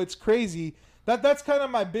 You know, it's crazy. That's kind of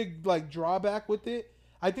my big like drawback with it.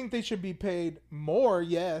 I think they should be paid more,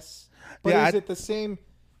 yes, but is it the same?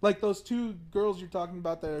 Like those two girls you're talking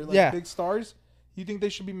about that are like big stars. You think they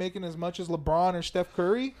should be making as much as LeBron or Steph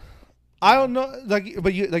Curry? I don't know, like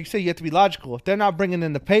you say, you have to be logical. If they're not bringing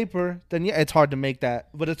in the paper, then yeah, it's hard to make that.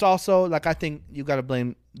 But it's also like I think you got to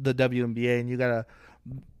blame the WNBA, and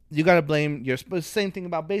you gotta blame your. But same thing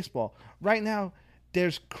about baseball. Right now,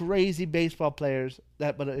 there's crazy baseball players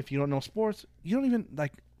but if you don't know sports, you don't even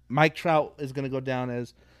like. Mike Trout might go down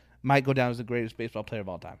as the greatest baseball player of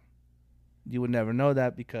all time. You would never know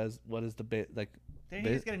that because what is the Didn't he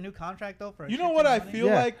just get a new contract though? For you know what I feel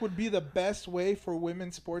like would be the best way for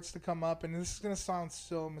women's sports to come up, and this is gonna sound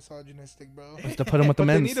so misogynistic, bro. Is to put them with the but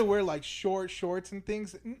men's. They need to wear like short shorts and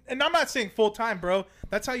things. And I'm not saying full time, bro.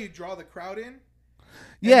 That's how you draw the crowd in.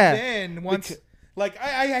 Yeah. And then once, like,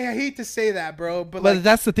 I hate to say that, bro, but like,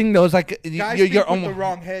 that's the thing though. Is like guys you're think with almost the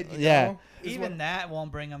wrong head. You Yeah. know? Even that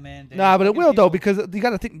won't bring them in. Dude. Nah, but it Fucking will though people- because you got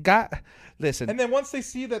to think. Listen. And then once they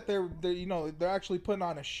see that they're they're actually putting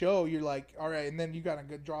on a show, you're like, all right, and then you gotta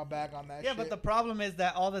draw back on that. Yeah, shit. but the problem is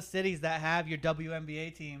that all the cities that have your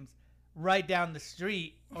WNBA teams right down the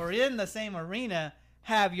street or in the same arena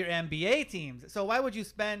have your NBA teams. So why would you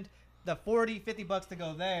spend the $40-$50 to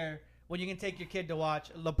go there when you can take your kid to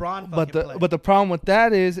watch LeBron play? But the problem with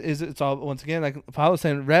that is it's all, once again, like if I was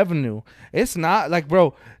saying, revenue. It's not like,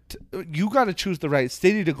 bro, you got to choose the right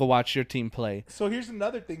city to go watch your team play. So here's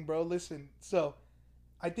another thing, bro. Listen, so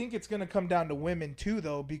I think it's gonna come down to women too,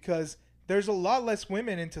 though, because there's a lot less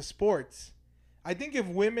women into sports. I think if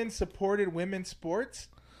women supported women's sports,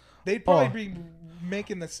 they'd probably be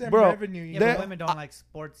making the same revenue. Yeah, but women don't like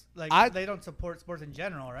sports. Like they don't support sports in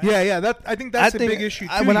general, right? Yeah. I think that's a big issue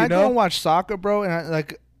too. When I go and watch soccer, bro, and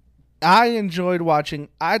I enjoyed watching.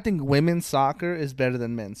 I think women's soccer is better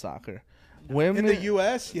than men's soccer. Women in the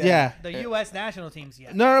U.S., yeah. The U.S. national teams,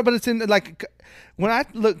 yeah. No, but it's in like when I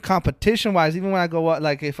look competition wise. Even when I go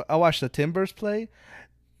like if I watch the Timbers play,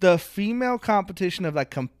 the female competition of like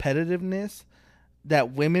competitiveness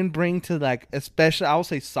that women bring to like, especially I would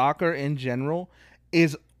say soccer in general,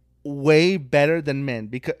 is way better than men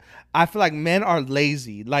because I feel like men are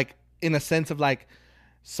lazy, like in a sense of like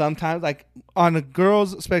sometimes, like on the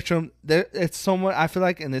girls' spectrum, there it's somewhat. I feel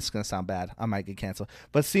like, and this is gonna sound bad, I might get canceled,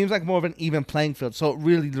 but it seems like more of an even playing field. So it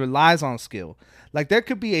really relies on skill. Like there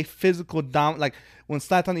could be a physical like when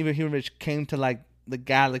Zlatan Ibrahimovic came to like the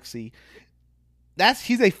Galaxy,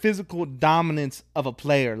 he's a physical dominance of a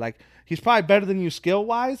player. Like he's probably better than you skill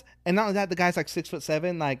wise, and not only that, the guy's like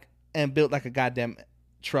 6'7", like and built like a goddamn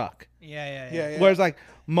truck. Yeah. Whereas like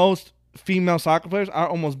most female soccer players are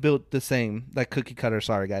almost built the same, like cookie cutter.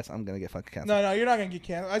 Sorry guys, I'm gonna get fucking canceled. No, you're not gonna get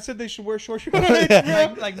canceled. I said they should wear short shorts.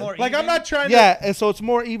 like more. Like even? I'm not trying. Yeah, and so it's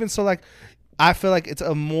more even. So like, I feel like it's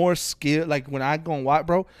a more skill. Like when I go and watch,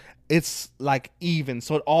 bro, it's like even.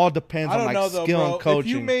 So it all depends on like skill and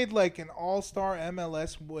coaching. If you made like an all-star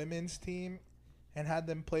MLS women's team and had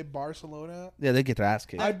them play Barcelona, yeah, they get their ass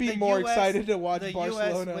kicked. I'd be more excited to watch the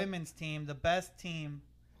Barcelona. U.S. women's team, the best team.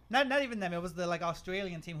 Not even them. It was the like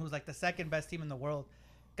Australian team, who's like the second best team in the world.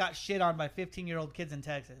 Got shit on by 15-year-old kids in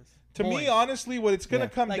Texas. To me, honestly, what it's gonna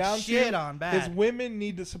come like down shit to on bad. is women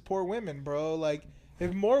need to support women, bro. Like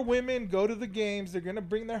if more women go to the games, they're gonna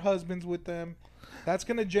bring their husbands with them. That's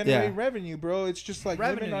gonna generate revenue, bro. It's just like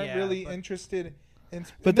women aren't really interested in.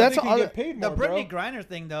 But that's all. Get paid more, the Brittany Griner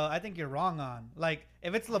thing, though. I think you're wrong on. Like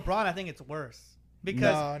if it's LeBron, I think it's worse.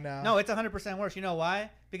 Because no, it's 100% worse. You know why?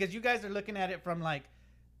 Because you guys are looking at it from like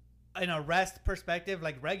an arrest perspective,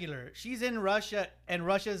 like regular. She's in Russia, and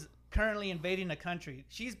Russia's currently invading a country.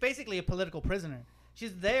 She's basically a political prisoner.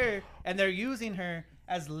 She's there, and they're using her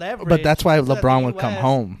as leverage. But that's why LeBron would come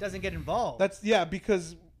home. Doesn't get involved.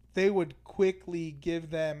 Because they would quickly give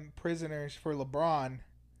them prisoners for LeBron.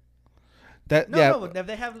 But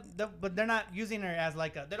they're not using her as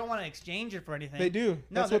like they don't want to exchange her for anything. They do.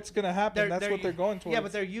 That's what's gonna happen. That's what they're going towards. Yeah,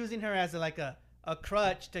 but they're using her as a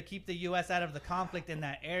crutch to keep the U.S. out of the conflict in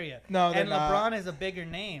that area. No, and LeBron is a bigger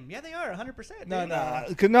name. Yeah, they are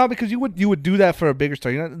 100%. No, because you would do that for a bigger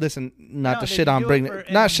star. You know, listen, not to shit on Brittany,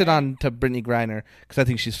 not shit on to Brittany Griner, because I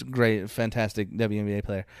think she's great, fantastic WNBA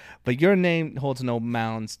player. But your name holds no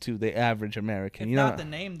bounds to the average American. It's not the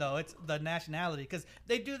name though; it's the nationality. Because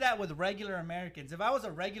they do that with regular Americans. If I was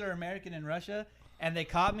a regular American in Russia and they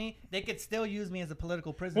caught me, they could still use me as a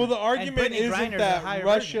political prisoner. Well, the argument isn't that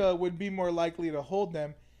Russia would be more likely to hold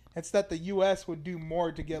them. It's that the U.S. would do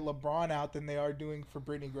more to get LeBron out than they are doing for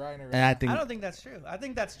Brittany Griner. Right? And I don't think that's true. I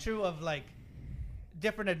think that's true of like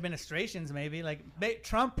different administrations, maybe. Like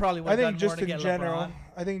Trump probably would have done more to get LeBron.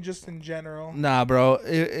 I think just in general. Nah, bro.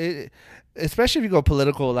 Especially if you go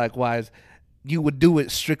political, like wise, you would do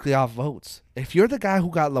it strictly off votes. If you're the guy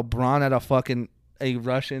who got LeBron at a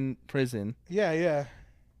Russian prison. Yeah.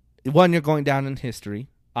 One, you're going down in history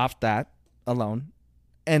off that alone.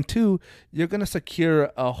 And two, you're going to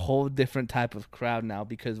secure a whole different type of crowd now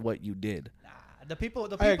because what you did. Nah, the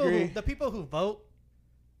people who vote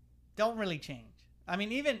don't really change. I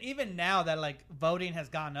mean, even now that like voting has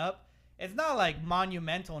gone up, it's not like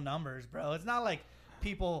monumental numbers, bro. It's not like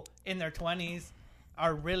people in their 20s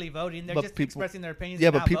are really voting. They're just expressing their opinions.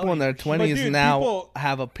 Yeah, but people in their 20s now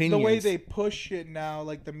have opinions. The way they push it now,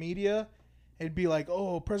 like the media, it'd be like,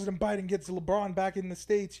 oh, President Biden gets LeBron back in the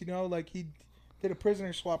States, you know, like he did a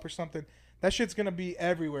prisoner swap or something. That shit's going to be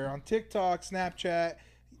everywhere on TikTok, Snapchat.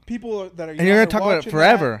 People that are young, and you're going to talk about it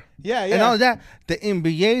forever. That. Yeah. And all of that, the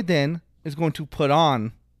NBA then is going to put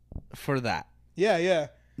on for that. Yeah.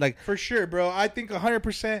 Like for sure, bro. I think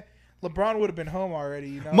 100%. LeBron would have been home already,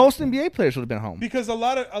 you know. Most NBA players would have been home because a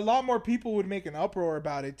lot more people would make an uproar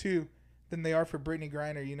about it too than they are for Brittany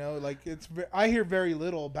Griner. You know, like I hear very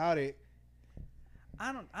little about it.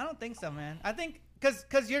 I don't think so, man. I think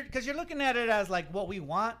because you're looking at it as like what we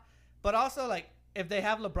want, but also like if they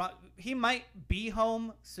have LeBron, he might be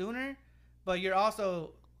home sooner, but you're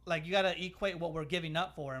also like you got to equate what we're giving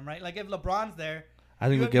up for him, right? Like if LeBron's there. I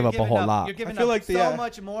think we give up a whole lot. You're giving up so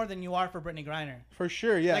much more than you are for Brittany Griner. For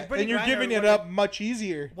sure, yeah. Like and you're giving it up much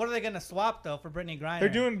easier. What are they going to swap, though, for Brittany Griner? They're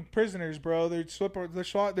doing prisoners, bro. They're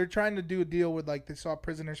trying to do a deal with, like, they swap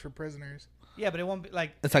prisoners for prisoners. Yeah, but it won't be,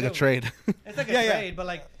 like... It's like a trade. It's like a trade, but,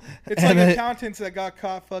 like... It's like accountants that got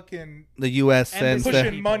caught fucking... The U.S. sends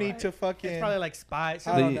pushing money to fucking... It's probably, like, spies.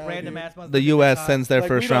 Random ass... The U.S. sends their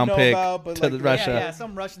first-round pick to Russia. Yeah,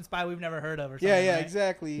 some Russian spy we've never heard of or something, Yeah, right?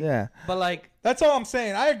 exactly. Yeah. But, like... That's all I'm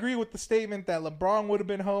saying. I agree with the statement that LeBron would have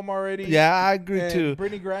been home already. Yeah, I agree too.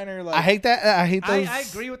 Brittany Griner, like I hate that. I hate those. I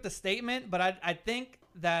agree with the statement, but I think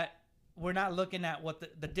that we're not looking at what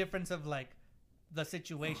the difference of like the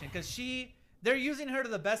situation because they're using her to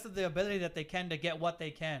the best of the ability that they can to get what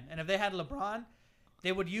they can. And if they had LeBron,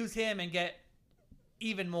 they would use him and get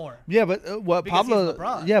even more. Yeah, but what Because he's Pablo?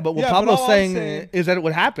 LeBron. Yeah, but what Yeah, but Pablo's all I'm saying saying- is that it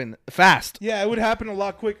would happen fast. Yeah, it would happen a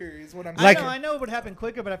lot quicker. Is what I'm Like- saying. I know it would happen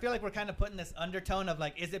quicker, but I feel like we're kind of putting this undertone of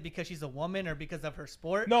like, is it because she's a woman or because of her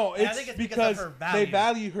sport? No, And I it's think because of her value. they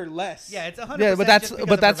value her less. Yeah, it's 100%. Yeah, but that's just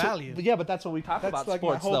because of her value. but that's what we talk that's about like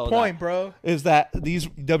sports my whole though. point, bro. Is that these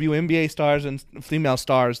WNBA stars and female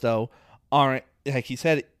stars though aren't, like he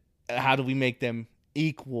said, how do we make them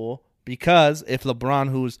equal? Because if LeBron,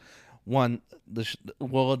 who's won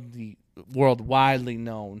the world widely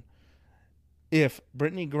known, if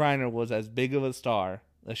Brittany Griner was as big of a star,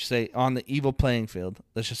 let's just say on the evil playing field,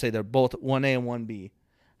 let's just say they're both 1A and 1B,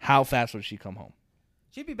 how fast would she come home?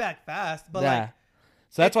 She'd be back fast, but Yeah. like,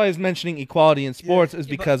 So that's why I was mentioning equality in sports is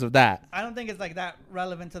Yeah, but- because of that. I don't think it's like that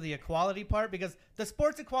relevant to the equality part because the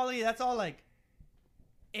sports equality, that's all like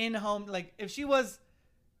in home. Like if she was,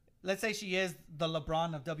 let's say she is the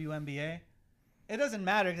LeBron of WNBA, it doesn't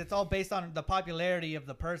matter because it's all based on the popularity of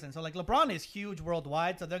the person. So like LeBron is huge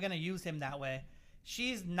worldwide, so they're gonna use him that way.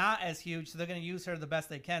 She's not as huge, so they're gonna use her the best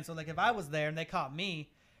they can. So like if I was there and they caught me,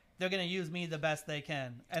 they're gonna use me the best they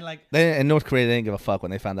can. And like In North Korea, they didn't give a fuck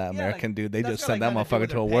when they found that Yeah, American like, dude. They that's just got, sent like, that nothing to do motherfucker with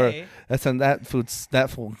to a their work. pay. That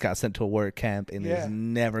fool got sent to a work camp and Yeah. is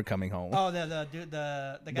never coming home. oh the dude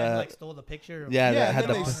the guy who like stole the picture. Of Yeah, Yeah, that and had then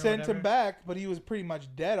the- they or sent whatever. him back, but he was pretty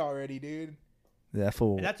much dead already, dude. That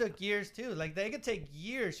fool. And that took years too. Like they could take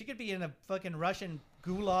years. She could be in a fucking Russian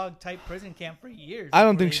gulag type prison camp for years. I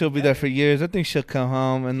don't before think they she'll even be get there her. for years. I think she'll come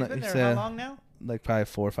home and She's like been you there said, how long now? like probably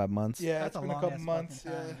 4 or 5 months. Yeah, That's it's a been a long couple ass months.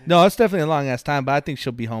 fucking Yeah. time, dude. No, it's definitely a long ass time, but I think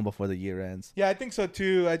she'll be home before the year ends. Yeah, I think so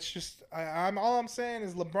too. It's just I'm all I'm saying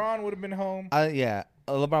is LeBron would have been home. Yeah,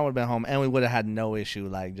 LeBron would have been home, and we would have had no issue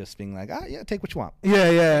like just being like, yeah, take what you want.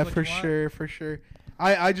 Yeah, what for you want. sure, for sure.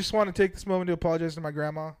 I just want to take this moment to apologize to my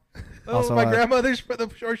grandma. Also, My grandmother's for the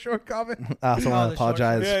short comment. I also Oh, want the to short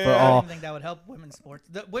apologize shorts. for Yeah, I all. don't think that would help women's sports.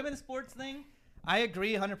 The women's sports thing, I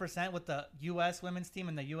agree 100% with the U.S. women's team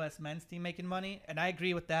and the U.S. men's team making money, and I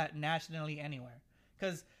agree with that nationally anywhere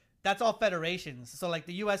because that's all federations. So like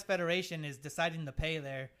the U.S. Federation is deciding the pay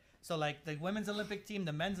there. So like the women's Olympic team,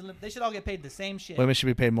 the men's Olympic, they should all get paid the same shit. Women should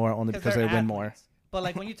be paid more only because they they're win more. athletes. But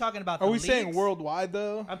like when you're talking about Are the we saying leagues, worldwide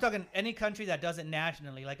though? I'm talking any country that does it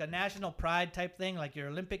nationally, like a national pride type thing, like your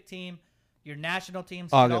Olympic team, your national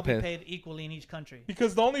teams All should get all be paid. paid equally in each country.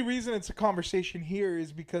 Because the only reason it's a conversation here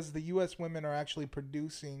is because the U.S. women are actually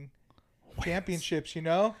producing championships. You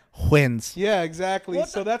know? Wins, Yeah, exactly. What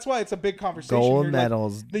So the- that's why it's a big conversation. gold here. Like,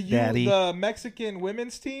 medals, daddy. the Mexican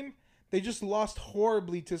women's team, they just lost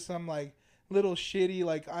horribly to some like little shitty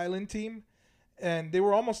like island team, and they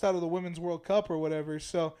were almost out of the Women's World Cup or whatever.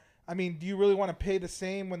 So I mean, do you really want to pay the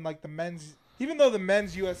same when like the men's, even though the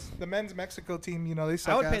men's Mexico team, you know, they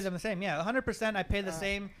suck I would pay ass. them the same. Yeah, 100%. I pay the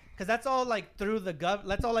same because that's all like through the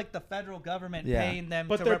that's all like the federal government Yeah. paying them.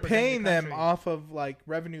 But to they're represent the paying them country. off of like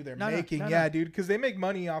revenue they're No, no, making. no, Yeah, no. dude, because they make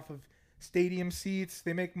money off of stadium seats.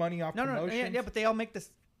 They make money off No, promotions. yeah, but they all make this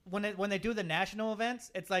when they do the national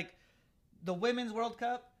events. It's like the women's World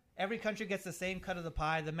Cup. Every country gets the same cut of the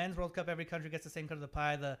pie. The men's World Cup, every country gets the same cut of the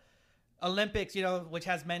pie. The Olympics, you know, which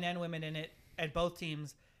has men and women in it, and both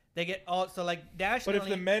teams, they get all. So like But nationally, if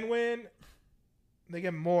the men win, they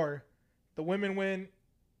get more. The women win,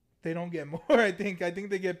 they don't get more. I think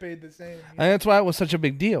they get paid the same. and that's why it was such a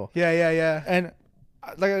big deal. Yeah. And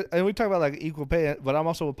and we talk about like equal pay, but I'm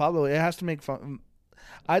also with Pablo. It has to make fun.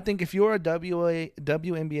 I think if you're a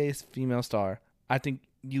WNBA female star, I think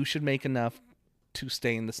you should make enough to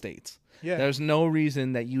stay in the States. Yeah. There's no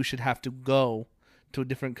reason that you should have to go to a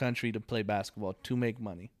different country to play basketball to make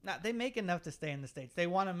money. nah, they make enough to stay in the States. They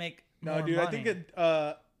want to make No, more dude, money. I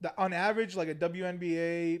think on average, like a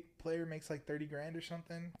WNBA player makes like $30,000 or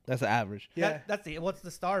something. That's the average. Yeah. That's what's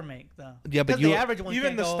the star make though? Yeah, but 'Cause you the average one even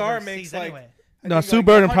can't the go star overseas makes, like, anyway. I No, think, Sue like,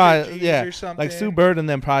 Bird and 100 probably Gs or something. like Sue Bird and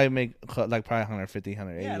then probably make like probably 150,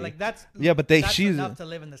 180. Yeah, like that's but that's she's enough to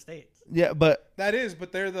live in the States. yeah, but That is,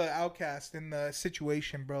 but they're the outcast in the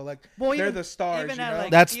situation, bro. Like Well, they're even- the stars. even You at, know? like,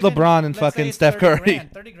 That's LeBron and let's say fucking it's Steph 30 Curry.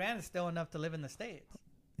 grand. 30 grand is still enough to live in the States.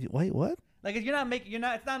 wait, what? Like if you're not making, you're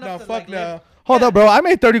not. It's not No, enough to fuck like no. live. Hold Yeah. up, bro. I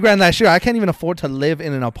made 30 grand last year. I can't even afford to live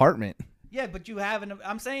in an apartment. Yeah, but you have an.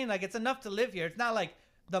 I'm saying like it's enough to live here. It's not like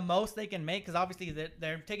the most they can make because obviously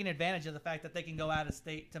they're taking advantage of the fact that they can go out of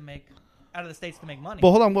state to make out of the states to make money. But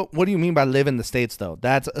hold on, what do you mean by live in the States though?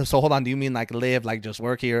 That's so. Hold on, do you mean like live, like just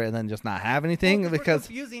work here and then just not have anything? Well, Because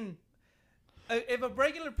we're confusing. If a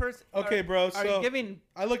regular person. Okay, bro, Are so- you giving?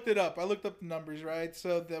 I looked it up. I looked up the numbers, right?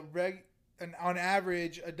 So and on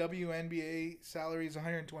average, a WNBA salary is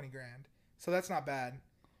 120 grand. So that's not bad.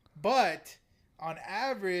 But on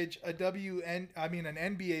average, an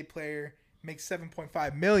NBA player makes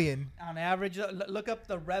 $7.5 million. On average, look up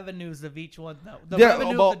the revenues of each one. No, the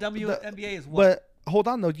revenue of the WNBA is what? But hold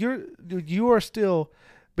on though, you are still,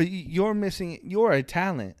 but you're missing. You're a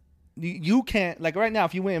talent. You can't, like, right now.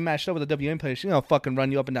 If you went and matched up with a WNBA player, she's gonna fucking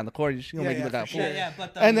run you up and down the court. She's gonna make you look out. Sure. Yeah,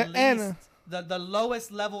 but the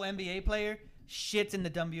lowest level NBA player shits on the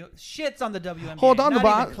WNBA. Hold on,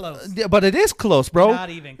 but it is close, bro. Not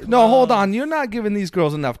even close. No, hold on. You're not giving these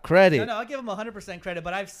girls enough credit. No, I give them 100% credit,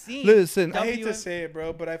 but I've seen. Listen, I hate to say it,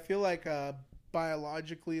 bro, but I feel like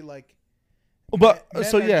biologically, like, but men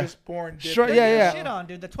so are yeah, just born sure, different. yeah. Shit on,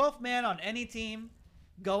 dude. The 12th man on any team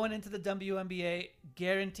going into the WNBA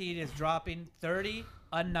guaranteed is dropping 30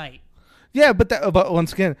 a night. Yeah, but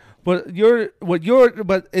once again, but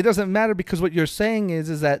it doesn't matter because what you're saying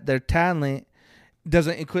is that their talent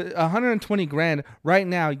doesn't equate 120 grand right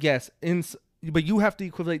now. Yes, but you have to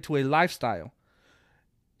equivalent to a lifestyle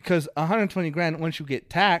because 120 grand once you get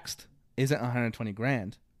taxed isn't 120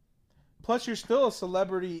 grand. Plus, you're still a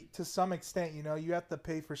celebrity to some extent. You know, you have to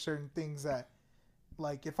pay for certain things that,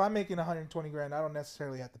 like, if I'm making 120 grand, I don't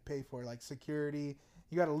necessarily have to pay for like security.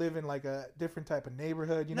 You got to live in like a different type of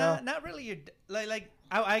neighborhood. You know, not really.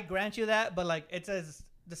 I grant you that, but like it's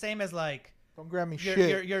the same as like. Don't grab me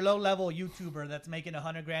shit. Your low level YouTuber that's making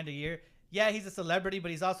 100 grand a year. Yeah, he's a celebrity,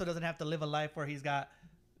 but he's also doesn't have to live a life where he's got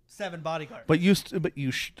 7 bodyguards. But and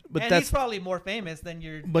that's he's probably more famous than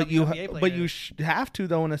your WNBA player. But you have to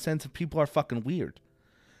though, in a sense of people are fucking weird.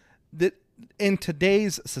 That in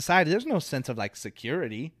today's society, there's no sense of like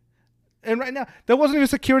security. And right now, there wasn't even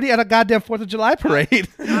security at a goddamn 4th of July parade.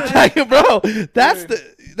 Like, bro, that's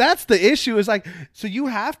the issue. Is like, so you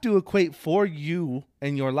have to equate for you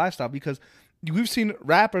and your lifestyle because we've seen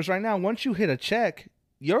rappers right now. Once you hit a check,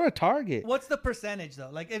 you're a target. What's the percentage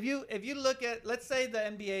though? Like, if you look at, let's say the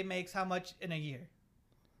NBA makes how much in a year,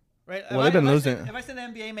 right? Well, they've been losing. If I say the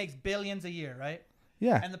NBA makes billions a year, right?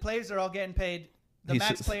 Yeah. And the players are all getting paid. The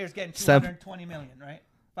max player's getting 220 million, right?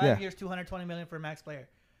 5 years, 220 million for a max player.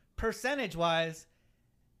 Percentage wise,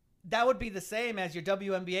 that would be the same as your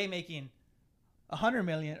WNBA making 100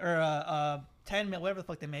 million or 10 million, whatever the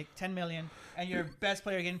fuck they make, 10 million, and your best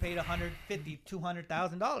player getting paid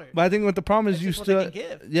 $150,000-$200,000. But I think what the problem is, you still,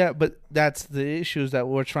 give. yeah. But that's the issue is that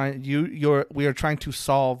we're trying. We are trying to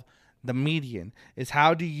solve the median. Is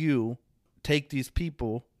how do you take these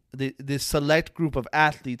people, this select group of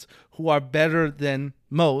athletes who are better than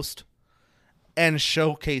most, and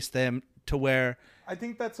showcase them to where. I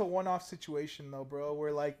think that's a one-off situation, though, bro,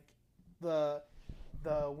 where, like, the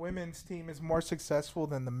women's team is more successful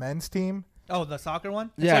than the men's team. Oh, the soccer one?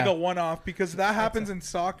 It's like a one-off because that happens in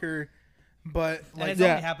soccer, but, like, and it's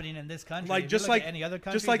only happening in this country. Like, just like any other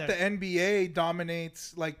country, just like the NBA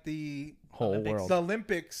dominates, like, the whole world. The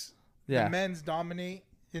Olympics, yeah. The men's dominate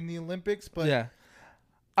in the Olympics, but yeah.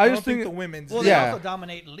 I just think the women's. Well, they also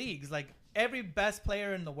dominate leagues. Like, every best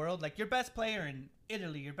player in the world, like your best player in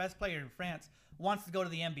Italy, your best player in France, wants to go to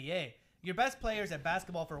the NBA. Your best players at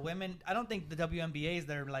basketball for women, I don't think the WNBA's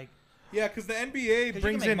they're like. Yeah, because the NBA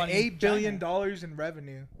brings in $8 billion in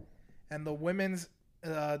revenue, and the women's,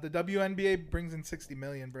 the WNBA brings in $60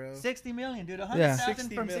 million, bro. 60 million, dude. 100,000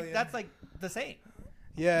 from 60. That's like the same.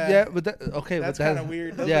 Yeah. Yeah, but that's kind of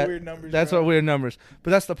weird. Those are weird numbers. That's what weird numbers.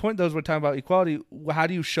 But that's the point. Those we're talking about equality. How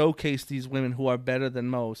do you showcase these women who are better than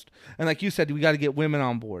most? And like you said, we got to get women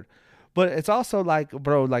on board. But it's also like,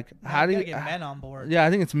 bro, like how do you get men on board? Yeah, I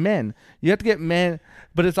think it's men. You have to get men,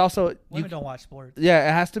 but it's also women don't watch sports. Yeah,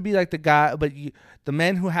 it has to be like the guy, but the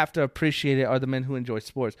men who have to appreciate it are the men who enjoy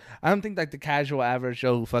sports. I don't think like the casual average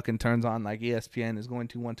Joe who fucking turns on like ESPN is going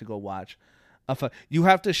to want to go watch. You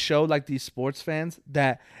have to show like these sports fans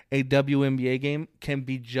that a WNBA game can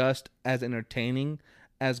be just as entertaining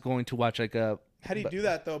as going to watch like a. How do you do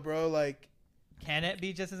that though, bro? Like, can it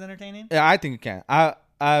be just as entertaining? Yeah, I think it can.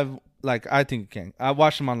 I think it can. I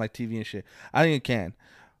watch them on like TV and shit. I think it can.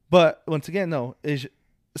 But once again, no.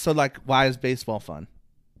 So like, why is baseball fun?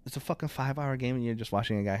 It's a fucking 5-hour game and you're just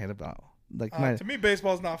watching a guy hit a ball. Like to me,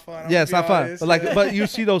 baseball's not fun. It's not fun. But but you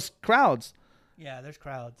see those crowds. Yeah, there's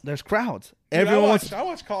crowds. Dude, everyone I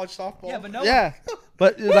watch college softball. Yeah, but no. Yeah,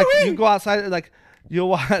 but like you go outside, like you'll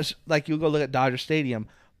watch, like you go look at Dodger Stadium,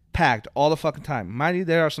 packed all the fucking time. Mind you,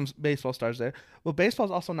 there are some baseball stars there. But baseball's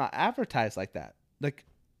also not advertised like that. Like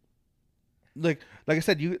I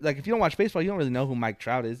said, you like if you don't watch baseball, you don't really know who Mike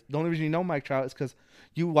Trout is. The only reason you know Mike Trout is because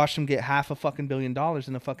you watched him get $500 million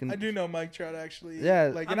in a fucking. I do know Mike Trout actually.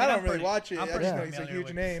 Yeah, like, and I don't really watch it. I just know he's a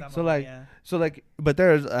huge name. But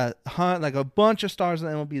there's a a bunch of stars in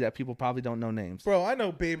the MLB that people probably don't know names. Bro, I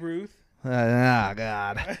know Babe Ruth.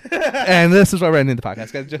 God. And this is why we're ending the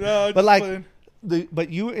podcast, guys. No, but like, but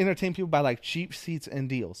you entertain people by like cheap seats and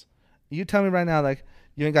deals. You tell me right now, like,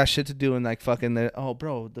 you ain't got shit to do and like fucking the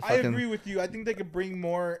I agree with you. I think they could bring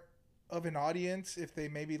more of an audience if they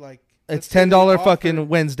maybe like. It's $10 fucking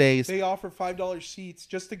Wednesdays. They offer $5 seats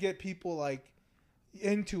just to get people like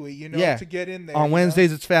into it, to get in there. On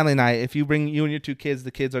Wednesdays, it's family night. If you bring you and your 2 kids,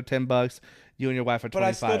 the kids are $10. You and your wife are $25. But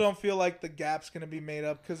I still don't feel like the gap's gonna be made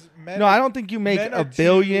up because men. No, I don't think you make $1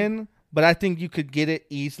 billion, but I think you could get it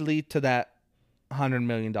easily to that $100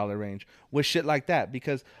 million range with shit like that,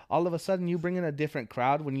 because all of a sudden you bring in a different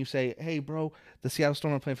crowd when you say, hey bro, the Seattle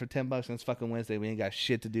Storm are playing for $10 and it's fucking Wednesday, we ain't got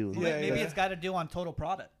shit to do. Maybe it's got to do on total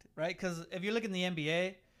product, right? Because if you look in the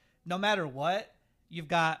NBA, no matter what, you've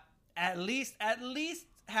got at least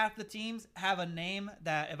half the teams have a name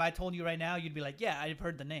that if I told you right now, you'd be like, yeah, I've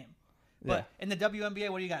heard the name. But in the WNBA,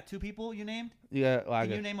 what do you got? 2 people you named? Yeah. Well,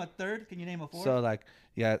 Can you name a third? Can you name a fourth? So like,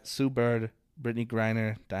 yeah, Sue Bird, Brittany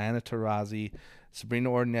Griner, Diana Taurasi, Sabrina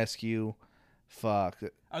Ornescu. Fuck.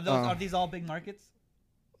 Are these all big markets?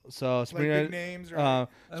 So Sabrina, big names, right?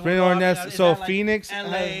 Sabrina Ornescu. So like Phoenix,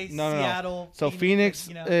 LA, no. Seattle. So Phoenix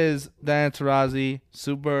is Diana Taurasi.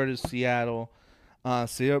 Sue Bird is Seattle.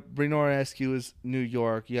 Sabrina Ornescu is New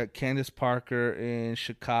York. You got Candace Parker in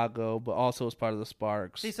Chicago, but also as part of the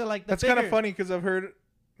Sparks. See, so like that's kind of funny because I've heard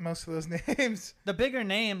most of those names. The bigger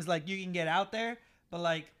names, like you can get out there, but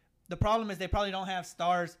like the problem is they probably don't have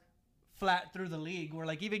stars flat through the league. Where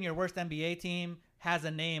like even your worst NBA team has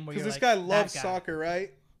a name. Where because this guy loves soccer,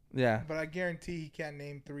 right? Yeah. But I guarantee he can't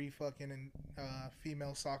name 3 fucking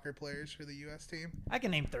female soccer players for the U.S. team. I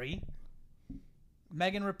can name 3.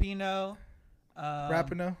 Megan Rapinoe.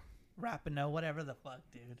 Rapinoe, whatever the fuck,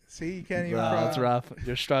 dude. See, you can't even. That's rough.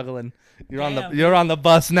 You're struggling. You're Damn, on the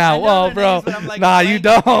bus now. Whoa, bro. Names, like, nah, you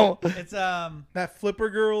don't. It's that flipper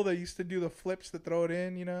girl that used to do the flips to throw it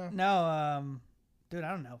in. No, dude,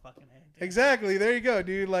 I don't know fucking name. Dude. Exactly. There you go,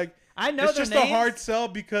 dude. Like I know it's just names. a hard sell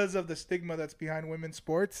because of the stigma that's behind women's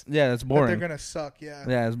sports. Yeah, that's boring. They're gonna suck. Yeah.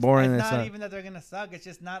 Yeah, it's boring. It's not even that they're gonna suck. It's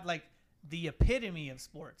just not like the epitome of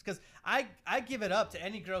sports. Because I give it up to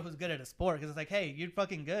any girl who's good at a sport because it's like, hey, you're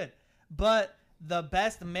fucking good. But the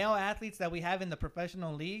best male athletes that we have in the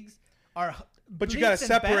professional leagues are. But you gotta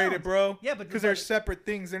separate it, bro. Yeah, but because they're separate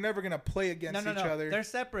things. They're never gonna play against each other. They're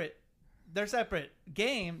separate. They're separate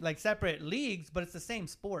game, like separate leagues, but it's the same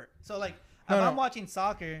sport. So like, if I'm watching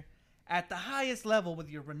soccer at the highest level with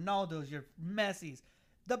your Ronaldos, your Messis,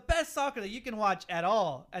 the best soccer that you can watch at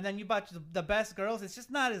all, and then you watch the best girls, it's just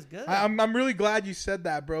not as good. I'm really glad you said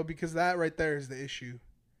that, bro, because that right there is the issue,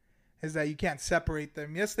 is that you can't separate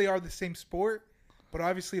them. Yes, they are the same sport, but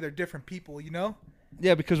obviously they're different people,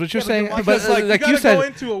 Yeah, because what you're saying, but like you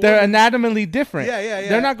said, they're anatomically different. Yeah.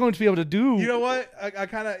 They're not going to be able to do. You know what?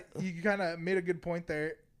 You kind of made a good point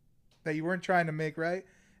there that you weren't trying to make, right?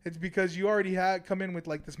 It's because you already had come in with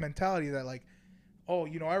like this mentality that like, oh,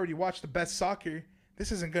 I already watched the best soccer.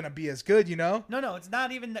 This isn't gonna be as good, No, it's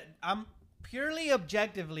not even that. I'm purely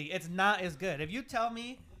objectively, it's not as good. If you tell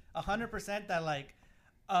me 100% that like,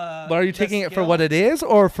 but are you taking it for what it is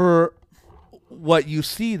or for what you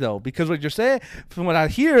see though? Because what you're saying, from what I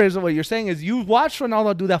hear, is what you're saying is you watched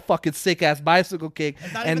Ronaldo do that fucking sick ass bicycle kick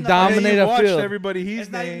and dominate a field. Everybody he's it's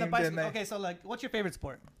not even the named. bicycle. Okay, so like, what's your favorite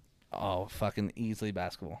sport? Oh, fucking easily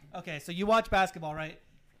basketball. Okay, so you watch basketball, right?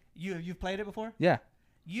 You've played it before? Yeah.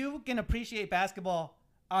 You can appreciate basketball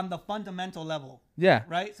on the fundamental level. Yeah.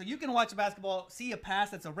 Right? So you can watch basketball, see a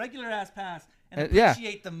pass that's a regular ass pass, and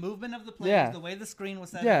appreciate the movement of the players, the way the screen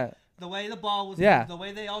was set up, the way the ball was moved, the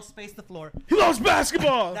way they all spaced the floor. He loves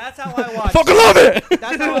basketball. That's how I watch. Fucking love it.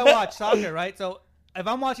 That's how I watch soccer, right? So if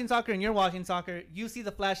I'm watching soccer and you're watching soccer, you see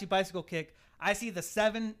the flashy bicycle kick. I see the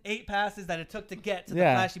 7-8 passes that it took to get to the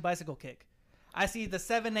flashy bicycle kick. I see the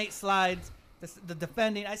 7-8 slides, the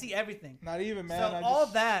defending. I see everything. Not even, man. So all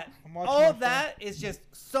that is just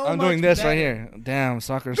so much I'm doing this better. right here. Damn,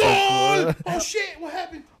 soccer's so cool. cool. Oh, shit. What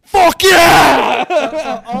happened? Fuck yeah!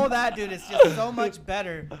 So all that, dude, is just so much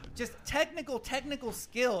better. Just technical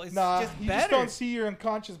skill is just better. You just don't see your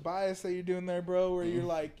unconscious bias that you're doing there, bro, where you're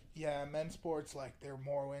like, yeah, men's sports, like, they're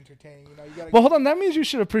more entertaining. You gotta. Well, hold on. That means you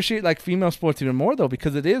should appreciate, like, female sports even more, though,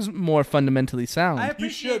 because it is more fundamentally sound. You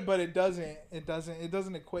should, but it doesn't. It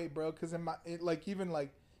doesn't equate, bro, because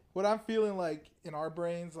what I'm feeling like in our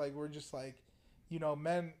brains, like, we're just like,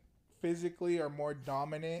 men physically are more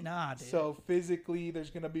dominant. Nah, dude. So physically, there's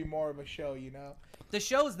gonna be more of a show, The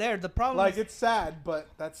show's there. The problem, like, it's sad, but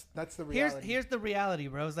that's the reality. Here's the reality,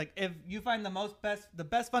 bro. It's like if you find the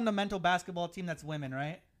best fundamental basketball team, that's women,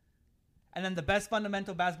 right? And then the best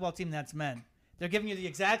fundamental basketball team, that's men. They're giving you the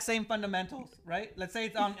exact same fundamentals, right? Let's say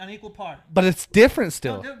it's on equal par. But it's different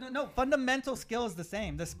still. No, fundamental skill is the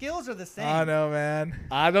same. The skills are the same. I know, man.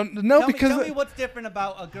 I don't know Tell me what's different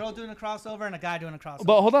about a girl doing a crossover and a guy doing a crossover.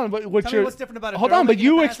 But hold on, but Tell me what's different about a hold girl on, but making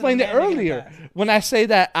a you pass explained and it a man making a earlier pass. when I say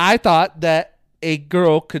that I thought that a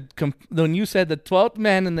girl could when you said the 12th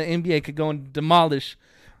man in the NBA could go and demolish.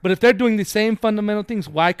 But if they're doing the same fundamental things,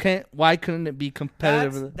 why couldn't it be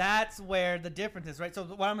competitive? That's where the difference is, right? So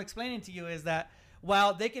what I'm explaining to you is that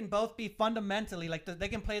while they can both be fundamentally, like they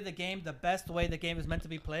can play the game the best way the game is meant to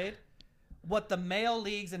be played, what the male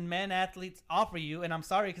leagues and men athletes offer you, and I'm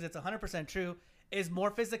sorry because it's 100% true, is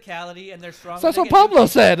more physicality and they're stronger. So that's what Pablo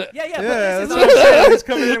said. Yeah, Yeah, but that's this what is I'm saying. He's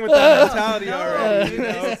coming in with that mentality No, already. dude, You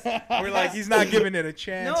know? We're like, he's not giving it a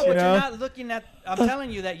chance. No, you but know? you're not looking at. I'm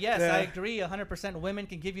telling you that yes, Yeah. I agree 100%. Women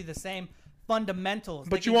can give you the same fundamentals,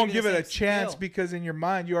 But They you can won't give the it a same chance skill. because in your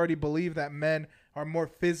mind you already believe that men are more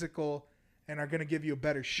physical and are going to give you a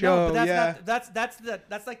better show. No, but yeah.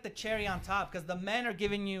 that's like the cherry on top because the men are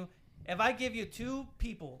giving you. If I give you two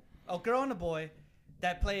people, a girl and a boy,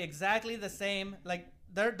 that play exactly the same, like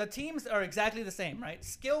the teams are exactly the same, right?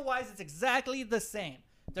 Skill wise, it's exactly the same.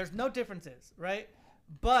 There's no differences, right?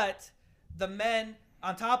 But the men,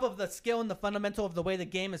 on top of the skill and the fundamental of the way the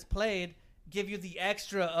game is played, give you the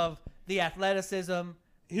extra of the athleticism.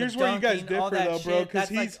 Here's the where you guys dunking, all differ that though, bro, shit. because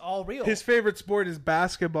That's like all real. his favorite sport is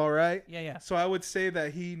basketball, right? Yeah. So I would say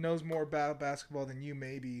that he knows more about basketball than you,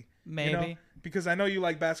 maybe. Maybe. You know? Because I know you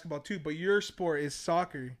like basketball too, but your sport is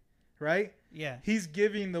soccer, right? Yeah. He's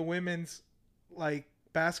giving the women's like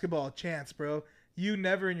basketball a chance, bro. You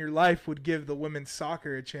never in your life would give the women's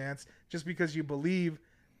soccer a chance just because you believe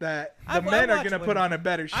that the men are going to put on a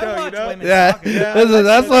better show, you know? Yeah,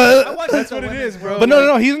 That's what it is, bro. But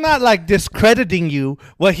no, he's not like discrediting you.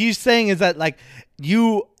 What he's saying is that like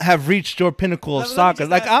you have reached your pinnacle of soccer.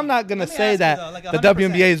 Like I'm not gonna say that the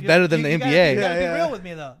WNBA is better than the NBA. You gotta be real with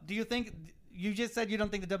me though. Do you think you just said you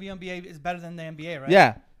don't think the WNBA is better than the NBA, right?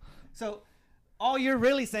 Yeah. So all you're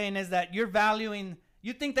really saying is that you're valuing.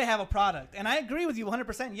 You think they have a product, and I agree with you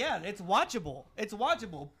 100%. Yeah, it's watchable. It's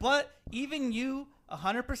watchable, but even you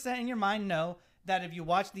 100% in your mind know that if you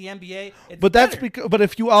watch the NBA, it's but better. that's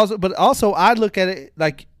because. But also, I look at it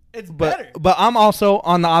like It's but, better. But I'm also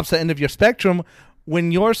on the opposite end of your spectrum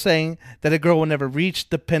when you're saying that a girl will never reach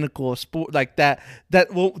the pinnacle of sport like that.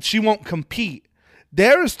 She won't compete.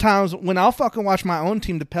 There's times when I'll fucking watch my own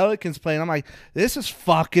team, the Pelicans, play, and I'm like, this is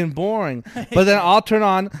fucking boring. But then I'll turn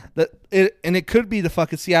on and it could be the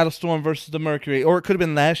fucking Seattle Storm versus the Mercury, or it could have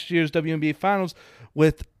been last year's WNBA Finals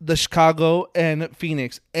with the Chicago and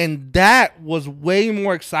Phoenix, and that was way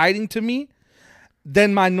more exciting to me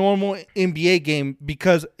than my normal NBA game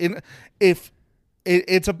because if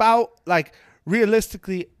it's about like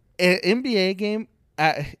realistically an NBA game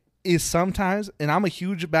is sometimes, and I'm a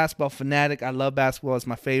huge basketball fanatic. I love basketball; it's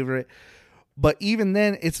my favorite. But even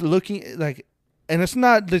then, it's looking like, and it's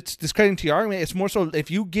not discrediting to your argument. It's more so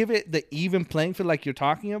if you give it the even playing field like you're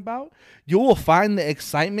talking about, you will find the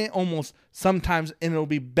excitement almost sometimes, and it'll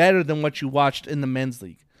be better than what you watched in the men's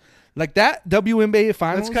league. Like that WNBA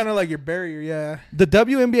finals. That's kind of like your barrier, yeah. The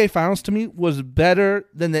WNBA finals to me was better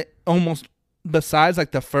than besides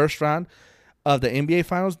like the first round of the NBA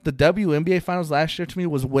finals. The WNBA finals last year to me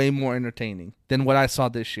was way more entertaining than what I saw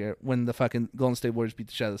this year when the fucking Golden State Warriors beat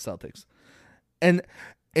the shit out of the Celtics. And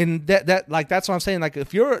that like that's what I'm saying. Like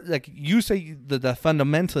if you're like you say the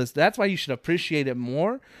fundamentalist, that's why you should appreciate it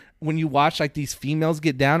more when you watch like these females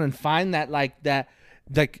get down and find that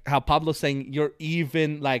like how Pablo's saying your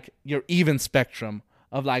even spectrum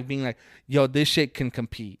of like being like, yo, this shit can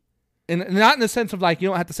compete. And not in the sense of like you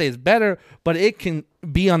don't have to say it's better, but it can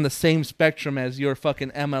be on the same spectrum as your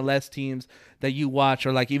fucking MLS teams that you watch,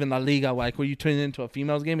 or like even La Liga, like where you turn it into a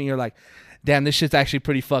females game and you're like, damn, this shit's actually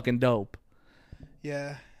pretty fucking dope.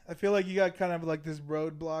 Yeah, I feel like you got kind of like this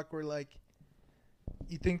roadblock where like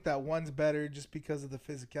you think that one's better just because of the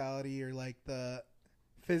physicality or like the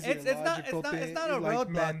physiological thing. It's not a like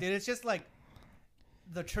roadblock, dude. It's just like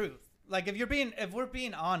the truth. Like if we're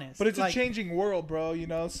being honest. But it's like, a changing world, bro, you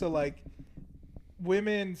know? So like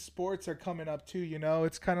women's sports are coming up too, you know?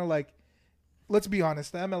 It's kind of like, let's be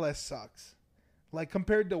honest, the MLS sucks. Like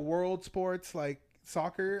compared to world sports like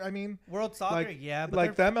soccer, I mean. World soccer, like, yeah. But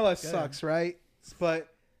like the MLS good. sucks, right?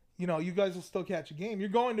 But, you know, you guys will still catch a game. You're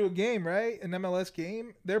going to a game, right? An MLS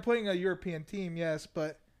game. They're playing a European team, yes,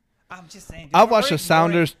 but. I'm just saying. Dude, I've watched the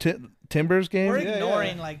Sounders Timbers game. We're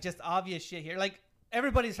ignoring like just obvious shit here. Like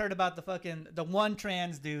everybody's heard about the one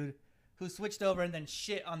trans dude who switched over and then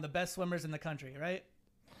shit on the best swimmers in the country, right?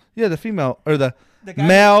 Yeah, the female or the guy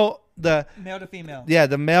male. The male to female. Yeah,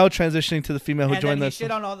 the male transitioning to the female who and joined then he the.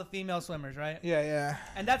 shit on all the female swimmers, right? Yeah.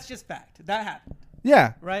 And that's just fact. That happened.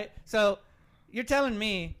 Yeah. Right. So you're telling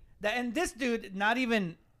me that, and this dude not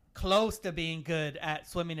even close to being good at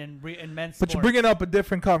swimming in men's sports. But you're bringing up a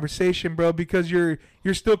different conversation, bro, because you're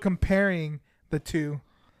still comparing the two.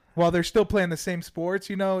 While they're still playing the same sports,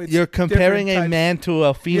 you know, it's you're comparing a man to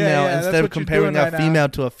a female instead of comparing a female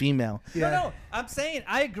to a female. Yeah. No, I'm saying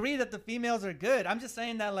I agree that the females are good. I'm just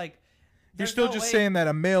saying that like you're still just saying that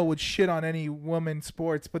a male would shit on any woman's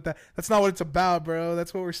sports, but that's not what it's about, bro.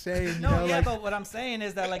 That's what we're saying. No, yeah, but what I'm saying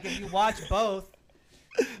is that like if you watch both,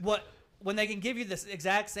 when they can give you this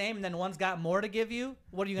exact same and then one's got more to give you,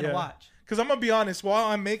 what are you gonna watch? Because I'm gonna be honest, while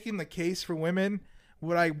I'm making the case for women.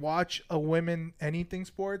 Would I watch a women anything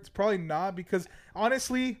sports? Probably not, because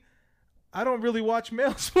honestly, I don't really watch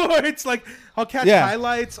male sports. Like, I'll catch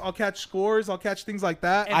highlights, I'll catch scores, I'll catch things like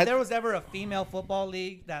that. If there was ever a female football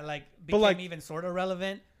league that like became even sort of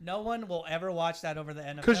relevant, no one will ever watch that over the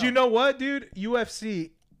NFL. Because you know what, dude? UFC,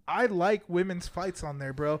 I like women's fights on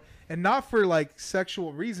there, bro. And not for like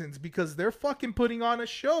sexual reasons, because they're fucking putting on a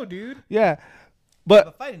show, dude. Yeah.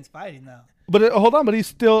 But fighting's fighting, though. But hold on, but he's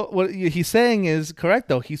still what he's saying is correct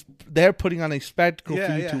though. They're putting on a spectacle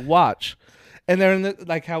for you to watch, and they're in the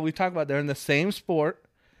like how we talk about. They're in the same sport,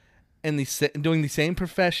 and doing the same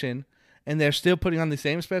profession, and they're still putting on the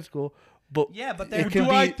same spectacle. But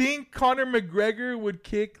I think Conor McGregor would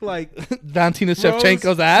kick like Valentina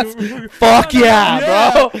Shevchenko's ass? Fuck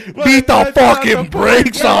yeah, bro! Beat the fucking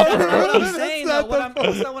brakes off her.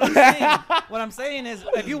 What I'm saying is,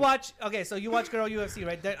 if you watch, so you watch girl UFC,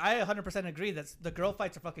 right? I 100% agree that the girl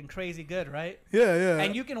fights are fucking crazy good, right? Yeah.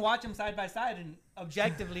 And you can watch them side by side and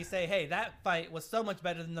objectively say, hey, that fight was so much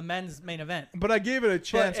better than the men's main event. But I gave it a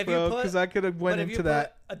chance, bro, because I could have went into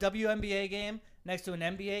that. A WNBA game next to an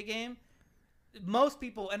NBA game. Most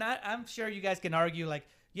people, and I'm sure you guys can argue, like,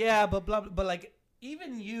 yeah, but blah, but like,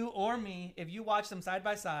 even you or me, if you watch them side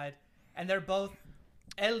by side, and they're both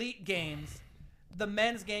elite games, the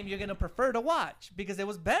men's game you're gonna prefer to watch because it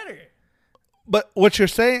was better. But what you're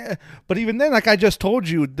saying, but even then, like I just told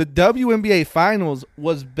you, the WNBA finals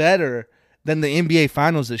was better than the NBA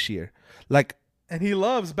finals this year. Like. And he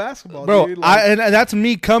loves basketball, bro. Dude. Like, and that's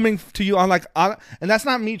me coming to you on and that's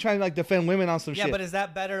not me trying to like defend women on some shit. Yeah, but is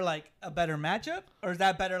that better, like a better matchup, or is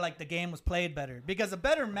that better, like the game was played better? Because a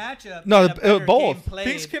better matchup, both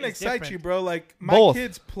things can excite you, bro. Like my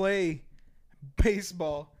kids play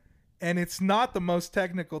baseball, and it's not the most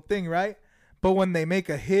technical thing, right? But when they make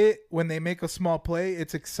a hit, when they make a small play,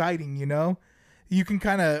 it's exciting, you know. You can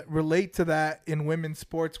kind of relate to that in women's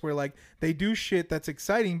sports where like they do shit that's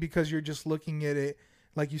exciting because you're just looking at it,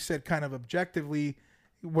 like you said, kind of objectively,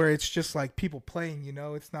 where it's just like people playing, you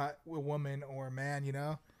know, it's not a woman or a man, you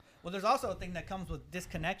know? Well, there's also a thing that comes with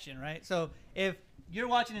disconnection, right? So if you're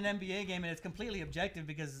watching an NBA game and it's completely objective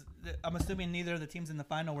because I'm assuming neither of the teams in the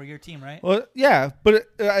final were your team, right? Well, yeah, but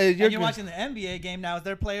you're watching the NBA game now. Is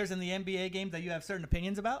there players in the NBA game that you have certain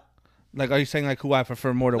opinions about? Like, are you saying like who I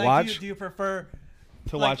prefer more to watch? Do you prefer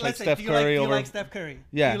to watch like Steph Curry over? Do you over? like Steph Curry?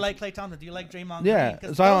 Yeah. Do you like Klay Thompson? Do you like Draymond? Yeah.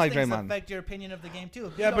 Green? So I don't like things Draymond. Affect your opinion of the game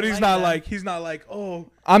too. Yeah, but he's not like oh.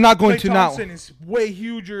 I'm not going Klay to Thompson now. is way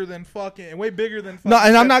huger than fucking, way bigger than fucking. No, and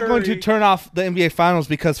Steph I'm not Curry. going to turn off the NBA Finals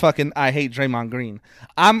because fucking I hate Draymond Green.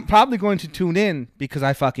 I'm probably going to tune in because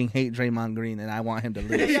I fucking hate Draymond Green and I want him to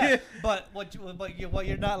lose. Yeah, but what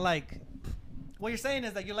you're not like. What you're saying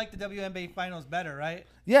is that you like the WNBA Finals better, right?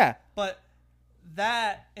 Yeah. But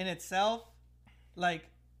that in itself, like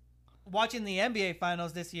watching the NBA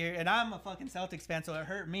Finals this year, and I'm a fucking Celtics fan, so it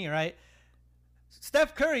hurt me, right?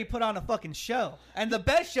 Steph Curry put on a fucking show, and the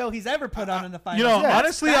best show he's ever put on in the finals. You know,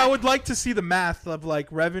 honestly, I would like to see the math of like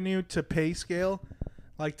revenue to pay scale,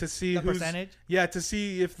 like to see the percentage. Yeah, to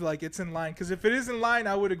see if like it's in line. Because if it is in line,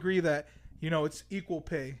 I would agree that it's equal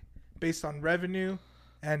pay based on revenue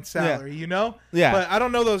and salary. You know. Yeah. But I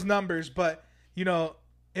don't know those numbers. But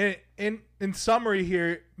in summary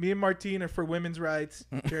here, me and Martine are for women's rights.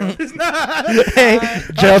 Gerald is not. Hey,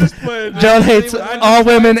 Gerald hates all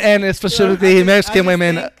women and specifically Mexican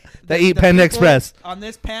women that eat Panda Express. On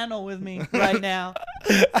this panel with me right now,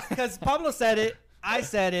 because Pablo said it, I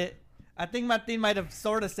said it, I think Martine might have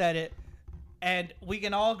sort of said it, and we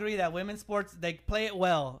can all agree that women's sports, they play it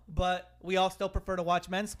well, but we all still prefer to watch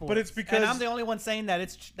men's sports. But it's because, and I'm the only one saying that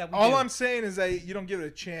I'm saying is that you don't give it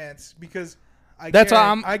a chance because. I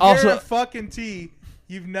guarantee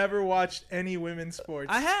you've never watched any women's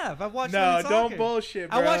sports. I have. I've watched. No, don't bullshit,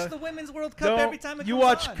 bro. I watch the Women's World Cup every time it comes on. You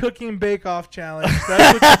watch Cooking Bake Off Challenge.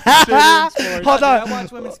 That's what you consider in sports. Hold on. I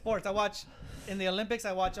watch women's sports. I watch in the Olympics,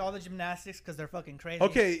 I watch all the gymnastics because they're fucking crazy.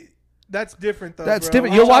 Okay, that's different though. That's bro.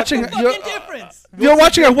 different. You're watching. What's the fucking difference? You're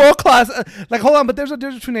watching a world class. Like, hold on, but there's a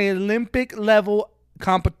difference between an Olympic level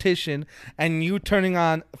competition and you turning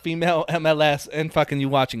on female MLS and fucking you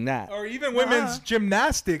watching that. Or even women's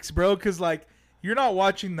gymnastics, bro. Because like you're not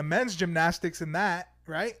watching the men's gymnastics in that,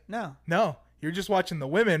 right? No, you're just watching the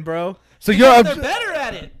women, bro. So they're better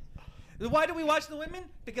at it. Why do we watch the women?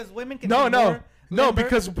 Because women can. No,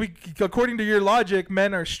 because according to your logic,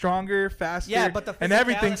 men are stronger, faster, and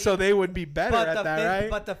everything, so they would be better at that, right?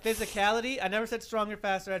 But the physicality, I never said stronger,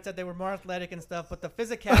 faster. I said they were more athletic and stuff. But the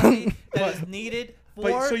physicality that is needed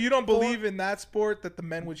for. So you don't believe in that sport that the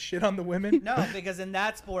men would shit on the women? No, because in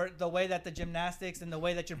that sport, the way that the gymnastics and the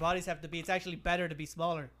way that your bodies have to be, it's actually better to be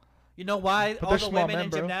smaller. You know why all the women in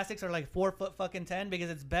gymnastics are like 4 foot fucking 10? Because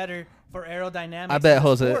it's better for aerodynamics. I bet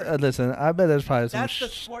Jose. Listen, I bet there's probably some. That's the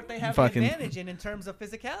sport they have an advantage in terms of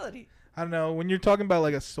physicality. I don't know. When you're talking about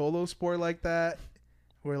like a solo sport like that,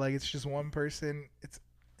 where like it's just one person,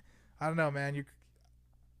 I don't know, man.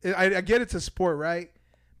 I get it's a sport, right?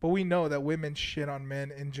 But we know that women shit on men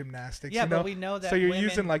in gymnastics. Yeah, you know? But we know that. So you're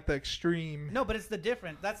using like the extreme. No, but it's the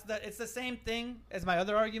different. It's the same thing as my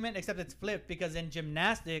other argument, except it's flipped because in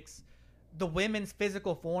gymnastics, the women's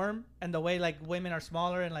physical form and the way like women are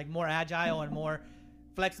smaller and like more agile and more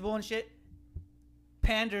flexible and shit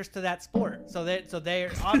panders to that sport. So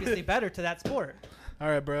they're obviously better to that sport. All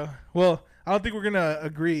right, bro. Well, I don't think we're gonna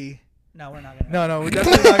agree. No, we're not gonna. No, we're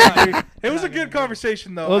definitely not gonna agree. It was a good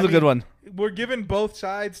conversation, though. It was a good one. We're giving both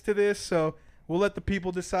sides to this, so we'll let the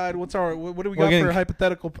people decide. What do we got for a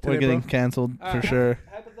hypothetical today, We're getting canceled for sure.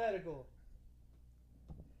 Hypothetical.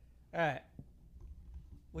 All right.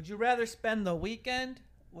 Would you rather spend the weekend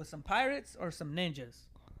with some pirates or some ninjas?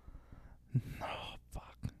 No,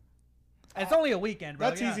 fuck. And it's only a weekend, bro.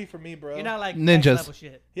 That's easy for me, bro. You're not like ninjas. next level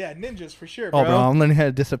shit. Yeah, ninjas for sure, bro. Oh, bro, I'm learning how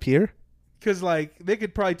to disappear. Because like they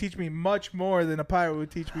could probably teach me much more than a pirate would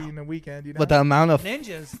teach me in a weekend. You know. But the amount of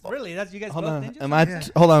ninjas, really? That's you guys hold both on. ninjas?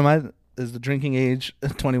 Hold on. Is the drinking age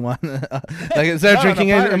 21? Like, is there a drinking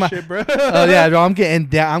age? Ship, bro. Oh yeah, bro. I'm getting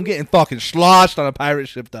down. I'm getting fucking sloshed on a pirate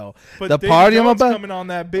ship though. But the Dave party Jones I'm about coming on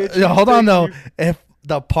that bitch. Yeah, hold on though. If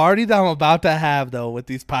the party that I'm about to have though with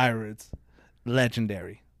these pirates,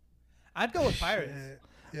 legendary. I'd go with pirates.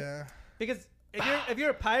 Yeah. Because if you're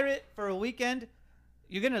a pirate for a weekend,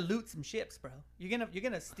 you're gonna loot some ships, bro. You're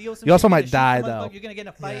gonna steal some. You also ships, might die though. You're gonna get in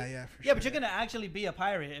a fight. Yeah, for sure. But you're gonna actually be a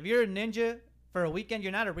pirate. If you're a ninja for a weekend,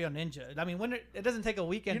 you're not a real ninja. I mean, it doesn't take a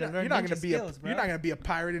weekend to learn ninja skills, bro. You're not gonna be a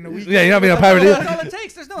pirate in a weekend. Yeah, you're not being a pirate. That's all it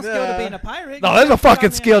takes. There's no skill to being a pirate. No, there's a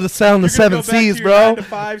fucking skill to sail in the 7 seas, bro. 9 to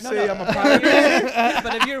 5, say I'm a pirate.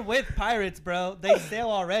 But if you're with pirates, bro, they sail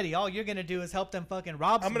already. All you're gonna do is help them fucking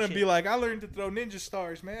rob. I'm gonna be like, I learned to throw ninja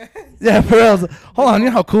stars, man. Yeah, for real. Hold on, you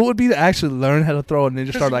know how cool it would be to actually learn how to throw a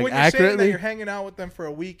ninja star like when you're accurately. saying that you're hanging out with them for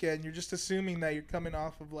a weekend, you're just assuming that you're coming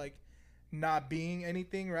off of like not being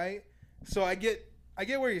anything, right? So I get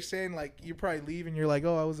where you're saying like you probably leave and you're like,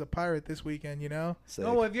 oh, I was a pirate this weekend, you know?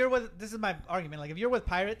 No, if you're with, this is my argument. Like if you're with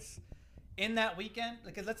pirates in that weekend,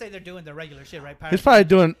 because let's say they're doing the regular shit, right? Pirates. He's probably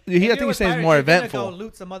doing. I think he's saying pirates, more you're eventful. Gonna go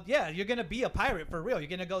loot some. Yeah, you're gonna be a pirate for real. You're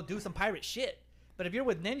gonna go do some pirate shit. But if you're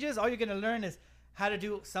with ninjas, all you're gonna learn is how to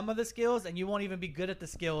do some of the skills, and you won't even be good at the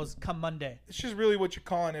skills come Monday. It's just really what you're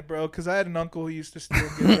calling it, bro. Because I had an uncle who used to steal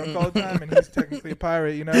and get drunk all the time, and he's technically a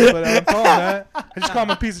pirate, you know. But I'm calling that. I just call him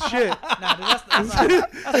a piece of shit. Nah, dude, that's not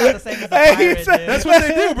the same as a pirate, dude. That's what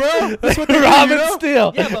they do, bro. That's what they do. Rob you and know?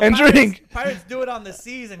 steal and pirates, drink. Pirates do it on the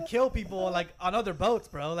seas and kill people like on other boats,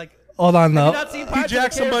 bro. Like, hold on, have you though. not seen He Pirates of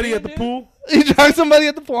jacked the somebody at Caribbean, the dude? pool. He jacked somebody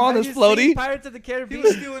at the pool on Have his you seen floaty. Pirates of the He Caribbean.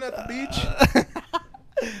 was stealing at the beach.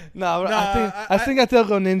 No, Nah, I think I still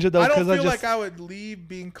go ninja though I don't because feel I just like I would leave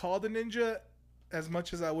being called a ninja as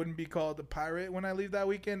much as I wouldn't be called a pirate when I leave that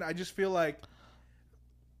weekend. I just feel like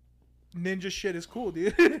ninja shit is cool,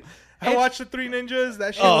 dude. I watched the 3 Ninjas.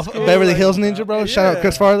 That shit was cool. Beverly like, Hills Ninja, bro. Shout out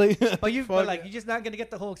Chris Farley. But you're just not gonna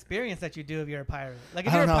get the whole experience that you do if you're a pirate. Like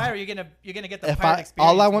if I you're a don't know. pirate, you're gonna get the pirate experience.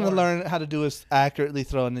 All I want to more. learn how to do is accurately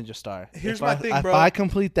throw a ninja star. Here's If my I- thing, if bro. I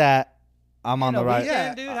complete that, I'm on the right.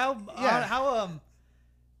 Yeah, dude. Yeah.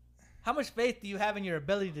 How much faith do you have in your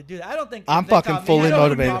ability to do that? I don't think I'm they taught fucking me fully how to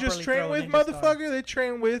motivated. properly Just train throw a with ninja star. motherfucker. They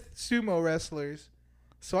train with sumo wrestlers,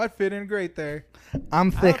 so I fit in great there. I'm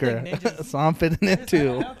thicker, ninjas- so I'm fitting in I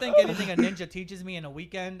too. don't think anything a ninja teaches me in a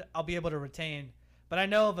weekend I'll be able to retain. But I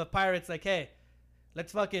know if a pirate's like, hey,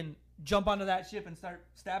 let's fucking jump onto that ship and start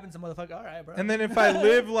stabbing some motherfucker. All right, bro. And then if I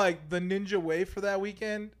live like the ninja way for that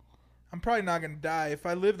weekend, I'm probably not gonna die. If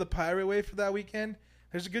I live the pirate way for that weekend,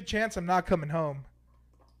 there's a good chance I'm not coming home.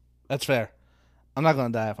 That's fair. I'm not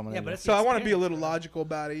gonna die if I'm a ninja. Yeah, but it's So I want to be a experience, little bro. logical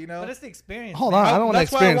about it, you know. But it's the experience. Hold man. on, I don't want to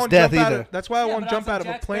That's why I experience won't death jump out either. of- That's why I Yeah, won't but on jump some out of a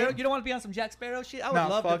Jack Sparrow- plane. You don't want to be on some Jack Sparrow shit? I would Nah,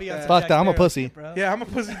 love to fuck be on that. some Fuck Jack that, I'm a Sparrow pussy. shit, bro. Yeah, I'm a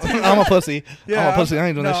pussy too. I'm a pussy. Yeah, I'm a pussy. I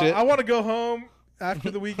ain't doing that shit. I want to go home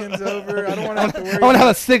after the weekend's over. I don't want to have to worry. I want to have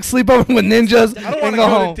a sick sleepover with ninjas I don't want and to go go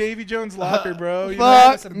home. to Davy Jones' locker, bro. You know?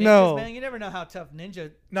 Fuck. Some ninjas, no. man. You never know how tough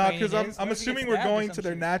ninja. No, training because is. I'm What if you assuming get we're stabbed or going some to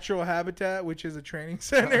their shit? natural habitat, which is a training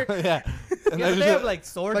center. Yeah. And Yeah, there's they have just- like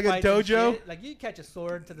sword like a fights and dojo? shit. Like you catch a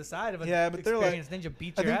sword to the side of a Yeah, but they're like- experienced ninja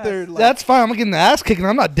beat I your think ass. they're like, That's fine. I'm getting the ass kicking.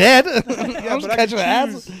 I'm not dead. yeah, I'm just but I catching can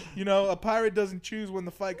an ass. choose. You know, a pirate doesn't choose when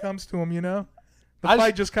the fight comes to him. You know, the I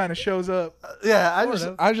fight just kind of shows up. Yeah, Sort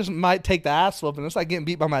of. I just might take the ass whooping. It's like getting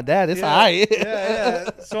beat by my dad. It's yeah, alright. yeah.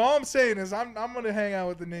 So all I'm saying is I'm gonna hang out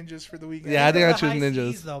with the ninjas for the weekend. Yeah, I think I The choose high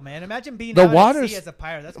ninjas. seas, though, man. Imagine being The out at water's- sea as a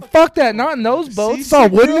pirate. That's Fuck that. Not in those boats. It's all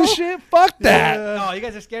Seasick, wooden and bro? shit. Fuck that. Yeah. No, you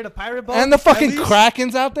guys are scared of pirate boats. And the fucking least-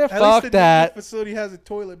 Krakens out there. At Fuck least the ninja that. facility has a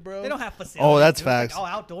toilet, bro. They don't have facilities. Oh, that's dude. It's, like, facts. all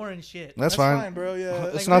outdoor and shit. That's That's fine. bro. Yeah.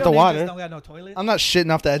 It's Like, not real the ninjas water. Don't got no toilet. I'm not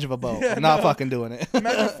shitting off the edge of a boat. Yeah, I'm not no. fucking doing it.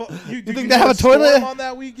 Imagine you think get they have a storm toilet? on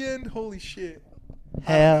that weekend? Holy shit. I don't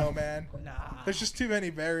Hell. know, man. Nah. There's just too many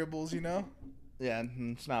variables, you know? Yeah,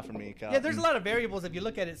 it's not for me, Cal. Yeah, there's a lot of variables if you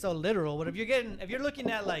look at it so literal. But if you're looking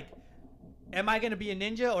at like, am I gonna be a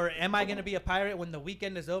ninja or am I gonna be a pirate when the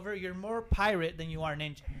weekend is over? You're more pirate than you are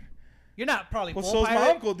ninja. You're not probably Well, full so's pirate. my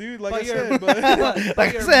uncle, dude. Like but I you're- said, but but Like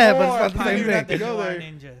I you're said, but it's more not the same pirate thing. than you Go are there.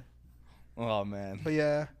 ninja. Oh man. but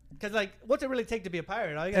yeah. Because like, what's it really take to be a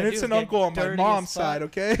pirate? All you gotta And do it's is an get uncle on my dirty mom's as fuck. side,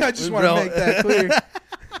 okay? I just want Bro. to make that clear.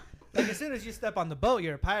 Like as soon as you step on the boat,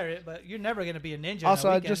 you're a pirate, but you're never gonna be a ninja. Also,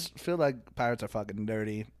 on I a weekend. just feel like pirates are fucking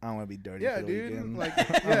dirty. I don't want to be dirty. Yeah, for the dude. weekend. Like,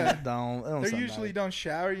 I yeah. don't They sound usually bad. don't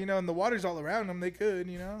shower, you know, and the water's all around them. They could,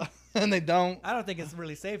 you know? and they don't. I don't think it's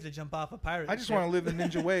really safe to jump off a pirate. I just ship. want to live the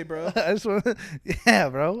ninja way, bro. I just want, yeah,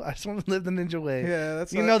 bro. I just want to live the ninja way. Yeah,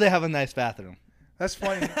 that's You know they have a nice bathroom. that's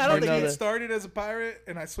funny. I My don't think kid that- started as a pirate,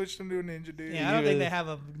 and I switched him to a ninja, dude. Yeah, I don't think Yeah. they have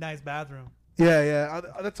a nice bathroom. Yeah.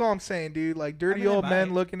 That's all I'm saying, dude. Like dirty I mean, old they men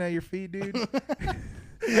might. looking at your feet, dude.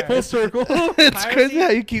 Alright. Full circle. It's Piracy? crazy how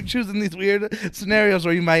you keep choosing these weird scenarios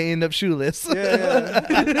where you might end up shoeless. Yeah.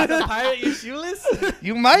 As a pirate, you shoeless?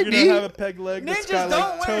 You might You're be. gonna have a peg leg. that's Ninjas got,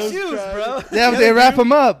 don't like, wear toes shoes, dried. bro. Yeah, but Yeah, they they wrap do.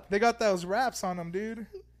 them up. They got those wraps on them, dude.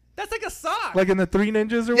 That's like a sock. Like in the Three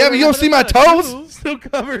Ninjas or Yeah, but you don't whatever. see my it's not a toes. Still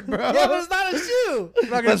covered, bro. yeah, but it's not a shoe. I'm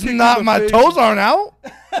not gonna That's kick you not in the my face. toes aren't out.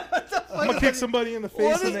 I'm gonna kick somebody in the face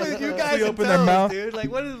What is and with then you guys they and open toes, their mouth. dude?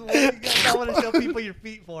 Like, what you guys not want to show people your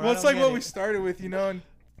feet for? Well, I it's don't like get what it. we started with, you know, and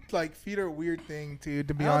like feet are a weird thing, too.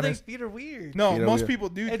 To be I don't honest, think feet are weird. no, Feet are most weird. people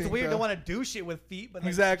do. It's think, weird bro. to want to do shit with feet, but like,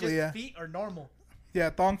 Exactly, just yeah. feet are normal. Yeah,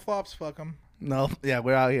 thong flops, fuck them. No, yeah,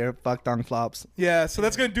 we're out here. Fuck thong flops. Yeah, so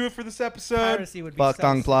that's gonna do it for this episode. Piracy would be Fuck sus.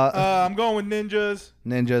 thong flop. I'm going with ninjas,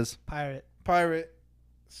 Ninjas. Pirate. pirate.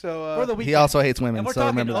 So For the He weekend. also hates and women, we're so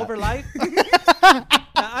talking remember that. over life. Now,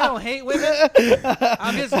 I don't hate women.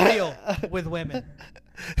 I'm just real with women.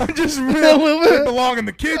 I'm just real. They belong in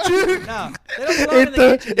the kitchen. No, they don't belong in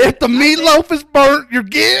the kitchen. If the meatloaf is burnt, you're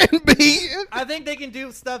getting beat. I think they can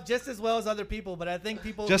do stuff just as well as other people, but I think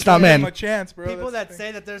people Just Don't not give them men. a chance, bro. people That's that the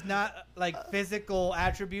say that there's not like physical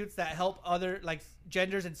attributes that help other like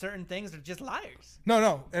genders in certain things are just liars.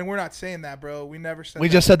 no, and we're not saying that, bro. We never said. We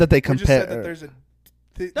that. just said that they We just said that compare. there's a.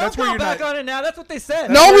 Don't That's where go you're back not. on it now. That's what they said.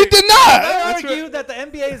 No, we did not. I That's argued right. that the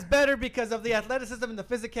NBA is better because of the athleticism and the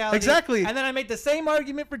physicality. Exactly. And then I made the same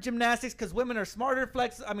argument for gymnastics because women are smaller,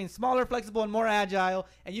 smaller, flexible, and more agile.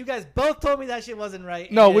 And you guys both told me that shit wasn't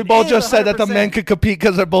right. No, And we it both is just said that the 100%. men could compete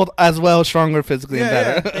because they're both as well stronger physically and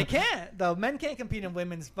Yeah, better. They can't. The men can't compete in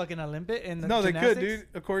women's fucking Olympic. In the No, they could, gymnastics. dude.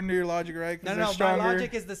 According to your logic, right? 'Cause No, they're no, stronger. my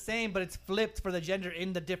logic is the same, but it's flipped for the gender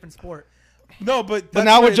in the different sport. No, but But that's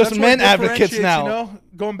now we're where- just that's where it men advocates differentiates, now. You know,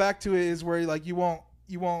 going back to it is where like you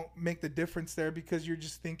won't make the difference there because you're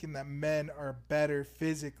just thinking that men are better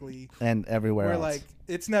physically. And everywhere Where else. like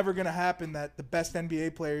it's never gonna happen that the best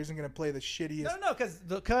NBA player isn't gonna play the shittiest. No, because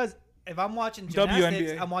if I'm watching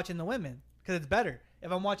gymnastics, WNBA. I'm watching the women because it's better.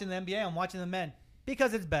 If I'm watching the NBA, I'm watching the men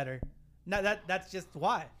because it's better. Now that's just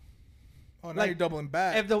why. Oh, now like, you're doubling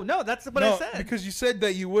back. That's what I said. because you said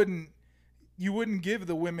that you wouldn't give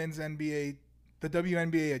the women's NBA, the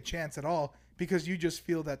WNBA, a chance at all because you just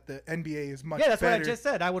feel that the NBA is much Yeah, that's better. what I just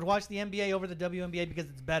said. I would watch the NBA over the WNBA because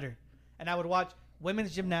it's better, and I would watch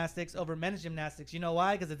women's gymnastics over men's gymnastics. You know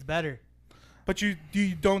why? Because it's better. But you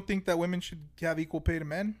don't think that women should have equal pay to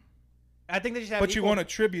men? I think they should have. But you equal- won't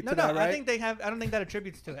attribute No, to that, right? I think they have. I don't think that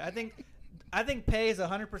attributes to it. I think pay is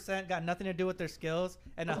 100% got nothing to do with their skills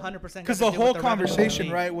and 100% Because the whole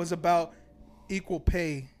conversation, right, was about equal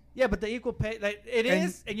pay. Yeah, but the equal pay, like,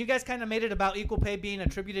 and you guys kind of made it about equal pay being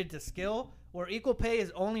attributed to skill, where equal pay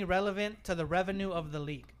is only relevant to the revenue of the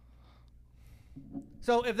league.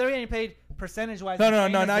 So if they're getting paid percentage-wise... No.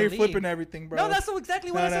 Now you're flipping everything, bro. No, that's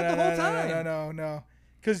exactly what I said the whole time. No.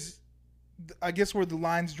 Because I guess where the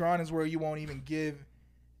line's drawn is where you won't even give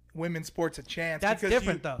women's sports a chance. That's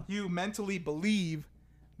different, though. You mentally believe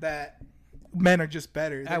that men are just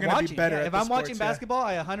better. They're going to be better at If I'm watching basketball,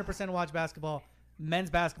 I 100% watch basketball.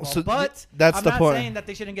 Men's basketball, So but that's I'm the not point. saying that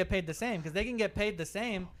they shouldn't get paid the same, because they can get paid the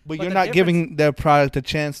same. But you're not giving their product a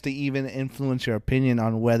chance to even influence your opinion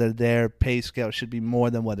on whether their pay scale should be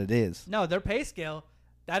more than what it is. No, their pay scale,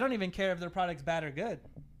 I don't even care if their product's bad or good,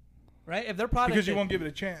 right? If their product because you won't give it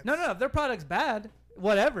a chance. No. If their product's bad,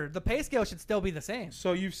 whatever, the pay scale should still be the same.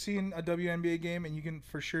 So you've seen a WNBA game, and you can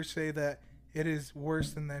for sure say that it is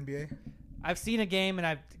worse than the NBA. I've seen a game, and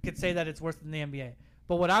I could say that it's worse than the NBA.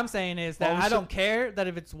 But what I'm saying is that I don't care that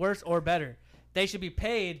if it's worse or better. They should be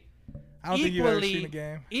paid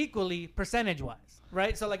equally percentage-wise,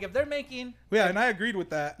 right? So, like, if they're making... Yeah, and I agreed with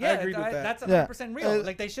that. Yeah, I agreed with that. That's 100% real.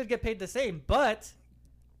 Like, they should get paid the same, but...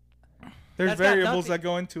 There's variables that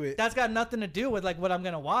go into it. That's got nothing to do with, like, what I'm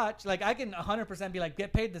going to watch. Like, I can 100% be like,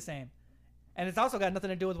 get paid the same. And it's also got nothing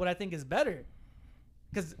to do with what I think is better.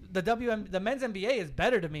 Because the men's NBA is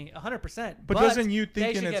better to me, 100%. But doesn't you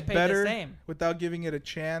thinking it's better without giving it a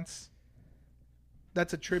chance?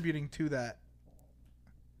 That's attributing to that.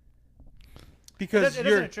 Because it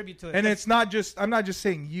doesn't attribute to it. And it's not just. I'm not just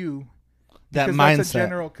saying you. That mindset. That's a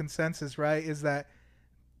general consensus, right? Is that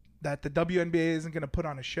the WNBA isn't going to put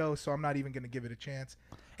on a show, so I'm not even going to give it a chance.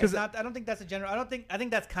 Because I don't think that's a general. I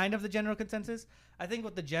think that's kind of the general consensus. I think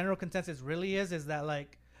what the general consensus really is that,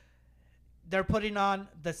 like, they're putting on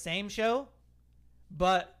the same show,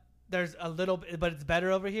 but there's a little bit, but it's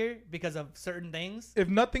better over here because of certain things. If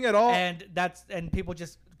nothing at all, and people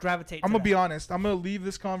just gravitate. I'm gonna be honest. I'm gonna leave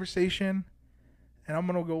this conversation, and I'm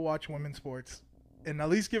gonna go watch women's sports, and at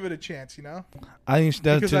least give it a chance. You know,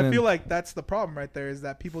 because I feel like that's the problem right there is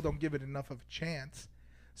that people don't give it enough of a chance.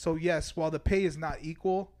 So yes, while the pay is not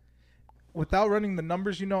equal, without running the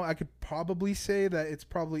numbers, you know, I could probably say that it's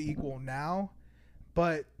probably equal now.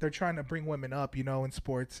 But they're trying to bring women up, you know, in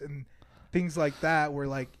sports and things like that where,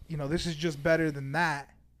 like, you know, this is just better than that.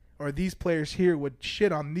 Or these players here would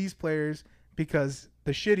shit on these players because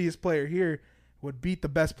the shittiest player here would beat the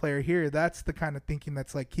best player here. That's the kind of thinking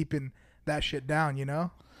that's, like, keeping that shit down, you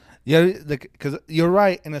know? Yeah, because you're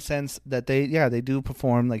right in a sense that they do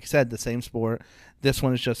perform, like you said, the same sport. This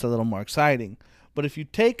one is just a little more exciting. But if you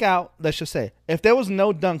take out, let's just say, if there was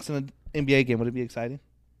no dunks in an NBA game, would it be exciting?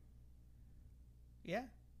 Yeah.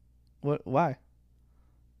 What? Why?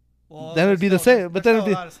 Well, then it would be the same. But then it'd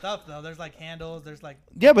be a lot of stuff though. There's like handles. There's like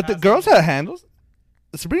but the girls had handles.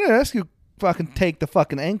 Sabrina Rescue fucking take the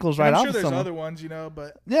fucking ankles right off. I'm sure there's other ones, you know,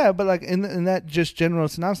 but yeah, but like in that just general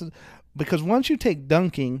synopsis, because once you take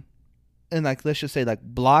dunking, and like let's just say like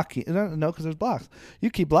blocking, no, because there's blocks.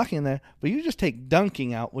 You keep blocking in there, but you just take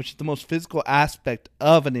dunking out, which is the most physical aspect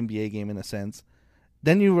of an NBA game in a sense.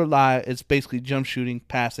 Then you rely, it's basically jump shooting,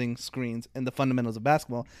 passing, screens, and the fundamentals of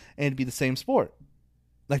basketball, and it'd be the same sport.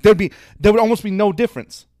 Like there would almost be no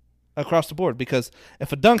difference across the board because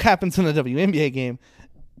if a dunk happens in a WNBA game,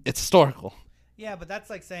 it's historical. Yeah, but that's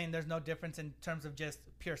like saying there's no difference in terms of just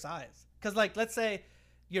pure size. Because like, let's say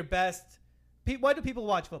your best. Why do people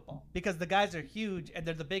watch football? Because the guys are huge and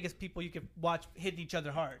they're the biggest people you can watch hitting each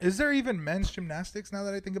other hard. Is there even men's gymnastics now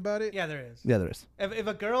that I think about it? Yeah, there is. Yeah, there is. If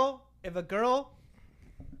a girl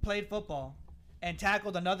played football and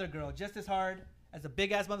tackled another girl just as hard as a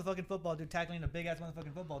big ass motherfucking football dude tackling a big ass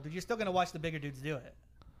motherfucking football dude, you're still gonna watch the bigger dudes do it.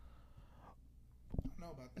 I don't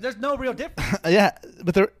know about that. There's no real difference. Yeah,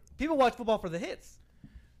 but people watch football for the hits.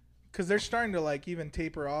 Because they're starting to like even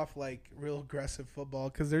taper off like real aggressive football.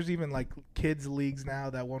 Because there's even like kids leagues now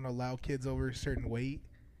that won't allow kids over a certain weight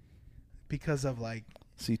because of like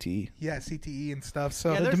CTE. Yeah, CTE and stuff.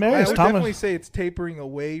 So Yeah, I would Thomas. definitely say it's tapering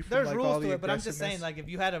away from There's like rules all the to it, but I'm just aggressiveness. saying, like, if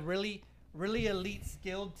you had a really, really elite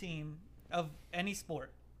skilled team of any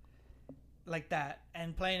sport like that,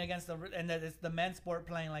 and playing against and that it's the men's sport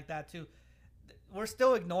playing like that too, we're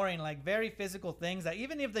still ignoring like very physical things that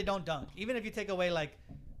even if they don't dunk, even if you take away like,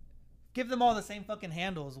 give them all the same fucking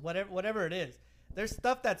handles, whatever it is, there's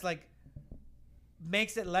stuff that's like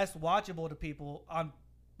makes it less watchable to people on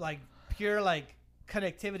like pure like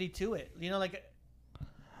connectivity to it. You know, like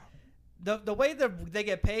the way they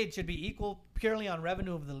get paid should be equal purely on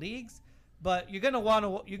revenue of the leagues, but you're gonna want to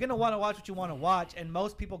watch what you want to watch, and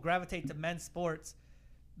most people gravitate to men's sports,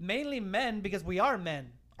 mainly men, because we are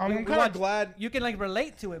men. I'm kind of glad you can like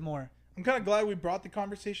relate to it more. I'm kind of glad we brought the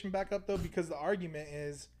conversation back up though, because the argument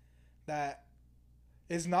is that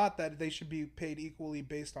is not that they should be paid equally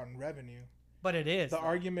based on revenue. But it is. The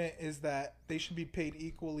argument is that they should be paid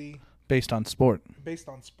equally based on sport. Based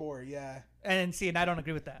on sport, yeah. And see, and I don't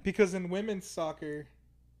agree with that. Because in women's soccer,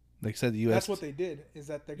 they said the U.S. That's what they did. Is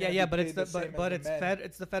that they're but it's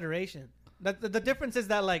it's the federation. The difference is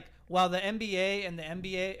that like while the NBA and the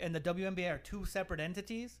NBA and the WNBA are two separate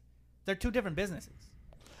entities, they're two different businesses.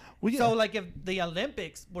 Well, yeah. So like if the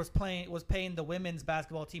Olympics was paying the women's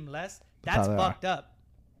basketball team less, that's fucked up.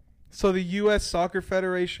 So the U.S. Soccer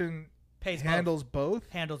Federation handles both.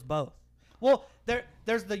 Handles both. Well,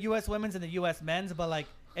 there's the U.S. women's and the U.S. men's, but like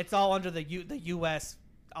it's all under the U.S.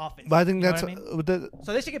 office. But I think that's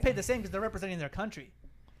so they should get paid the same because they're representing their country.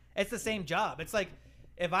 It's the same job. It's like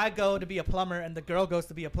if I go to be a plumber and the girl goes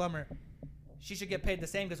to be a plumber, she should get paid the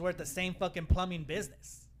same because we're at the same fucking plumbing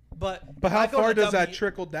business. But how far does that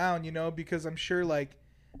trickle down? You know, because I'm sure like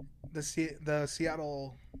the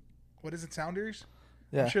Seattle, what is it, Sounders?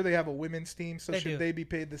 Yeah. I'm sure they have a women's team. So should they be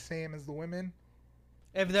paid the same as the women?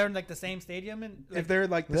 If they're in like the same stadium and if they're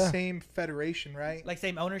like the same federation, right? Like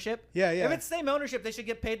same ownership? Yeah. If it's same ownership, they should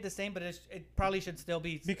get paid the same, but it probably should still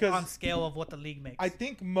be on scale of what the league makes. I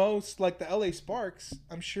think most, like the LA Sparks,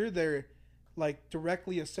 I'm sure they're like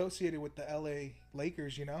directly associated with the LA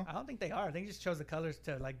Lakers, you know? I don't think they are. I think they just chose the colors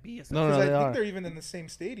to like be associated. No, I think they're even in the same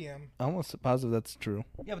stadium. I'm almost positive that's true.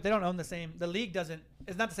 Yeah, but they don't own the same. The league doesn't.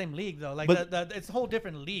 It's not the same league though. Like it's a whole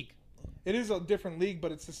different league. It is a different league,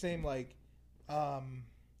 but it's the same like.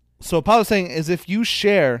 So Apollo's saying is if we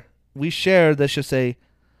share, let's just say,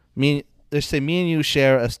 me and you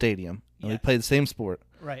share a stadium and we play the same sport.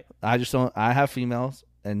 Right. I have females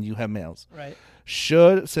and you have males. Right.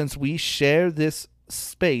 Since we share this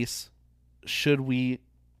space, should we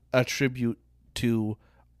attribute to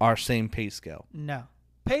our same pay scale? No.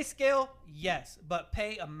 Pay scale, yes, but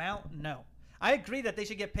pay amount, no. I agree that they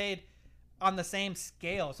should get paid on the same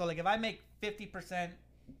scale. So like if I make 50%,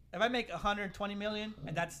 if I make 120 million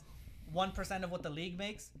and that's 1% of what the league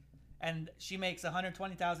makes, and she makes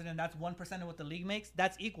 120,000 and that's 1% of what the league makes,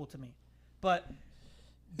 that's equal to me. But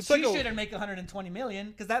she shouldn't make 120 million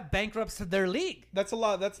because that bankrupts their league. That's a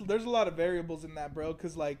lot. There's a lot of variables in that, bro.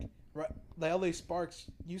 Because like the LA Sparks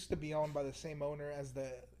used to be owned by the same owner as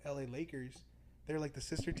the LA Lakers. They're like the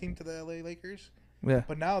sister team to the LA Lakers. Yeah.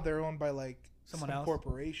 But now they're owned by like some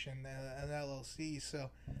corporation, an LLC. So,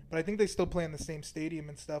 but I think they still play in the same stadium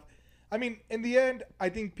and stuff. I mean, in the end, I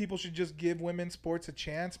think people should just give women's sports a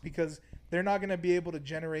chance because they're not going to be able to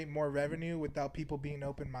generate more revenue without people being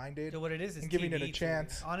open-minded. So what it is and giving TV it a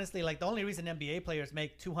chance. Honestly, like the only reason NBA players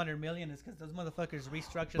make $200 million is because those motherfuckers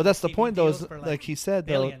restructure. But that's the point, though. Is like he said,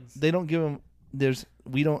 billions. Though they don't give them.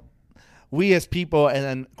 We as people and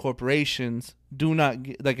then corporations do not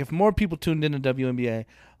like. If more people tuned into WNBA,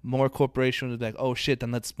 more corporations would be like, "Oh shit,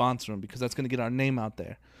 then let's sponsor them because that's going to get our name out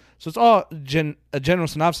there." So it's all a general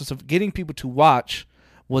synopsis of getting people to watch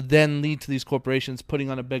will then lead to these corporations putting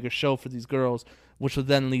on a bigger show for these girls, which will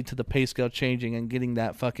then lead to the pay scale changing and getting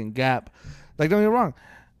that fucking gap. Like, don't get me wrong.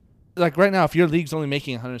 Like, right now, if your league's only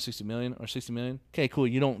making 160 million or 60 million, okay, cool.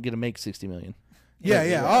 You don't get to make 60 million.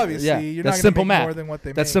 Yeah, obviously. Yeah, you're that's not going to simple make math. more than what they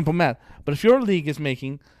make. That's simple math. But if your league is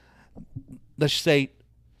making, let's say,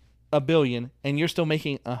 $1 billion, and you're still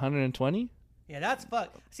making 120. Yeah, that's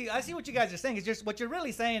fuck. See, I see what you guys are saying. It's just what you're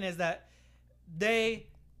really saying is that they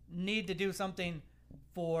need to do something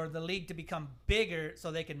for the league to become bigger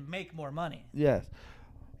so they can make more money. Yes.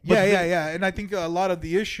 Yeah. And I think a lot of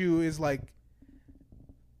the issue is like,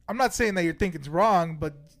 I'm not saying that your thinking's wrong,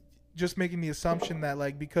 but just making the assumption that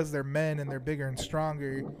like because they're men and they're bigger and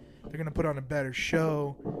stronger, they're gonna put on a better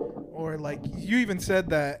show, or like you even said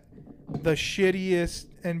that the shittiest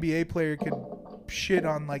NBA player could shit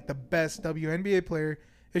on like the best WNBA player.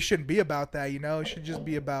 It shouldn't be about that, you know. It should just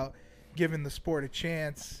be about giving the sport a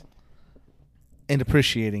chance and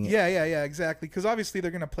appreciating it. Yeah, exactly. Because obviously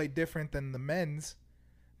they're gonna play different than the men's,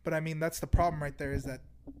 but I mean that's the problem right there is that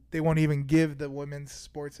they won't even give the women's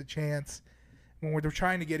sports a chance when we're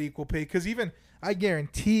trying to get equal pay. Because even I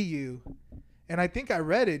guarantee you, and I think I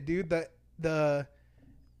read it, dude, that the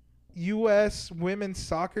U.S. women's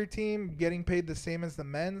soccer team getting paid the same as the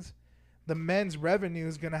men's revenue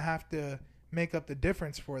is going to have to make up the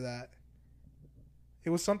difference for that. It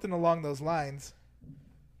was something along those lines.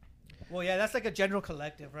 Well, yeah, that's like a general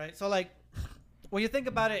collective, right? So, like, when you think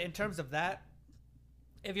about it in terms of that,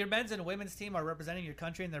 if your men's and women's team are representing your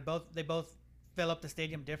country and they both fill up the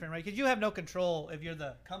stadium different, right? Because you have no control if you're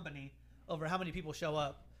the company over how many people show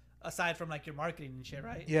up, aside from like your marketing and shit,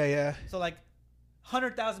 right? Yeah. So like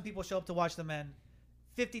 100,000 people show up to watch the men,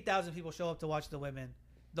 50,000 people show up to watch the women.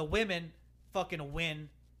 The women fucking win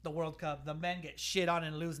the World Cup, the men get shit on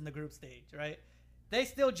and lose in the group stage, right? They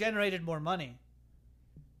still generated more money.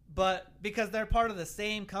 But because they're part of the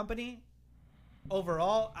same company,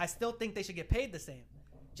 overall, I still think they should get paid the same.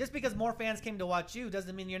 Just because more fans came to watch you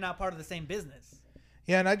doesn't mean you're not part of the same business.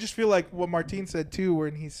 Yeah, and I just feel like what Martin said too,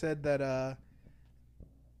 when he said that,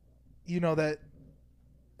 that,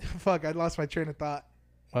 fuck, I lost my train of thought.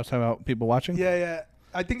 I was talking about people watching? Yeah.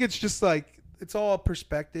 I think it's just like, it's all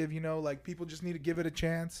perspective, like people just need to give it a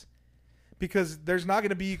chance. Because there's not going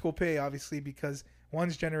to be equal pay, obviously, because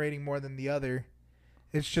one's generating more than the other.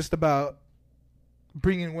 It's just about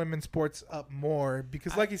bringing women's sports up more.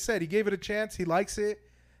 Because like he said, he gave it a chance. He likes it.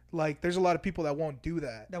 Like, there's a lot of people that won't do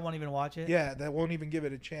that. That won't even watch it? Yeah, that won't even give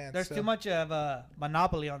it a chance. There's too much of a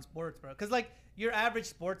monopoly on sports, bro. Because, like, your average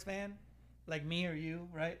sports fan, like me or you,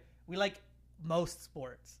 right? We like most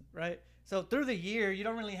sports, right? So, through the year, you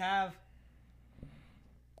don't really have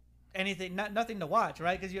anything, nothing to watch,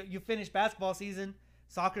 right? Because you finish basketball season,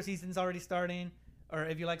 soccer season's already starting, or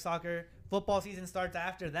if you like soccer, football season starts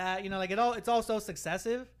after that. It's all so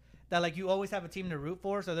successive that, like, you always have a team to root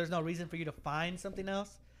for, so there's no reason for you to find something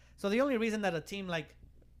else. So the only reason that a team like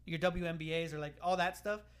your WNBAs or like all that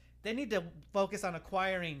stuff, they need to focus on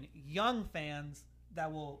acquiring young fans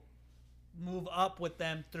that will move up with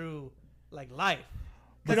them through like life.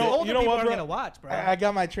 Because the older people are going to watch, bro. I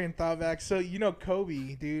got my train of thought back. So,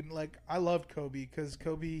 Kobe, dude, like, I loved Kobe because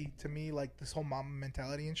Kobe, to me, like, this whole mama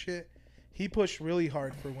mentality and shit, he pushed really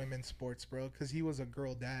hard for women's sports, bro, because he was a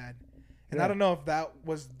girl dad. And I don't know if that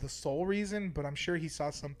was the sole reason, but I'm sure he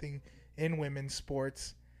saw something in women's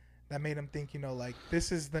sports that made him think, like,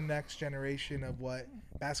 this is the next generation of what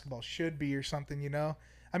basketball should be or something,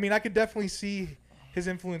 I mean, I could definitely see his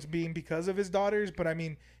influence being because of his daughters, but, I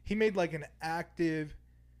mean, he made, like, an active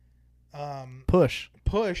push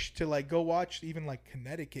to, like, go watch even, like,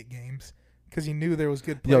 Connecticut games because he knew there was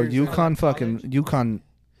good players. Yo, UConn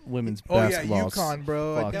women's basketball. Oh, yeah, UConn,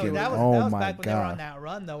 bro. That was back when they were on that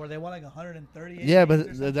run, though, where they won, like, 130 Yeah, but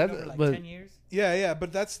over, like, 10 years. Yeah,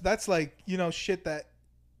 but that's like, shit that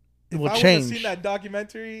if I would have seen that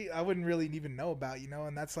documentary, I wouldn't really even know about,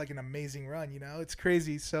 and that's like an amazing run, it's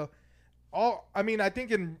crazy. So I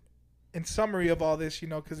think in summary of all this,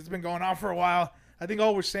 because it's been going on for a while, I think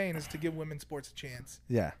all we're saying is to give women's sports a chance.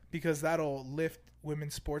 Yeah. Because that'll lift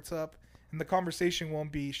women's sports up, and the conversation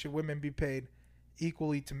won't be should women be paid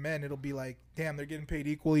equally to men. It'll be like, damn, they're getting paid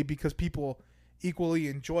equally because people equally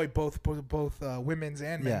enjoy both women's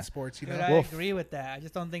and men's sports, Dude, I agree with that. I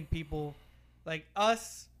just don't think people like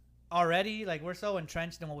us already, like, we're so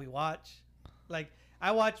entrenched in what we watch. Like,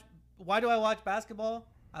 why do I watch basketball?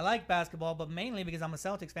 I like basketball, but mainly because I'm a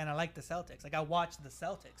Celtics fan. I like the Celtics. Like, I watch the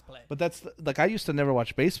Celtics play. But that's, like, I used to never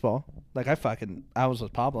watch baseball. Like, I was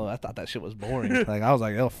with Pablo. I thought that shit was boring. Like, I was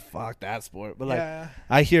like, oh, fuck that sport. But, like,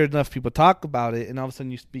 I hear enough people talk about it, and all of a sudden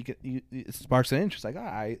you speak it, it sparks an interest. Like, all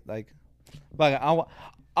right, like,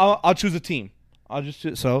 I'll choose a team. I'll just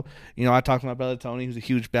choose. So, I talked to my brother Tony, who's a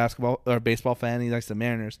huge basketball or baseball fan. He likes the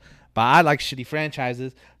Mariners. But I like shitty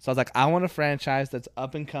franchises. So I was like, I want a franchise that's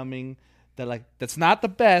up and coming, that's not the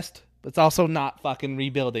best, but it's also not fucking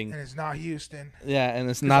rebuilding. And it's not Houston. Yeah, and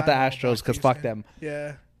it's not the Astros because fuck them.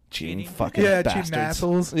 Yeah. Cheating fucking bastards. Cheating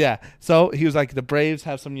assholes. Yeah. So he was like, the Braves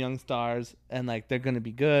have some young stars, and like they're gonna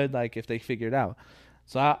be good, like if they figure it out.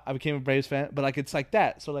 So I became a Braves fan, but like it's like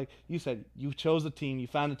that. So like you said, you chose a team, you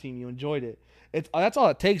found a team, you enjoyed it. That's all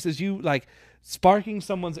it takes is you like sparking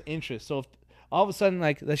someone's interest. So if all of a sudden,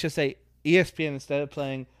 like, let's just say ESPN, instead of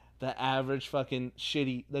playing the average fucking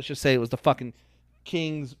shitty, let's just say it was the fucking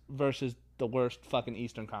Kings versus the worst fucking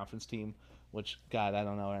Eastern Conference team, which, God, I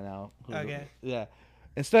don't know right now. Okay. Yeah.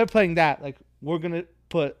 Instead of playing that, like, we're going to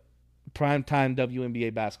put primetime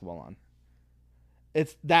WNBA basketball on.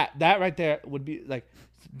 It's that right there would be, like,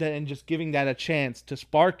 then just giving that a chance to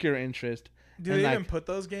spark your interest. Do they even put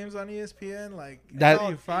those games on ESPN? Like, how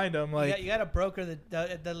do you find them? Like, you got to broker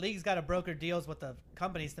the league's got to broker deals with the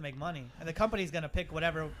companies to make money, and the company's gonna pick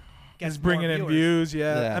whatever gets bringing in views.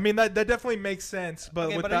 Yeah, I mean that definitely makes sense.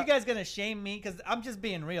 But are you guys gonna shame me? Because I'm just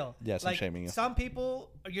being real. Yes, like, I'm shaming you. Some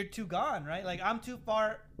people, you're too gone, right? Like, I'm too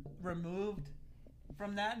far removed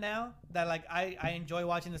from that now. That like I enjoy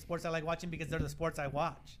watching the sports I like watching because they're the sports I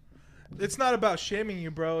watch. It's not about shaming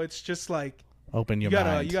you, bro. It's just like. Open your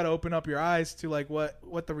mind. You gotta open up your eyes to like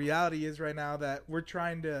what the reality is right now, that we're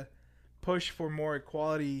trying to push for more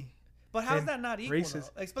equality. But how's that not equal?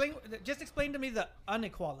 Explain to me the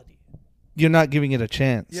inequality. You're not giving it a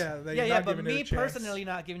chance. But me personally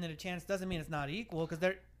not giving it a chance doesn't mean it's not equal, because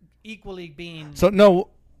they're equally being. So no,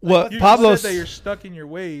 what you Pablo said that you're stuck in your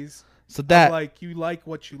ways. So that like you like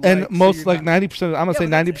what you like, and so most you're like not- 90%. I'm gonna say Yeah,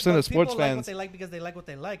 but 90% of sports people like what fans. they like because they like what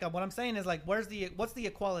they like. What I'm saying is like, what's the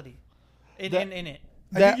equality in That- it?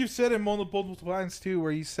 I think you've said it multiple times too,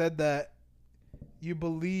 where you said that you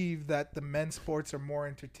believe that the men's sports are more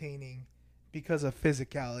entertaining because of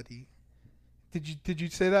physicality. Did you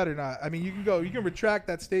say that or not? I mean, you can retract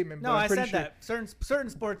that statement. No, but I'm I pretty said sure. that certain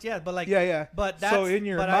sports, yeah, but like Yeah. But that's, So in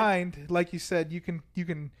your but mind, like you said, you can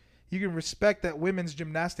respect that women's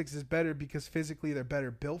gymnastics is better because physically they're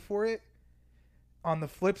better built for it. On the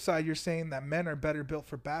flip side, you're saying that men are better built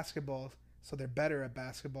for basketball, so they're better at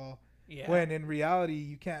basketball. Yeah. When in reality,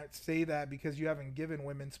 you can't say that because you haven't given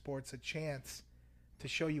women's sports a chance to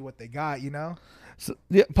show you what they got, you know? So,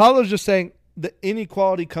 yeah, Paulo's just saying the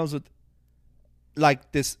inequality comes with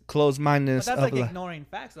like this closed-mindedness. But that's of like ignoring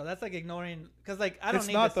facts, though. That's like ignoring because like I don't It's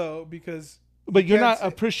need not this. though, because But you're can't not say-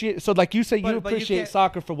 appreciate. So like you say, But you you appreciate can't-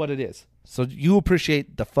 soccer for what it is. So you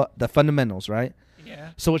appreciate the fundamentals, right? Yeah.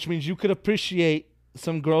 So which means you could appreciate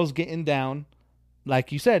some girls getting down,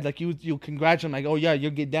 like you said, like you congratulate them, like, oh yeah, you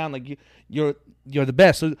get down, like you're the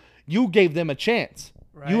best. So you gave them a chance.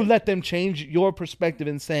 Right. You let them change your perspective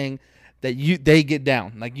in saying that they get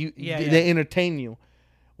down, like they entertain you.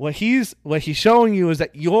 What he's showing you is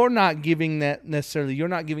that you're not giving that necessarily. You're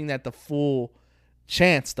not giving that the full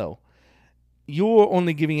chance though. You're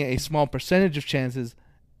only giving it a small percentage of chances.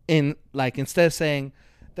 In like instead of saying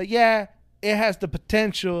that it has the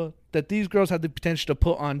potential, that these girls have the potential to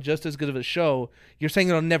put on just as good of a show, you're saying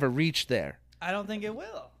it'll never reach there. I don't think it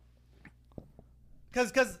will.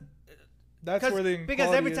 Because that's where the because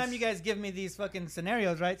every inequality time is. you guys give me these fucking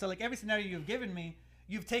scenarios, right? So like every scenario you've given me,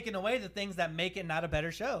 you've taken away the things that make it not a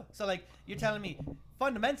better show. So like you're telling me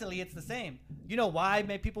fundamentally it's the same. You know why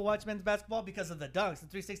people watch men's basketball? Because of the dunks, the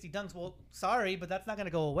 360 dunks. Well, sorry, but that's not going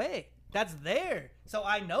to go away. That's there. So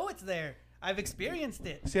I know it's there. I've experienced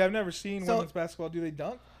it. See, I've never seen So- women's basketball. Do they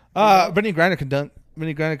dunk? Brittany Griner can dunk.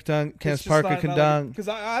 Brittany Griner can dunk. Candace Parker can dunk. Because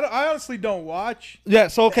I honestly don't watch. Yeah,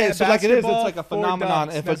 so okay, so like it is, it's basketball like a for phenomenon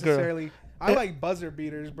dunks if a girl. necessarily. I It- like buzzer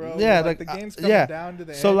beaters, bro. Yeah, like like, the game's coming yeah. down to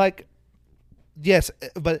the So end. like, yes,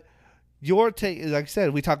 but your take, like I said,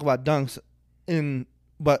 we talk about dunks,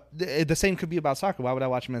 but the same could be about soccer. Why would I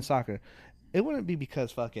watch men's soccer? It wouldn't be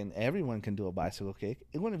because fucking everyone can do a bicycle kick.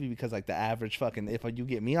 It wouldn't be because like the average fucking, if you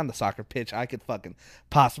get me on the soccer pitch, I could fucking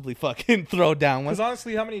possibly fucking throw down one. Because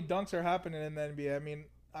honestly, how many dunks are happening in the NBA? I mean,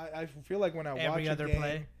 I feel like when I Every watch other a game,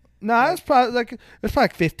 play. No, it's probably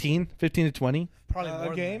like 15 to 20. Probably A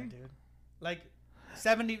more game? than that,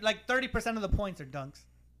 dude. Like 30% of the points are dunks.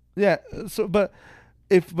 Yeah. So, but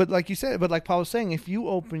like you said, but like Paul was saying, if you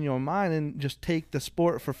open your mind and just take the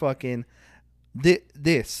sport for fucking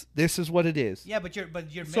this is what it is. Yeah, but you're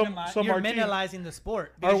So Martine, minimalizing the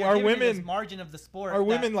sport. are Because you're giving me this women- margin of the sport? are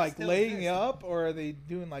women that like still laying exists. up, or are they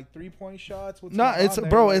doing like 3-point shots? What's No, going it's on there?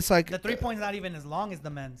 bro. Like, It's like The 3-point's not even as long as the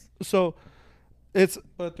men's, so. It's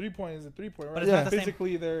but 3-point is a 3-point, right? But it's not the same-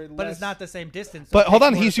 Physically, they're. but less, it's not the same distance. so but it hold takes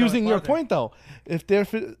on, more he's to throw it using your farther. point though. If they're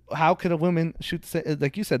how could a woman shoot?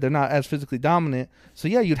 Like you said, they're not as physically dominant. So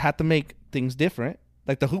yeah, you'd have to make things different.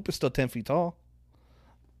 Like the hoop is still 10 feet tall.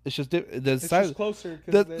 It's just the It's size. just closer.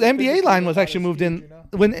 'cause The they're NBA physically line not was as actually moved huge, in you know?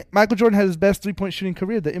 when Michael Jordan had his best 3-point shooting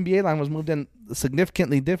career. The NBA line was moved in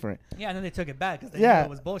significantly different. Yeah, and then they took it back because they Yeah. knew it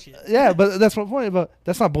was bullshit. Yeah, but that's my point. But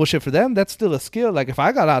that's not bullshit for them. That's still a skill. Like if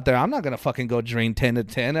I got out there, I'm not gonna fucking go drain 10 to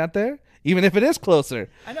 10 out there, even if it is closer.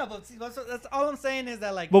 I know, but see, that's all I'm saying is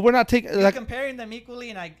that like But we're not taking you're like comparing them equally,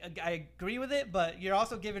 and I agree with it. But you're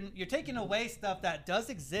also you're taking away stuff that does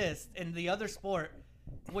exist in the other sport,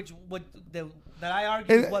 which that I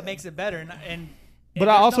argue is what makes it better. And But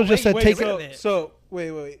I there's also no just way said you take get rid of So, it. so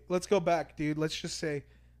wait. Let's go back, dude. Let's just say,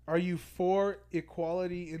 are you for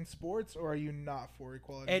equality in sports, or are you not for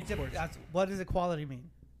equality in sports? What does equality mean?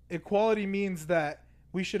 Equality means that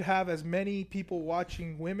we should have as many people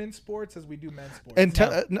watching women's sports as we do men's sports.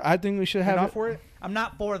 and I think we should You're have not it. for it? I'm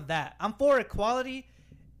not for that. I'm for equality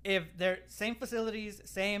if they're same facilities,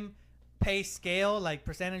 same pay scale, like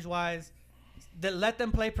percentage wise. That let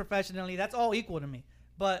them play professionally. That's all equal to me.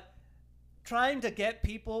 But trying to get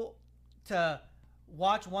people to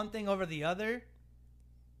watch one thing over the other,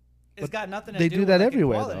 it's But got nothing to they do do with that like,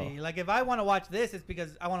 everywhere, equality. though. Like if I want to watch this, it's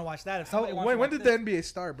because I want to watch that. If How, somebody wants to when watch did this, the NBA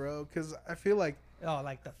start, bro? Because I feel like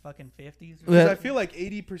like the fucking 50s. Yeah. I feel like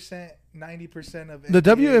 80%, 90% of The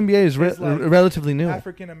WNBA is like relatively new.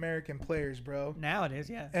 African American players, bro. Now it is,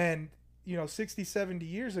 yeah. And 60, 70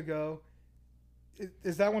 years ago,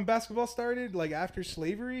 is that when basketball started? Like after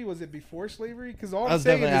slavery? Was it before slavery? Because all That I'm was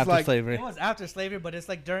saying definitely is after like slavery. It was after slavery, but it's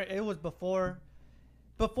like it was before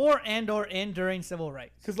and during civil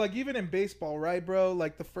rights. Because, like, even in baseball, right, bro?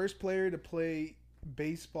 Like, the first player to play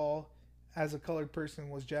baseball as a colored person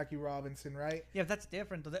was Jackie Robinson, right? Yeah, that's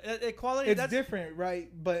different. The equality. It's that's different, right?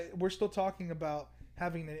 But we're still talking about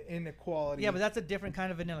having an inequality. Yeah, but that's a different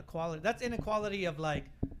kind of an inequality. That's inequality of like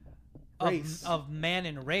race. of man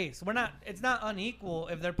and race. We're not. It's not unequal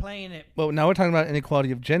if they're playing it. Well, now we're talking about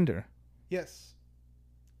inequality of gender. Yes.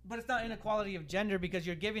 But it's not inequality of gender because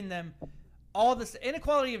you're giving them all this.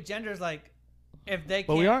 Inequality of gender is like if they.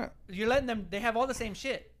 But we aren't. You're letting them. They have all the same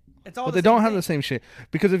shit. It's all. But the they don't same have thing. the same shit,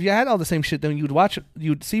 because if you had all the same shit, then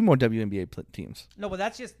you'd see more WNBA teams. No, but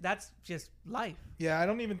that's just life. Yeah, I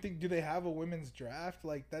don't even think. Do they have a women's draft?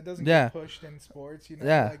 Like that doesn't Yeah. get pushed in sports. You know,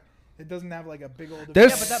 Yeah. like it doesn't have like a big old.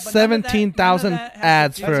 There's Yeah, but none of that- 17,000 none of that has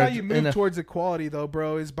ads to for. do- That's how you move in a- towards equality, though,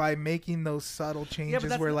 bro. Is by making those subtle changes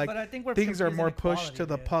that's where not- like but I think we're things are confusing more pushed equality, to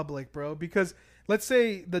the dude. public, bro. Because let's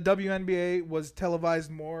say the WNBA was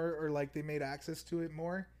televised more, or like they made access to it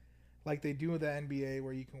more, like they do with the NBA,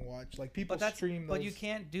 where you can watch like people stream those. But you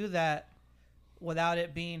can't do that without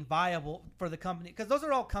it being viable for the company, because those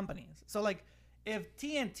are all companies. So like, if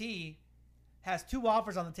TNT has 2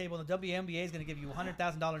 offers on the table, and the WNBA is going to give you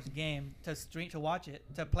 $100,000 a game to watch it,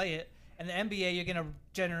 to play it, and the NBA you're going to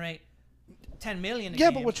generate $10 million.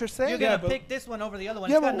 Yeah, but what you're saying- you're Yeah, going to pick this one over the other one.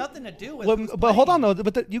 Yeah, It's got but- nothing to do with. Well, who's but hold on playing. though.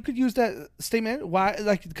 But you could use that statement. Why?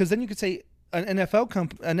 Like, because then you could say an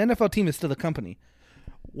NFL team is still a company.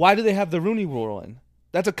 Why do they have the Rooney Rule in?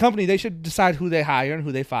 That's a company. They should decide who they hire and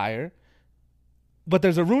who they fire. But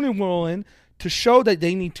there's a Rooney Rule in to show that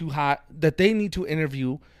they need to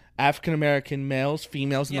interview African American males,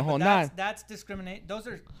 females, and Yeah, the whole but nine. that's discriminate. That's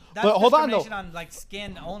But hold on, though. discrimination on like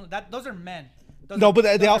skin only. Those are men. Those No, are- but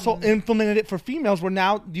those they are also men. implemented it for females, where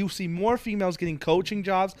now you see more females getting coaching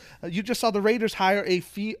jobs. You just saw the Raiders hire a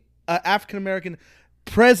African American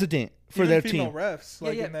president for Even their female team. refs,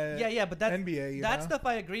 like in the but that's NBA. You that know? stuff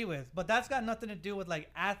I agree with, but that's got nothing to do with like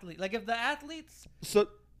athletes. Like if the athletes So are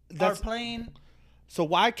that's playing, so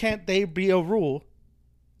why can't they be a rule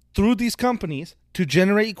through these companies to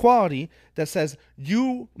generate equality that says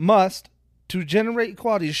you must, to generate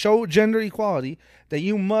equality, show gender equality, that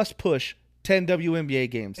you must push 10 WNBA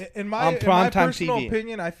games In on my primetime personal TV?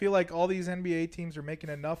 opinion, I feel like all these NBA teams are making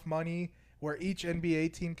enough money where each NBA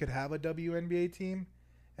team could have a WNBA team,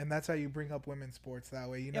 and that's how you bring up women's sports that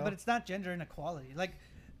way. You know, yeah, but it's not gender inequality. Like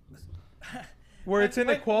where it's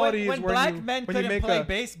inequality when is where black you, men when you couldn't make play a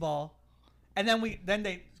baseball, and then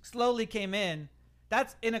they slowly came in.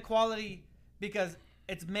 That's inequality because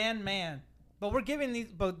it's man. But we're giving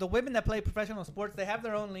but the women that play professional sports, they have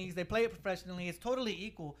their own leagues. They play it professionally. It's totally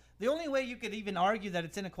equal. The only way you could even argue that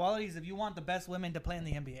it's inequality is if you want the best women to play in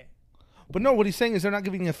the NBA. But no, what he's saying is they're not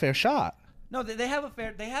giving a fair shot. No, they have a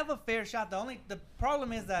fair shot. The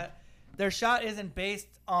problem is that their shot isn't based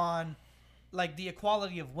on like the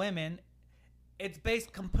equality of women. It's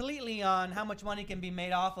based completely on how much money can be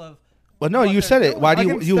made off of. Well, no, what you they're said it. doing. Why I do can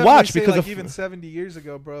you definitely watch? say, Because like of even 70 years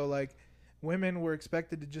ago, bro, like women were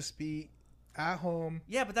expected to just be at home.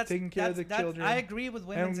 Yeah, but that's taking care of the children. I agree with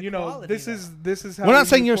women's And you know, equality. this is how we're we not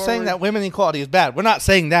saying move you're saying forward. that women equality is bad. We're not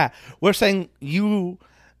saying that. We're saying you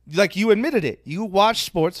admitted it. You watch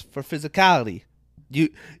sports for physicality.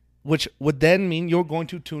 Which would then mean you're going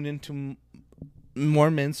to tune into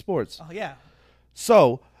more men's sports. Oh yeah.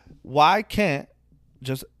 So why can't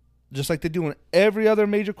just like they do in every other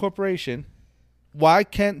major corporation, why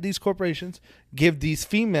can't these corporations give these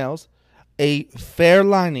females a fair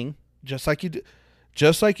lining, just like you do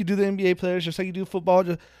the NBA players, just like you do football?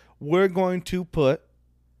 We're going to put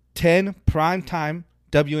 10 primetime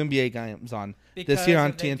WNBA games on this year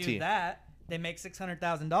on if they TNT. do that, they make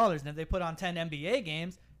 $600,000, and if they put on 10 NBA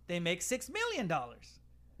games, they make $6 million.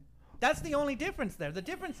 That's the only difference there. The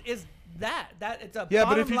difference is that it's a Yeah,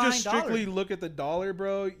 but if bottom you line just strictly dollar. look at the dollar,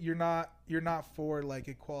 bro, you're not for like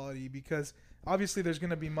equality, because obviously there's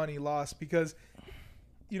gonna be money lost, because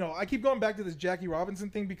you know, I keep going back to this Jackie Robinson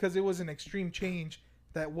thing because it was an extreme change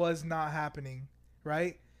that was not happening,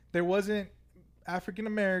 right? There wasn't African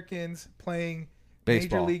Americans playing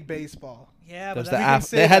Baseball. Major League Baseball. Yeah, There's but the You that's,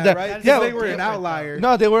 can they say had that, the- right? yeah, Because they but- were an different, outlier.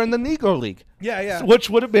 No, they were in the Negro League. Yeah. Which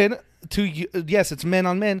would have been yes, it's men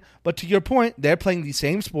on men, but to your point, they're playing the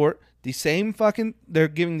same sport, they're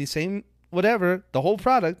giving the same whatever, the whole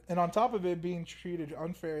product, And on top of it being treated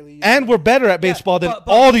unfairly. and we're better at yeah, baseball than but-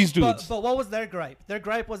 all these dudes. But what was their gripe? Their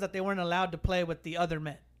gripe was that they weren't allowed to play with the other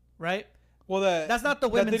men, right? well, That's not the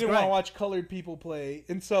that women's they didn't want gripe. to watch colored people play,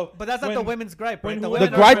 and so. But that's not the women's gripe, right? when The whoever-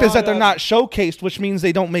 The women gripe is that brought they're up- not showcased, which means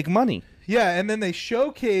they don't make money. Yeah, and then they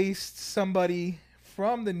showcased somebody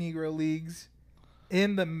from the Negro Leagues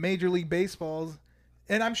in the Major League Baseballs,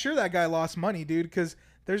 and I'm sure that guy lost money, dude, because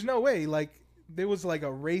there's no way, like, there was like a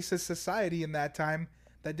racist society in that time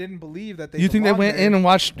that didn't believe that they. You think they went there. in and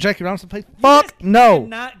watched Jackie Robinson play? Fuck no.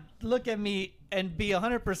 Not look at me and be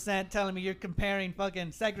 100% telling me you're comparing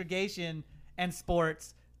fucking segregation and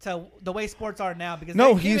sports to the way sports are now, because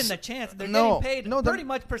they're given the chance. They're getting paid pretty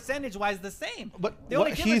much percentage-wise the same. But the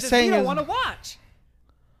only difference is you don't want to watch.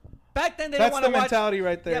 Back then, they don't want to watch. That's the mentality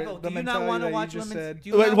right there. Yeah, but the do you not want to watch women's?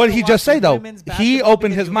 What did he just say, though? He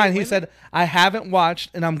opened his mind. He said, I haven't watched,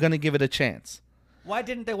 and I'm going to give it a chance. Why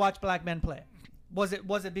didn't they watch black men play? Was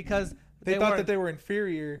it because they thought that they were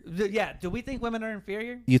inferior? Yeah. Do we think women are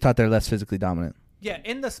inferior? You thought they're less physically dominant. Yeah,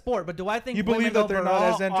 in the sport, but do I think you believe that they're not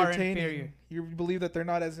as inferior? entertaining? You believe that they're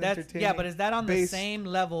not as entertaining? Yeah, but is that on the same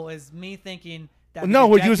level as me thinking that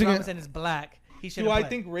we're Jackie using Robinson is black? He should. Do I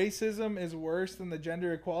think racism is worse than the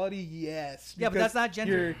gender equality? Yes. Yeah, but that's not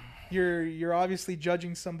gender. You're obviously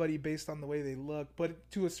judging somebody based on the way they look,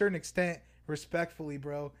 but to a certain extent, respectfully,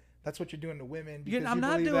 bro, that's what you're doing to women. I'm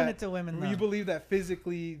not doing it to women, though. You believe that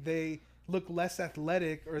physically they look less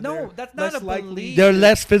athletic, or that's not a belief. They're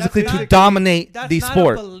less physically to dominate the sport. That's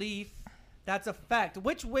not a belief. That's a fact.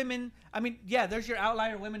 Which women? I mean, yeah, there's your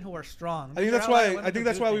outlier women who are strong. I think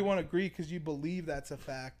that's why we won't agree, because you believe that's a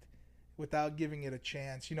fact without giving it a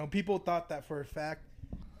chance. You know, people thought that for a fact.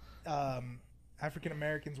 African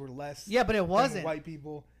Americans were less. Yeah, but it wasn't. Than white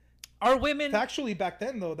people. Are women actually back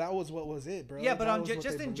then though? That was what was it, bro. Yeah, but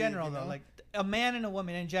just in general though, like a man and a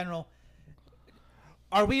woman in general,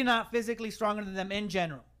 are we not physically stronger than them in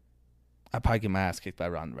general? I probably get my ass kicked by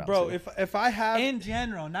Ronda Rousey. Bro, if I have in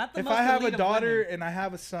general, not the if most I have a elite of daughter women. and I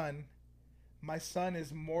have a son, my son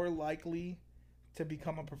is more likely to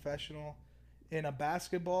become a professional in a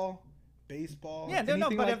basketball, baseball, but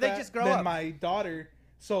like if they just grow than up. my daughter.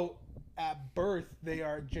 So at birth, they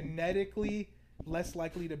are genetically less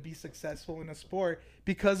likely to be successful in a sport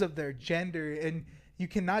because of their gender, and you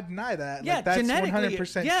cannot deny that. Yeah, like, that's genetically.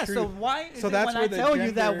 100% yeah, true. so why? So that's when where I the tell you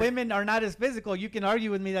gender, that women are not as physical, you can argue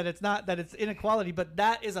with me that it's not, that it's inequality, but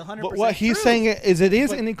that is 100%. But what he's true. saying is it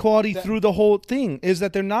is inequality through the whole thing. Is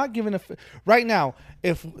that they're not given right now.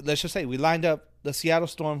 If let's just say we lined up the Seattle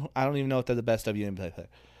Storm. I don't even know if they're the best WNBA player.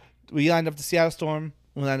 We lined up the Seattle Storm.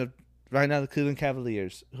 We lined up right now the Cleveland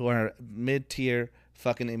Cavaliers, who are a mid-tier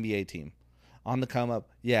fucking NBA team on the come up.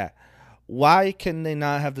 Yeah. Why can they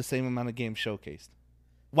not have the same amount of games showcased?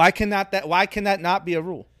 Why can that not be a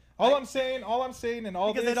rule? All I'm saying, and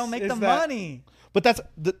all because this they don't make is the that, money. But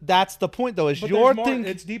that's the point, though. Is but your more, thing?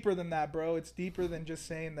 It's deeper than that, bro. It's deeper than just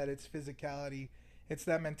saying that it's physicality. It's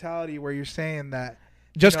that mentality where you're saying that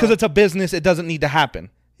just because it's a business, it doesn't need to happen.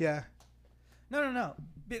 Yeah. No.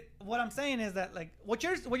 But what I'm saying is that, like, what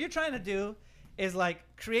you're trying to do is like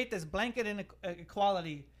create this blanket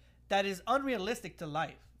inequality that is unrealistic to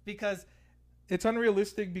life, because it's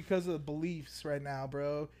unrealistic because of beliefs right now,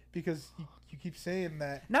 bro. Because you keep saying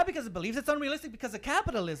that. Not because of beliefs. It's unrealistic because of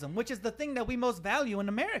capitalism, which is the thing that we most value in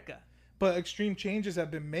America. But extreme changes have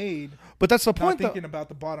been made. But that's the point, not thinking about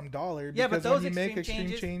the bottom dollar. Yeah, because but those when you make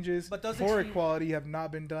extreme changes for equality have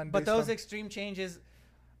not been done. But those extreme changes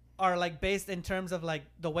are like based in terms of like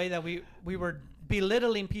the way that we were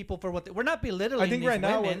belittling people for what we're not belittling. I think these right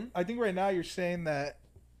now. women. I think right now you're saying that.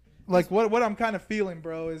 Like what I'm kind of feeling,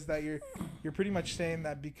 bro, is that you're pretty much saying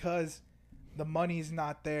that because the money's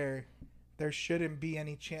not there, there shouldn't be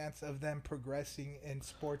any chance of them progressing in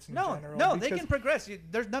sports in general. No, they can progress.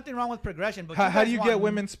 There's nothing wrong with progression. But how do you get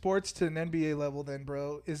women's sports to an NBA level then,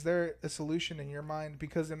 bro? Is there a solution in your mind?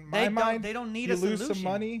 Because in my mind, they don't need you a solution. You lose some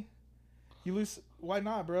money. You lose. Why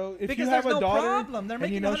not, bro? If because you have there's a daughter, problem. They're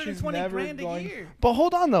making $120,000 a year. But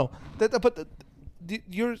hold on though.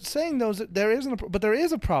 You're saying there isn't, but there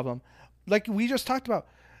is a problem. Like we just talked about,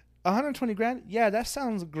 $120,000. Yeah, that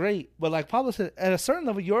sounds great. But like Pablo said, at a certain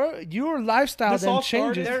level, your lifestyle then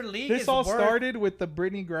changes. This all started with the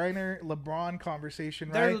Brittany Griner LeBron conversation,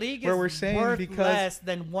 right? Their league where is we're saying worth because less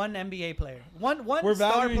than one NBA player. One we're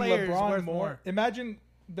star valuing player LeBron is worth more. Imagine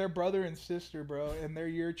their brother and sister, bro, and they're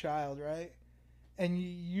your child, right? And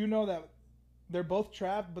you know that they're both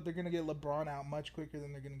trapped, but they're gonna get LeBron out much quicker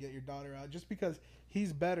than they're gonna get your daughter out, just because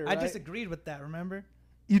he's better. I disagreed with that. Remember?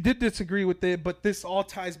 You did disagree with it, but this all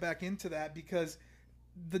ties back into that because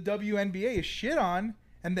the WNBA is shit on,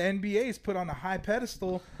 and the NBA is put on a high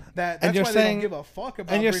pedestal. That's why they don't give a fuck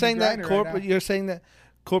about. And you're saying that you're saying that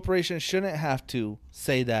corporations shouldn't have to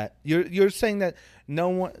say that. You're saying that no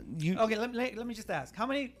one. Okay, let me just ask: how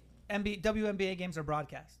many WNBA games are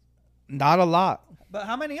broadcast? Not a lot. But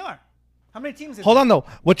how many are? How many teams? Hold on though.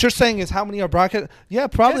 What you're saying is how many are broadcast? Yeah,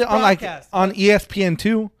 probably on on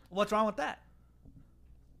ESPN2. What's wrong with that?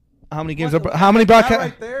 How many games how many broadcast? That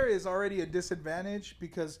right there is already a disadvantage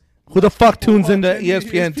because Who the fuck People tunes into watch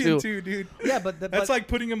ESPN two? dude. Yeah, but That's like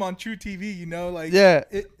putting him on True TV, you know? Like, Yeah.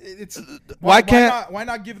 It's Why can't- why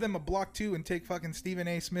not give them a block 2 and take fucking Stephen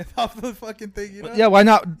A. Smith off the fucking thing? You know? Yeah, why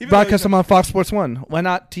not Even broadcast though them on Fox Sports 1? Why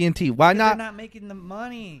not TNT? Why they're not? not making the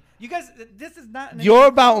money. You guys, this is not. You're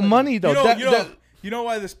about money, though. You know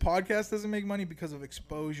why this podcast doesn't make money? Because of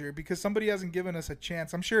exposure. Because somebody hasn't given us a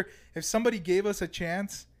chance. I'm sure if somebody gave us a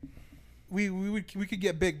chance, we could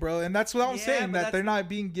get big, bro. And that's what I'm saying. That they're not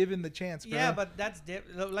being given the chance, bro. Yeah, but that's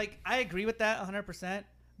like I agree with that 100%.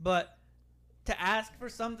 But to ask for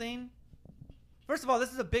something, first of all,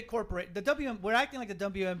 this is a big corporate. We're acting like the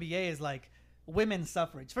WNBA is like women's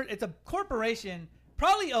suffrage. It's a corporation,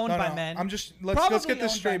 probably owned by men. I'm just let's get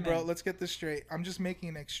this straight, bro. Let's get this straight. I'm just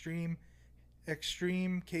making extreme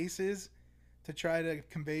cases to try to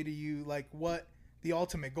convey to you like what the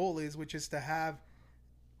ultimate goal is, which is to have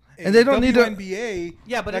and they don't WNBA need to.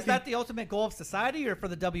 Yeah, but is that the ultimate goal of society or for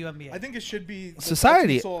the WNBA? I think it should be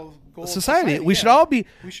society. Goal of society. We should all be.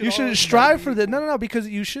 You should strive for that. No, because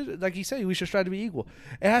you should, like you said, we should strive to be equal.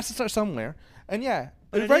 It has to start somewhere. And yeah,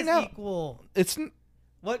 but right now, equal. It's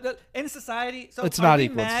what in society. So it's not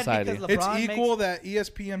equal in society. It's equal that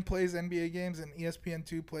ESPN plays NBA games and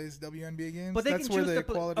ESPN2 plays WNBA games. But that's where the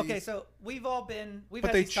equality. Okay, so we've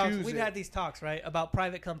had these talks, right, about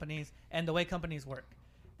private companies and the way companies work.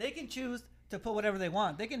 They can choose to put whatever they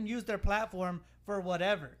want. They can use their platform for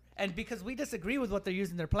whatever. And because we disagree with what they're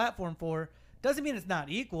using their platform for, doesn't mean it's not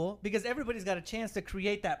equal, because everybody's got a chance to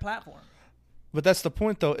create that platform. But that's the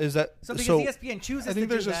point, though, is that because ESPN chooses to do that. I think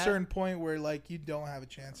there's a certain point where like you don't have a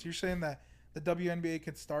chance. You're saying that the WNBA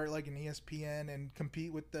could start like an ESPN and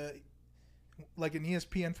compete with an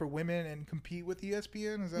ESPN for women and compete with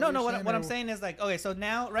ESPN? Is that no? What I'm saying is like, okay, so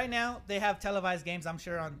right now they have televised games. I'm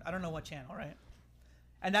sure on I don't know what channel, right?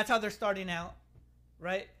 And that's how they're starting out,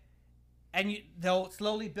 right? And they'll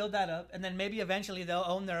slowly build that up, and then maybe eventually they'll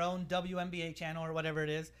own their own WNBA channel or whatever it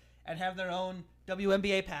is, and have their own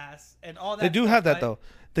WNBA pass and all that. They do have that, though.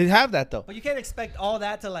 They have that, though. But you can't expect all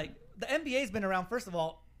that to like the NBA's been around, first of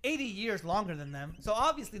all, 80 years longer than them, so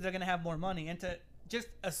obviously they're gonna have more money. And to just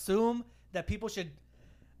assume that people should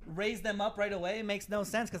raise them up right away, it makes no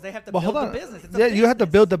sense because they have to build the business. You have to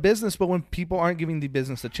build the business, but when people aren't giving the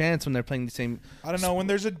business a chance when they're playing the same, I don't know when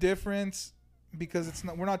there's a difference because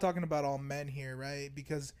we're not talking about all men here, right?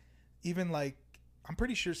 Because even like I'm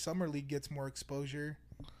pretty sure Summer League gets more exposure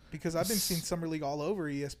because I've been seeing Summer League all over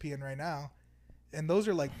ESPN right now, and those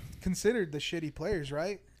are like considered the shitty players,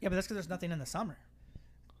 right? Yeah, but that's because there's nothing in the summer,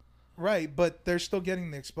 right? But they're still getting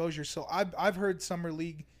the exposure. So I've heard Summer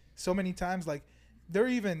League so many times, like. They're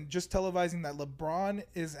even just televising that LeBron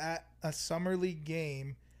is at a Summer League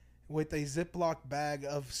game with a Ziploc bag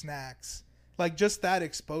of snacks. Like, just that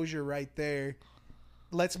exposure right there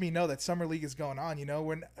lets me know that Summer League is going on, you know?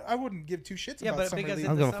 When I wouldn't give two shits about Summer League.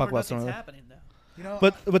 I'm going to fuck about Summer League. Happening, though. You know,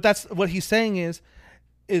 but that's what he's saying is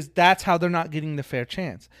that's how they're not getting the fair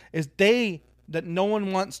chance. That no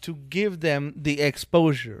one wants to give them the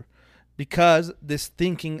exposure because this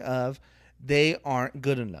thinking of they aren't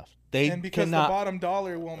good enough. And because the bottom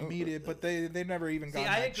dollar won't meet it, but they've never even gotten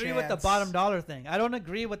that chance. I agree with the bottom dollar thing. I don't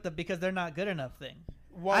agree with the because they're not good enough thing.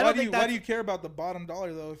 Why do you care about the bottom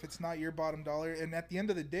dollar, though, if it's not your bottom dollar? And at the end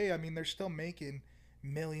of the day, I mean, they're still making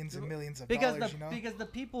millions and millions of dollars, you know? Because the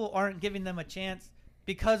people aren't giving them a chance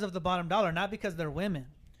because of the bottom dollar, not because they're women.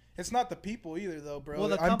 It's not the people either, though, bro.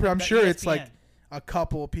 Well, I'm sure it's like a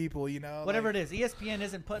couple people, you know, whatever it is. ESPN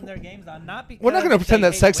isn't putting their games on, not because we're not going to pretend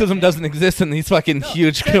that sexism doesn't exist in these fucking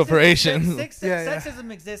huge corporations.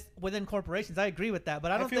 Sexism exists within corporations. I agree with that,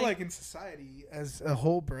 but I feel like in society as a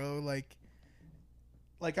whole, bro, like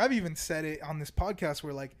I've even said it on this podcast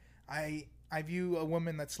where like I view a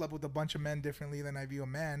woman that slept with a bunch of men differently than I view a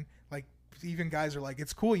man. Like even guys are like,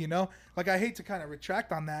 it's cool, you know. Like I hate to kind of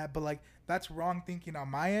retract on that, but like that's wrong thinking on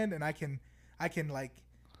my end, and I can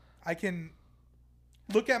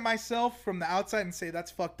look at myself from the outside and say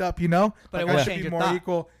that's fucked up, you know. But like, I should be more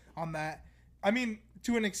equal on that. I mean,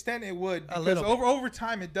 to an extent, it would because over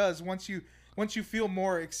time it does. Once you feel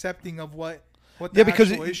more accepting of what the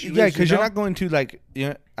actual issue is. Yeah, because you're not going to like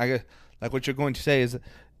I guess like what you're going to say is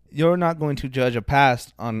you're not going to judge a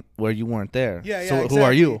past on where you weren't there. Yeah, so exactly. Who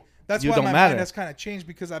are you? That's you why don't my matter. mind has kind of changed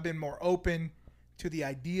because I've been more open to the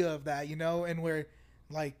idea of that, you know, and where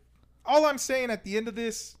like all I'm saying at the end of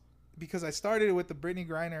this. Because I started with the Brittany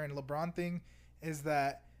Griner and LeBron thing, is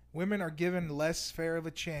that women are given less fair of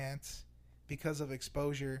a chance because of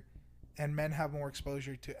exposure, and men have more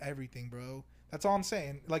exposure to everything, bro. That's all I'm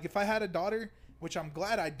saying. Like if I had a daughter, which I'm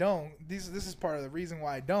glad I don't. This is part of the reason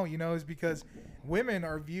why I don't. You know, is because women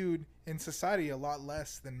are viewed in society a lot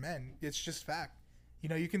less than men. It's just fact. You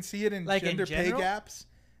know, you can see it in Like in gender pay general? gaps.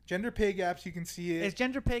 Gender pay gaps, you can see it. Is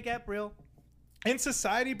gender pay gap real? In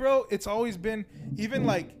society, bro, it's always been, even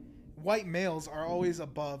like white males are always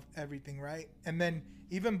above everything, right? And then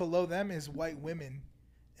even below them is white women.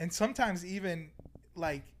 And sometimes even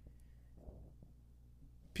like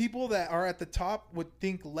people that are at the top would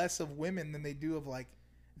think less of women than they do of like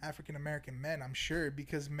African American men, I'm sure,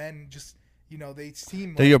 because men just, you know, they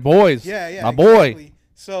seem They're like, your boys. yeah, My boy.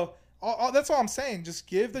 So that's all I'm saying. Just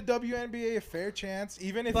give the WNBA a fair chance,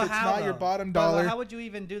 even if But it's how, not your though? bottom But dollar. how would you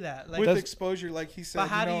even do that? Like, With Does- exposure, like he said. but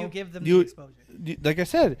how you know, do you give them you- the exposure? Like I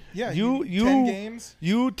said, Yeah, you 10 games.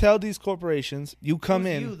 you tell these corporations, you come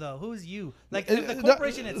Who's in. you though? Who's you? Like Uh, if the the-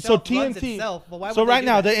 corporation so itself runs TNT itself. But why would So they right do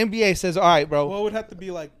now, that? the NBA says, "All right, bro, Well, it would have to be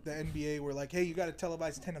like the NBA, where like, hey, you got to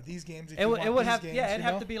televise 10 of these games. If It you would, want it would these have games, yeah, it'd you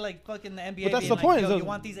have know? to be like fucking the NBA. But that's being the like, point, Yo, is you those-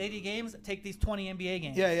 want these 80 games? Take these 20 NBA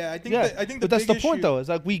games. Yeah. I think yeah." the But that's the big point, issue- though. Is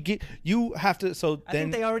like we get you have to. So I then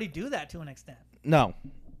think they already do that to an extent. no.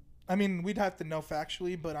 I mean, we'd have to know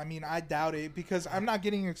factually, but I mean, I doubt it because I'm not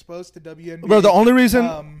getting exposed to WNBA. Bro, the only reason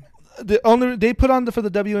Um, they put on for the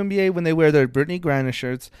WNBA when they wear their Brittany Griner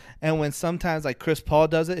shirts, and when sometimes like Chris Paul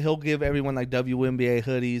does it, he'll give everyone like WNBA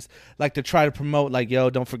hoodies, like to try to promote like, yo,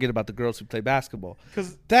 don't forget about the girls who play basketball.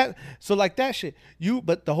 'Cause That so like that shit.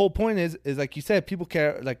 But the whole point is like you said, people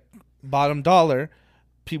care like bottom dollar.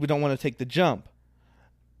 People don't want to take the jump.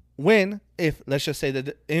 When if let's just say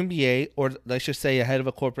the NBA or let's just say a head of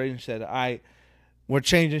a corporation said, "All right, we're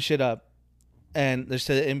changing shit up," and let's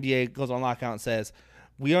say the NBA goes on lockout and says,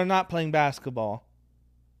 "We are not playing basketball.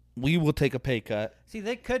 We will take a pay cut." See,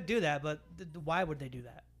 they could do that, but why would they do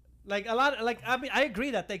that? Like a lot, like I mean, I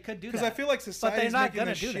agree that they could do that. Because I feel like society's not making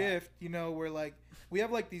gonna a do that. shift, you know, where like we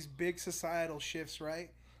have like these big societal shifts,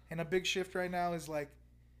 right? And a big shift right now is like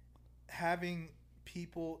having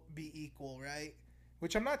people be equal, right?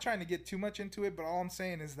 Which I'm not trying to get too much into it, but all I'm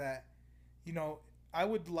saying is that, you know, I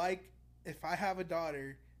would like, if I have a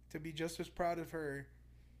daughter, to be just as proud of her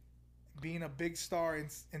being a big star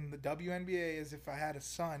in the WNBA as if I had a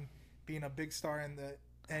son being a big star in the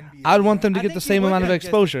NBA. I'd want them to I get the the same would amount of get just as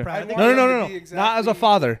exposure. proud. I I'd think want No, them no, to no. be Not as a exactly-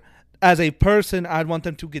 father. As a person, I'd want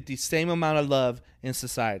them to get the same amount of love in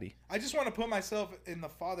society. I just want to put myself in the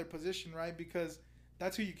father position, right? Because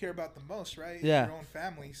that's who you care about the most, right? Yeah. Your own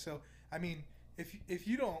family. So, I mean, if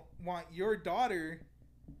you don't want your daughter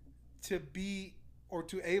to be or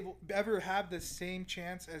to ever have the same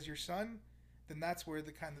chance as your son, then that's where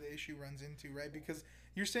the kind of the issue runs into, right? Because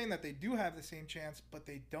you're saying that they do have the same chance, but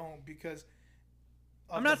they don't because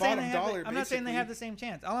of I'm not the saying bottom they have. dollar. I'm not saying they basically. have the same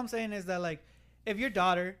chance. All I'm saying is that like, if your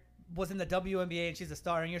daughter was in the WNBA and she's a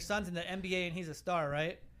star, and your son's in the NBA and he's a star,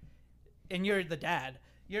 right? And you're the dad,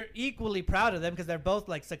 you're equally proud of them because they're both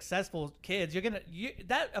like successful kids.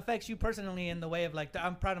 That affects you personally in the way of like,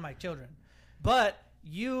 I'm proud of my children, but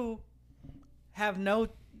you have no,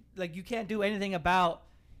 like, you can't do anything about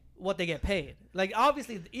what they get paid. Like,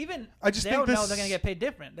 obviously, even I just they think don't know this- they're gonna get paid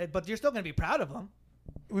different, but you're still gonna be proud of them.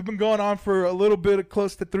 We've been going on for a little bit,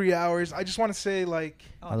 close to 3 hours. I just want to say, like,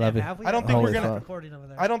 Oh, I love it. have we? I don't think we're Holy gonna- fuck, recording over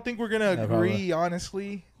there. I don't think we're gonna Yeah, agree,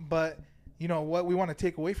 honestly. But you know what we want to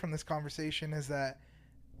take away from this conversation is that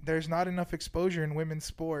there's not enough exposure in women's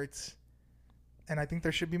sports, and I think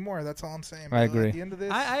there should be more. That's all I'm saying. I bro. agree. At the end of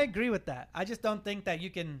this, I agree with that. I just don't think that you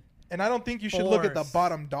can. and I don't think you should look at the force.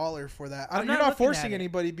 bottom dollar for that. I'm You're not not looking forcing at it.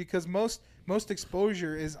 anybody because most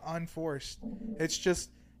exposure is unforced. It's just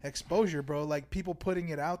exposure, bro. Like people putting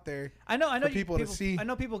it out there. I know. For people to see. I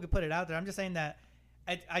know people could put it out there. I'm just saying that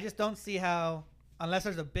I just don't see how, unless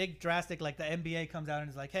there's a big drastic, like the NBA comes out and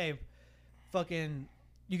is like, hey, fucking,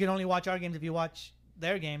 you can only watch our games if you watch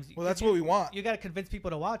their games. Well, that's what we want. You got to convince people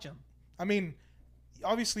to watch them. I mean,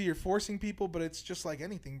 obviously you're forcing people, but it's just like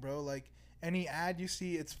anything, bro. Like any ad you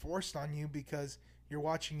see, it's forced on you because you're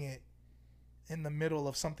watching it in the middle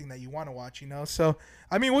of something that you want to watch, you know? So,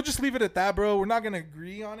 I mean, we'll just leave it at that, bro. We're not going to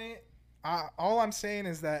agree on it. All I'm saying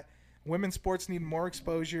is that women's sports need more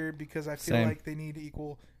exposure because I feel Same. like they need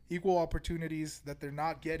equal opportunities that they're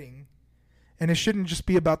not getting. And it shouldn't just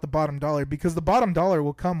be about the bottom dollar because the bottom dollar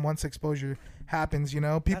will come once exposure happens, you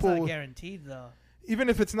know? That's People not guaranteed, though. even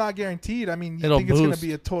if it's not guaranteed, I mean, you It'll think it's going to boost.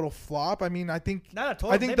 be a total flop? I mean, I think Not a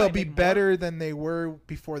total. I think they they'll might be make better than they were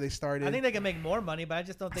before they started. I think they can make more money, but I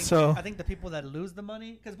just don't think. So- I think the people that lose the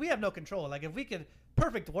money, because we have no control. Like if we could,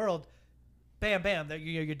 perfect world, bam, bam,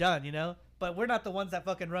 you're done, you know. But we're not the ones that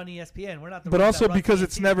fucking run ESPN. We're not the. but ones also that run because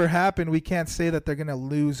it's TNT. never happened, we can't say that they're going to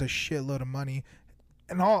lose a shitload of money.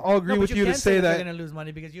 And I'll agree No, with but you to can say they're that. going to lose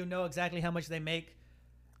money because you know exactly how much they make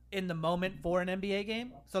in the moment for an NBA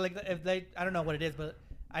game. So like if they, I don't know what it is, but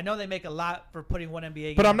I know they make a lot for putting one NBA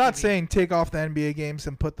game. But I'm on not TV. saying take off the NBA games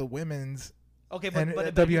and put the women's Okay, and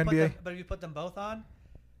but WNBA. But if you put them both on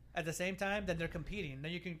at the same time, then they're competing.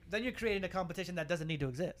 Then you're creating a competition that doesn't need to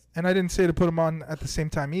exist. And I didn't say to put them on at the same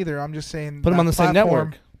time either. I'm just saying Put them on the same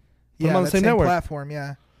network. Yeah, them on the that same network. platform.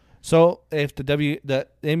 Yeah. So if the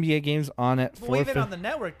NBA game's on at Well, even on the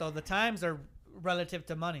network though, the times are relative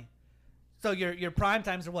to money. So your prime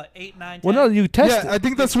times are what 8, 9, 10? Well, no, you test. Yeah, I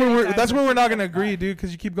think that's where we're not gonna agree, dude.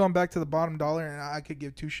 Because you keep going back to the bottom dollar, and I could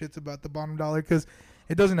give two shits about the bottom dollar because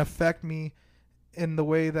it doesn't affect me in the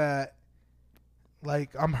way that, like,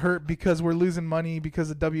 I'm hurt because we're losing money because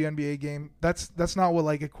of WNBA game. That's not what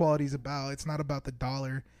like equality is about. It's not about the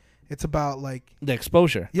dollar. It's about like the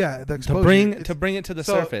exposure. Yeah, the exposure. To bring it to the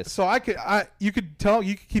surface. So you could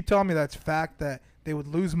keep telling me that's fact that they would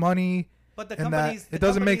lose money. But the and companies, it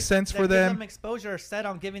doesn't make sense for them. Give them exposure are set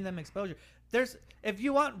on giving them exposure. If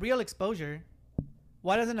you want real exposure,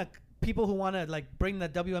 why doesn't people who want to like bring the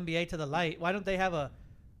WNBA to the light? Why don't they have a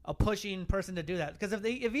pushing person to do that? Because if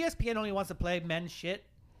ESPN only wants to play men's shit,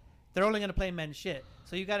 they're only going to play men's shit.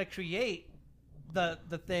 So you got to create the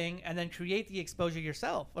thing and then create the exposure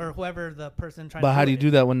yourself or whoever the person trying. But to how do you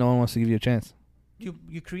do that when no one wants to give you a chance?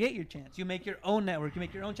 You create your chance. You make your own network. You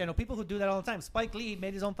make your own channel. People who do that all the time. Spike Lee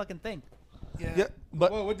made his own fucking thing. Yeah,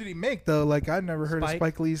 but what did he make though? Like I never heard of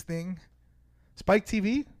Spike Lee's thing. Spike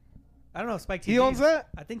TV? I don't know. Spike TV. He owns that?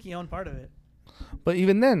 I think he owned part of it. But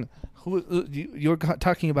even then, you're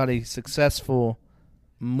talking about a successful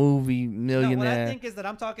movie millionaire. No, what I think is that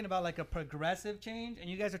I'm talking about like a progressive change, and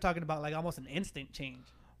you guys are talking about like almost an instant change.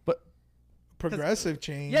 But progressive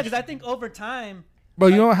change? Yeah, because I think over time. Bro,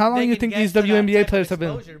 you know how long you think these WNBA players have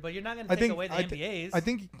been? But you're not going to take away the NBA's. I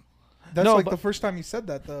think that's the first time you said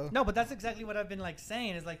that, though. No, but that's exactly what I've been like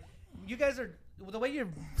saying. Is like, you guys are the way you're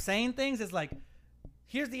saying things is like,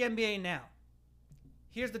 here's the NBA now,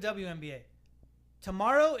 here's the WNBA.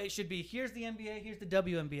 Tomorrow it should be here's the NBA, here's the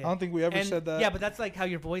WNBA. I don't think we ever said that. Yeah, but that's like how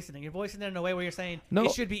you're voicing it. You're voicing it in a way where you're saying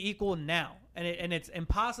it should be equal now, and it's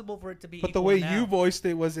impossible for it to be. But equal the way now. you voiced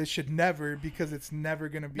it was it should never because it's never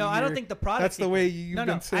gonna be. No, I don't think the product. That's the way you've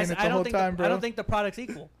been saying it the whole time, bro. I don't think the product's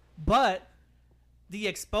equal, but the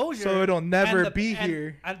exposure. So it'll never be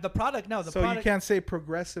here. And the product, no. So you can't say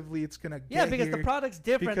progressively it's gonna. Yeah, because the product's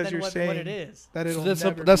different than what it is. That it'll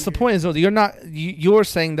that's the point. Is you're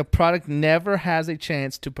saying the product never has a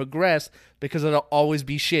chance to progress because it'll always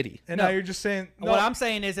be shitty. And now you're just saying. What I'm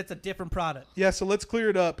saying is it's a different product. Yeah, so let's clear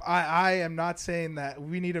it up. I am not saying that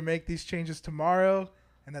we need to make these changes tomorrow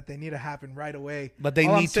and that they need to happen right away. But they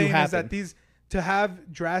need to happen. Is that to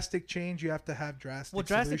have drastic change, you have to have drastic. Well,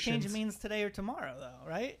 drastic change means today or tomorrow, though,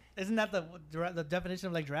 right? Isn't that the definition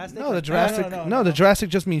of like drastic? No, the drastic. No, the drastic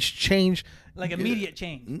just means change, like immediate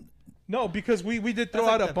change. No, because we did throw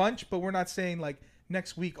out a bunch, but we're not saying like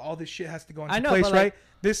next week all this shit has to go into place, right?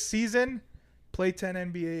 This season, play 10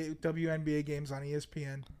 WNBA games on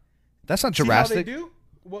ESPN. That's not drastic. See how they do?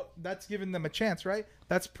 Well, that's giving them a chance, right?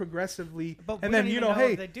 That's progressively, but and then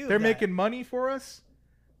hey, they're making money for us.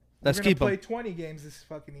 Let's keep them. Play 20 games this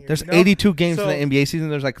fucking year. There's 82 games in the NBA season.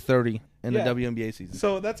 There's like 30 in the WNBA season.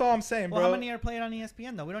 So that's all I'm saying, bro. Well, how many are played on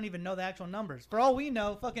ESPN though? We don't even know the actual numbers. For all we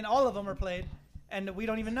know, fucking all of them are played, and we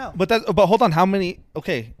don't even know. But hold on, how many?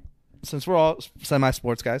 Okay, since we're all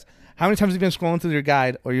semi-sports guys, how many times have you been scrolling through your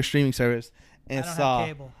guide or your streaming service and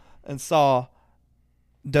saw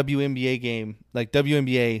WNBA game, like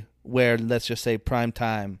WNBA, where let's just say prime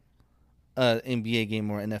time, NBA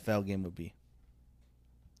game or NFL game would be?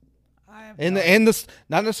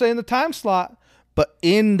 Not necessarily in the time slot, but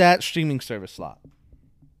in that streaming service slot.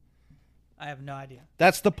 I have no idea.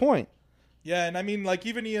 That's the point. Yeah, and I mean, like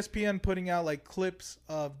even ESPN putting out like clips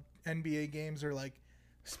of NBA games or like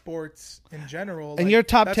sports in general. And like, your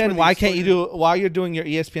top 10, why can't you do while you're doing your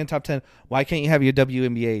ESPN top 10? Why can't you have your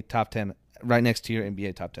WNBA top 10 right next to your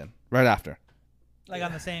NBA top 10 right after? Like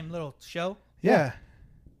on the same little show. Yeah.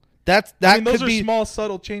 Those are small,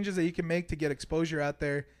 subtle changes that you can make to get exposure out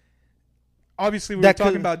there. Obviously, we're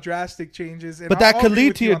talking about drastic changes. But that could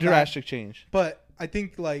lead to a drastic change. But I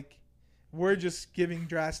think, like, we're just giving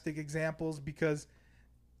drastic examples because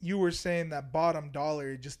you were saying that bottom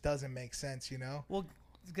dollar just doesn't make sense, you know? Well,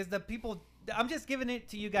 because the people... I'm just giving it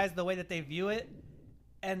to you guys the way that they view it.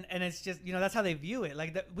 And it's just, that's how they view it.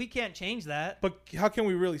 Like, we can't change that. But how can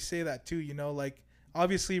we really say that, too, you know? Like,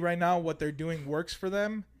 obviously, right now, what they're doing works for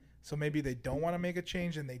them. So maybe they don't want to make a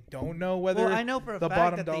change and they don't know whether. Well, I know for a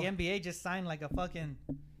fact that the NBA just signed like a fucking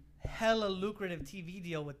hella lucrative TV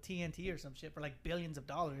deal with TNT or some shit for like billions of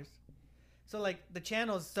dollars. So like the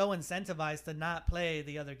channel is so incentivized to not play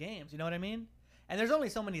the other games. You know what I mean? And there's only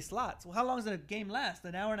so many slots. Well, how long does a game last?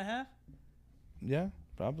 An hour and a half? Yeah,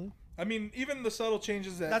 probably. I mean, even the subtle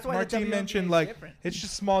changes that That's why the Martine WNBA mentioned, is like different. it's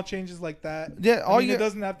just small changes like that. Yeah, I mean, it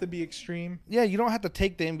doesn't have to be extreme. Yeah, you don't have to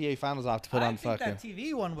take the NBA Finals off to put on I think fucking. that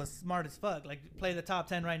TV one was smart as fuck. Like, play the top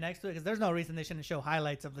 10 right next to it because there's no reason they shouldn't show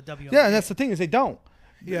highlights of the WNBA. Yeah, and that's the thing is they don't.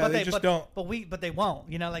 Yeah, they just don't. But they won't.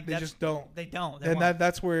 You know, like They just don't. They don't. They And won't.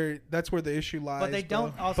 that's where the issue lies. But they bro.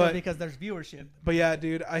 don't also But- because there's viewership. But yeah,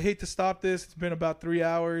 dude, I hate to stop this. It's been about 3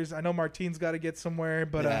 hours. I know Martine's got to get somewhere,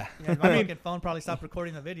 but Yeah. Yeah, my I mean- fucking phone probably stopped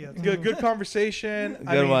recording the video. too. good conversation.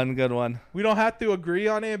 Good one. We don't have to agree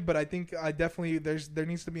on it, but I think there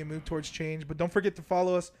needs to be a move towards change. But don't forget to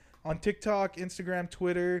follow us on TikTok, Instagram,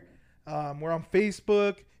 Twitter. We're on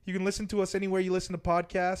Facebook. You can listen to us anywhere you listen to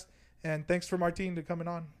podcasts. And thanks for Martine to coming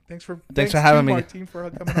on. Thanks for having me. Martine for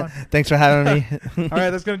coming on. Thanks for having me. All right,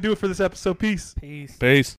 that's gonna do it for this episode. Peace. Peace.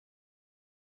 Peace.